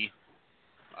see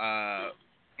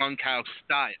Bunkhouse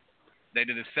style. They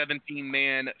did a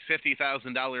 17-man,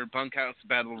 $50,000 Bunkhouse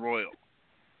Battle Royal.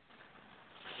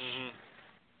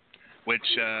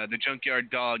 which the Junkyard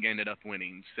Dog ended up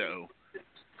winning. So,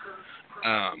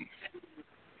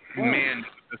 man,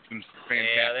 this is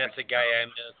fantastic. Yeah, that's a guy I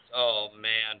miss. Oh,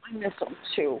 man. I miss him,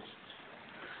 too.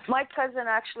 My cousin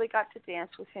actually got to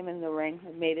dance with him in the ring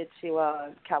and made it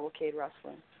to Cavalcade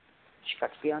Wrestling. She got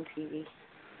to be on TV.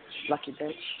 Lucky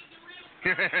bitch.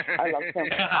 I loved him.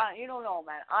 You don't know,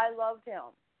 man. I loved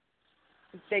him.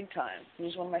 Big time. He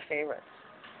was one of my favorites.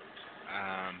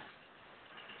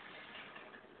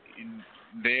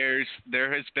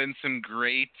 There has been some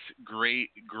great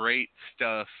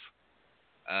stuff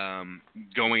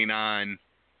going on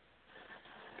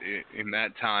in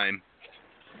that time.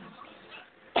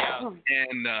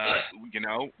 And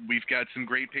we've got some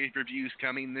great pay-per-views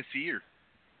coming this year.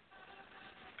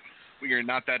 We are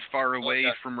not that far away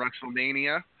from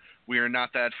WrestleMania. We are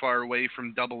not that far away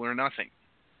from Double or Nothing.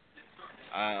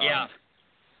 I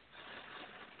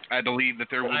believe that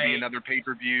there will be another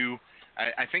pay-per-view.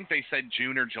 I think they said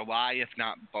June or July, if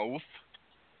not both.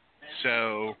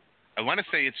 So I want to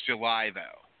say it's July,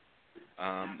 though.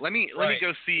 Let me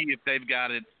go see if they've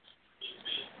got it.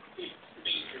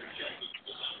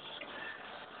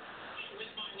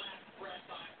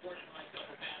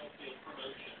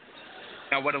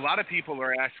 Now, what a lot of people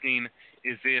are asking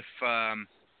is if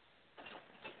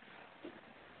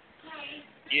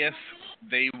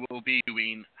they will be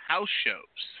doing house shows.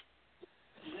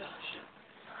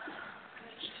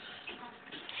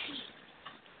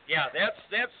 Yeah,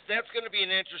 that's going to be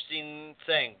an interesting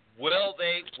thing. Will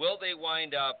they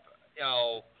wind up,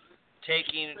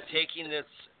 taking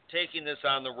this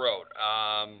on the road?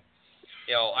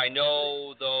 I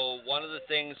know though one of the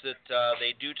things that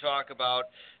they do talk about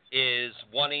is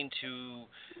wanting to,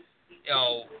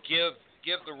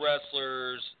 give the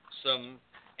wrestlers some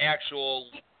actual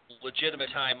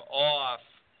legitimate time off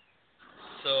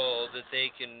so that they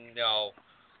can,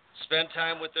 spend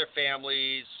time with their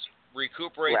families,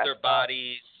 recuperate their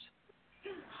bodies,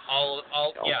 all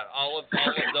of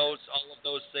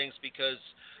those things, because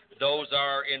those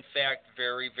are in fact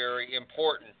very, very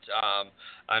important.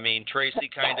 Tracy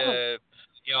kind of,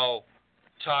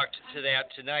 talked to that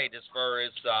tonight as far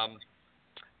as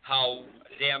how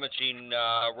damaging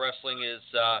wrestling is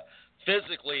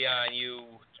physically on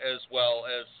you, as well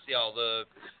as the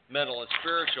mental and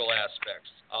spiritual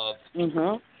aspects of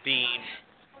being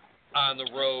on the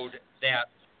road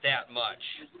that much.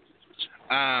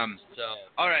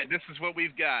 All right, this is what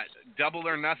we've got. Double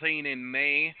or Nothing in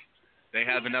May. They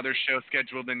have another show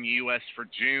scheduled in the U.S. for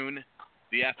June.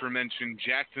 The aforementioned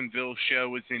Jacksonville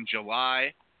show is in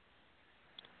July.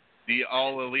 The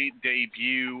All Elite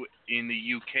debut in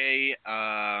the UK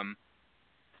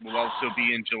will also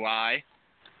be in July.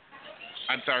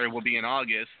 Will be in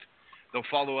August. They'll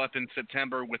follow up in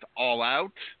September with All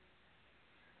Out.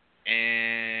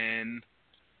 And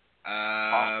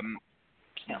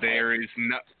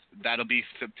that'll be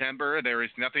September. There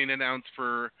is nothing announced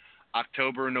for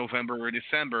October, November, or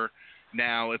December.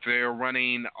 Now, if they're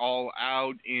running All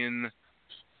Out in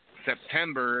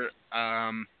September,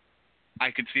 I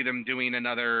could see them doing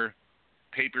another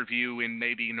pay-per-view in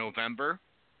maybe November,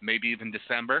 maybe even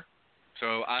December.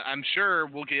 So I'm sure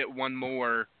we'll get one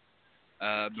more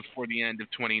before the end of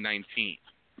 2019.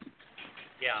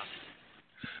 Yeah.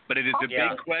 But it is a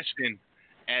big question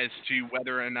as to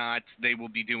whether or not they will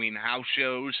be doing house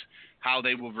shows, how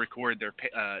they will record their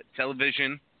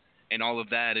television, and all of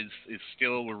that is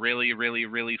still really, really,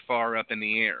 really far up in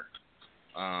the air.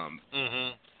 And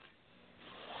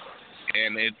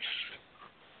it's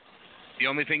the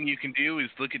only thing you can do is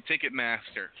look at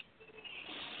Ticketmaster.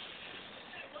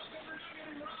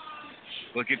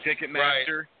 Look at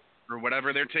Ticketmaster or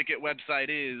whatever their ticket website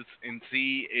is and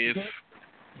see if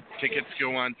tickets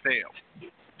go on sale.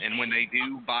 And when they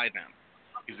do, buy them.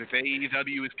 Because if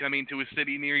AEW is coming to a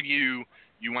city near you,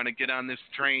 you want to get on this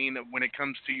train when it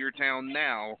comes to your town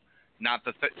now, not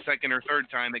the second or third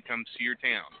time it comes to your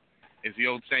town. As the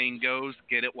old saying goes,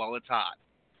 get it while it's hot.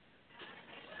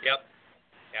 Yep.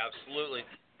 Absolutely.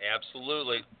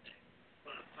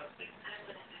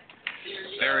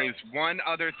 There is one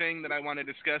other thing that I want to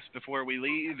discuss before we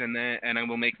leave, and I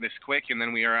will make this quick, and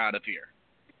then we are out of here.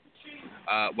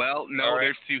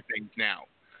 There's two things now.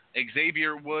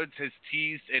 Xavier Woods has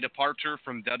teased a departure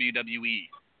from WWE.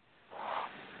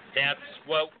 That's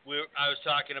what I was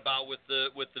talking about with the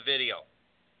video.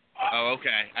 Oh,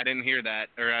 okay. I didn't hear that,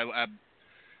 or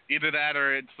either that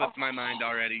or it slipped my mind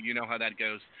already. You know how that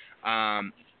goes.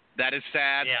 That is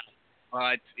sad. Yeah.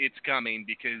 But it's coming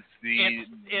because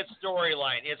it's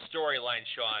storyline. It's storyline,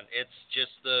 Sean. It's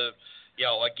just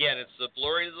again, it's the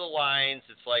blurring of the lines.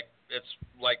 It's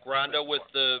like Ronda with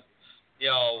the,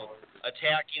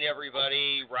 attacking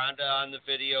everybody. Rhonda on the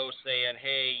video saying,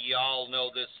 "Hey, y'all know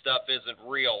this stuff isn't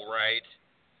real, right?"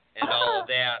 And all of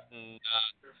that, and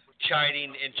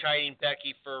chiding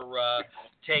Becky for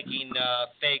taking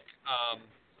fake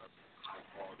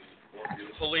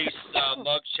police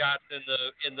mug shots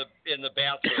in the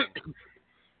bathroom.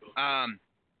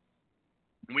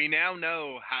 We now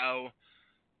know how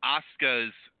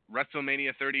Asuka's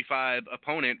WrestleMania 35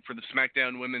 opponent for the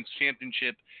SmackDown Women's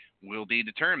Championship will be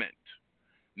determined.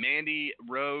 Mandy,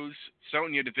 Rose,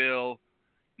 Sonya Deville,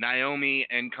 Naomi,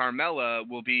 and Carmella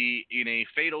will be in a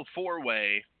fatal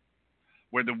four-way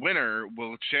where the winner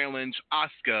will challenge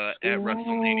Asuka at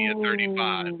WrestleMania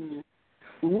 35.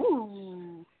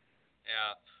 Ooh.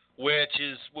 Yeah, which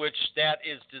that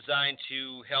is designed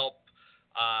to help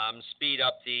speed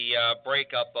up the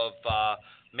breakup of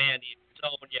Mandy and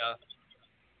Sonya,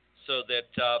 so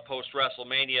that post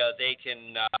WrestleMania they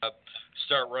can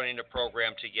start running the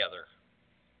program together.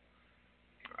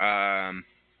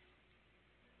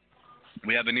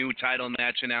 We have a new title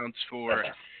match announced for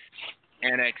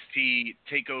NXT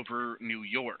TakeOver New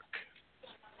York.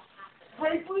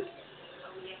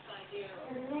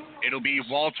 It'll be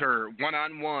Walter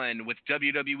one-on-one with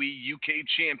WWE UK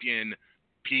Champion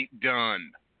Pete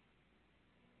Dunne.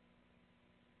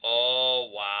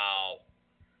 Oh, wow.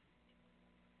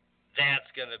 That's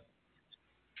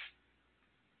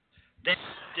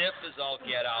stiff as all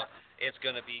get out. It's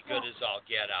going to be good as all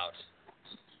get out.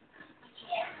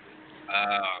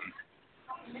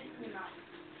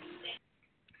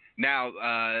 Now,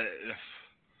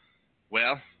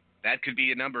 well, that could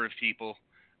be a number of people.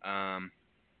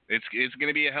 It's going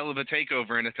to be a hell of a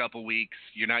takeover in a couple weeks.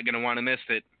 You're not going to want to miss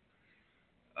it.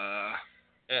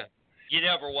 Yeah. You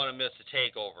never want to miss a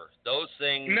takeover. Those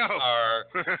things No. are,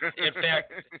 in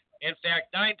fact,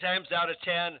 9 times out of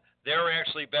 10, they're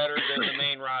actually better than the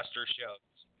main roster shows.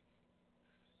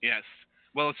 Yes.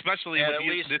 Well, especially And with at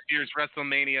least, this year's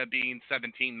WrestleMania being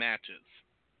 17 matches.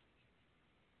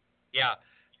 Yeah,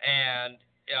 and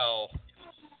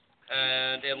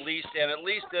and at least at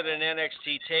an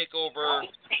NXT takeover,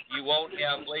 you won't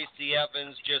have Lacey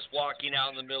Evans just walking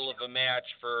out in the middle of a match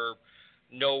for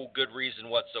no good reason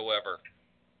whatsoever.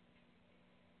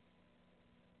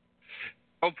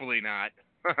 Hopefully not.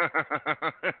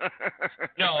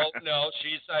 No,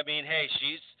 she's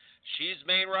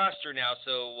main roster now,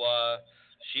 so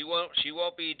she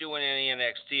won't be doing any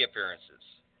NXT appearances.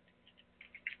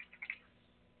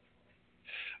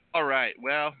 All right.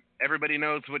 Well, everybody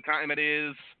knows what time it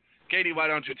is. Katie, why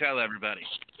don't you tell everybody?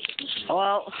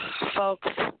 Well, folks,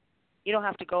 you don't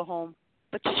have to go home,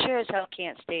 but you sure as hell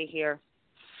can't stay here.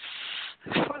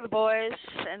 For the boys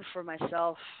and for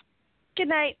myself, good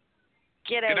night.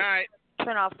 Get out. Good night.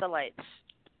 Turn off the lights.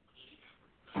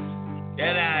 Good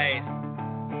night.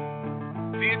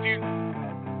 See you soon.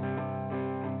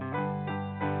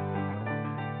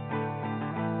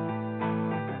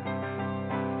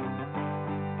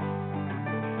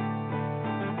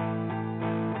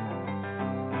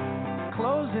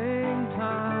 Closing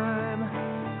time.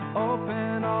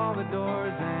 Open all the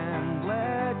doors and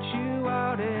let you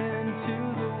out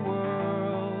into the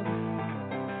world.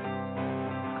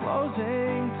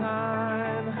 Closing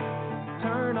time.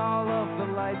 Turn all of the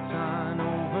lights on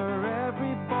over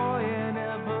every boy and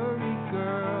every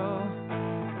girl.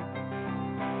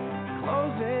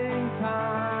 Closing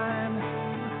time.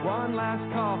 One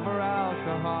last call for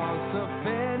alcohol, so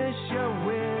finish your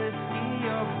whiskey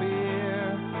or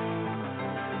beer.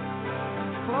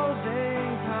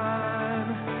 Closing time.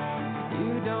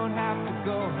 You don't have to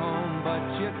go home,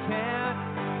 but you can't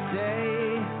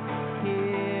stay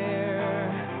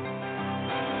here.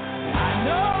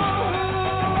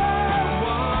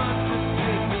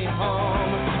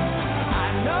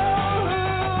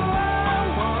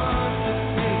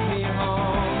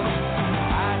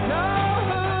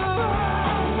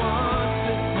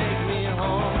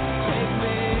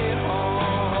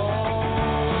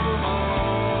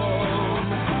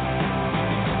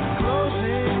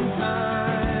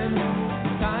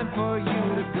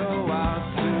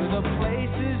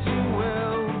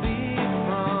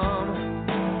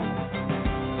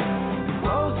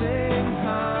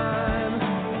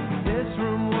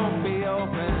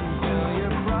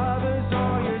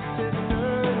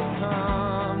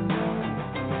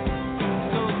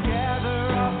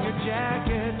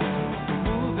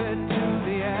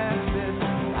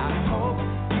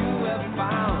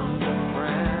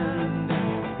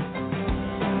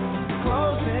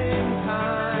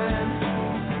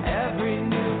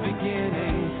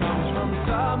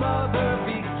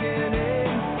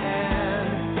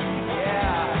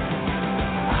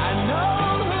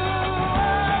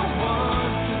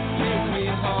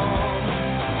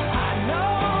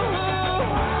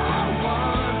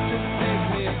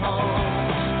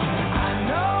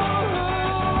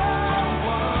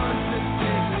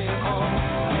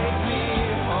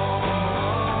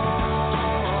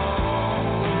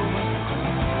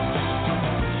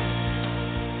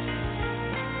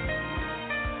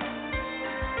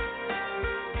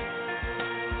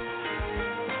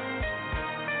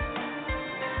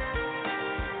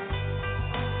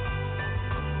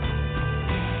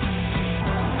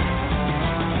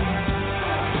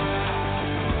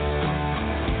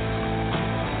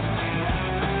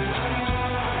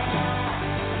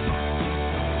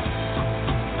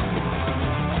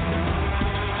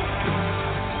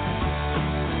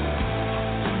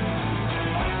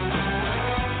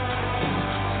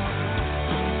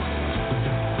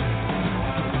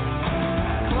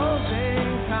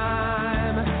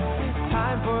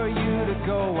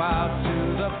 go out to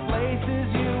the places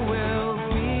you will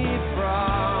be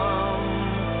from.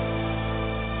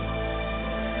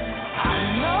 I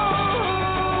know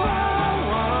who I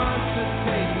want to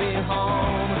take me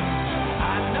home.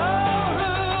 I know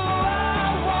who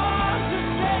I want to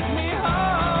take me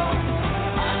home.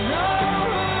 I know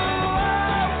who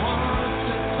I want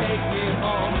to take me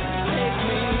home. Take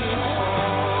me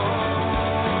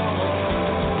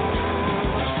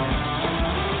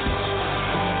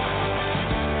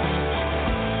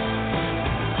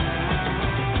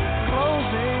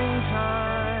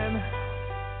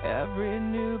every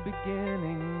new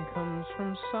beginning comes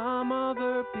from some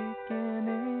other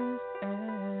beginning's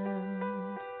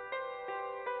end.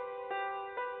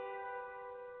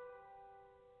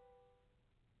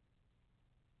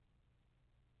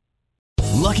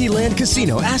 Lucky Land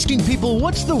Casino, asking people,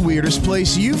 what's the weirdest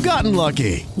place you've gotten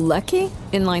lucky? Lucky?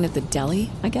 In line at the deli,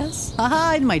 I guess?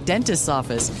 Aha, in my dentist's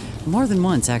office. More than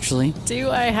once, actually.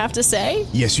 Do I have to say?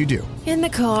 Yes, you do. In the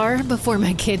car before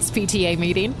my kids' PTA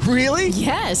meeting. Really?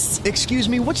 Yes. Excuse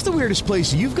me, what's the weirdest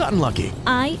place you've gotten lucky?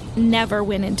 I never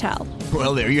win and tell.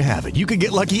 Well, there you have it. You can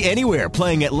get lucky anywhere,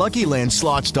 playing at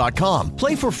LuckyLandSlots.com.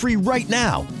 Play for free right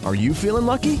now. Are you feeling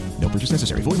lucky? No purchase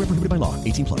necessary. Void where prohibited by law.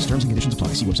 18+. Terms and conditions apply.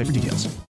 See website for details.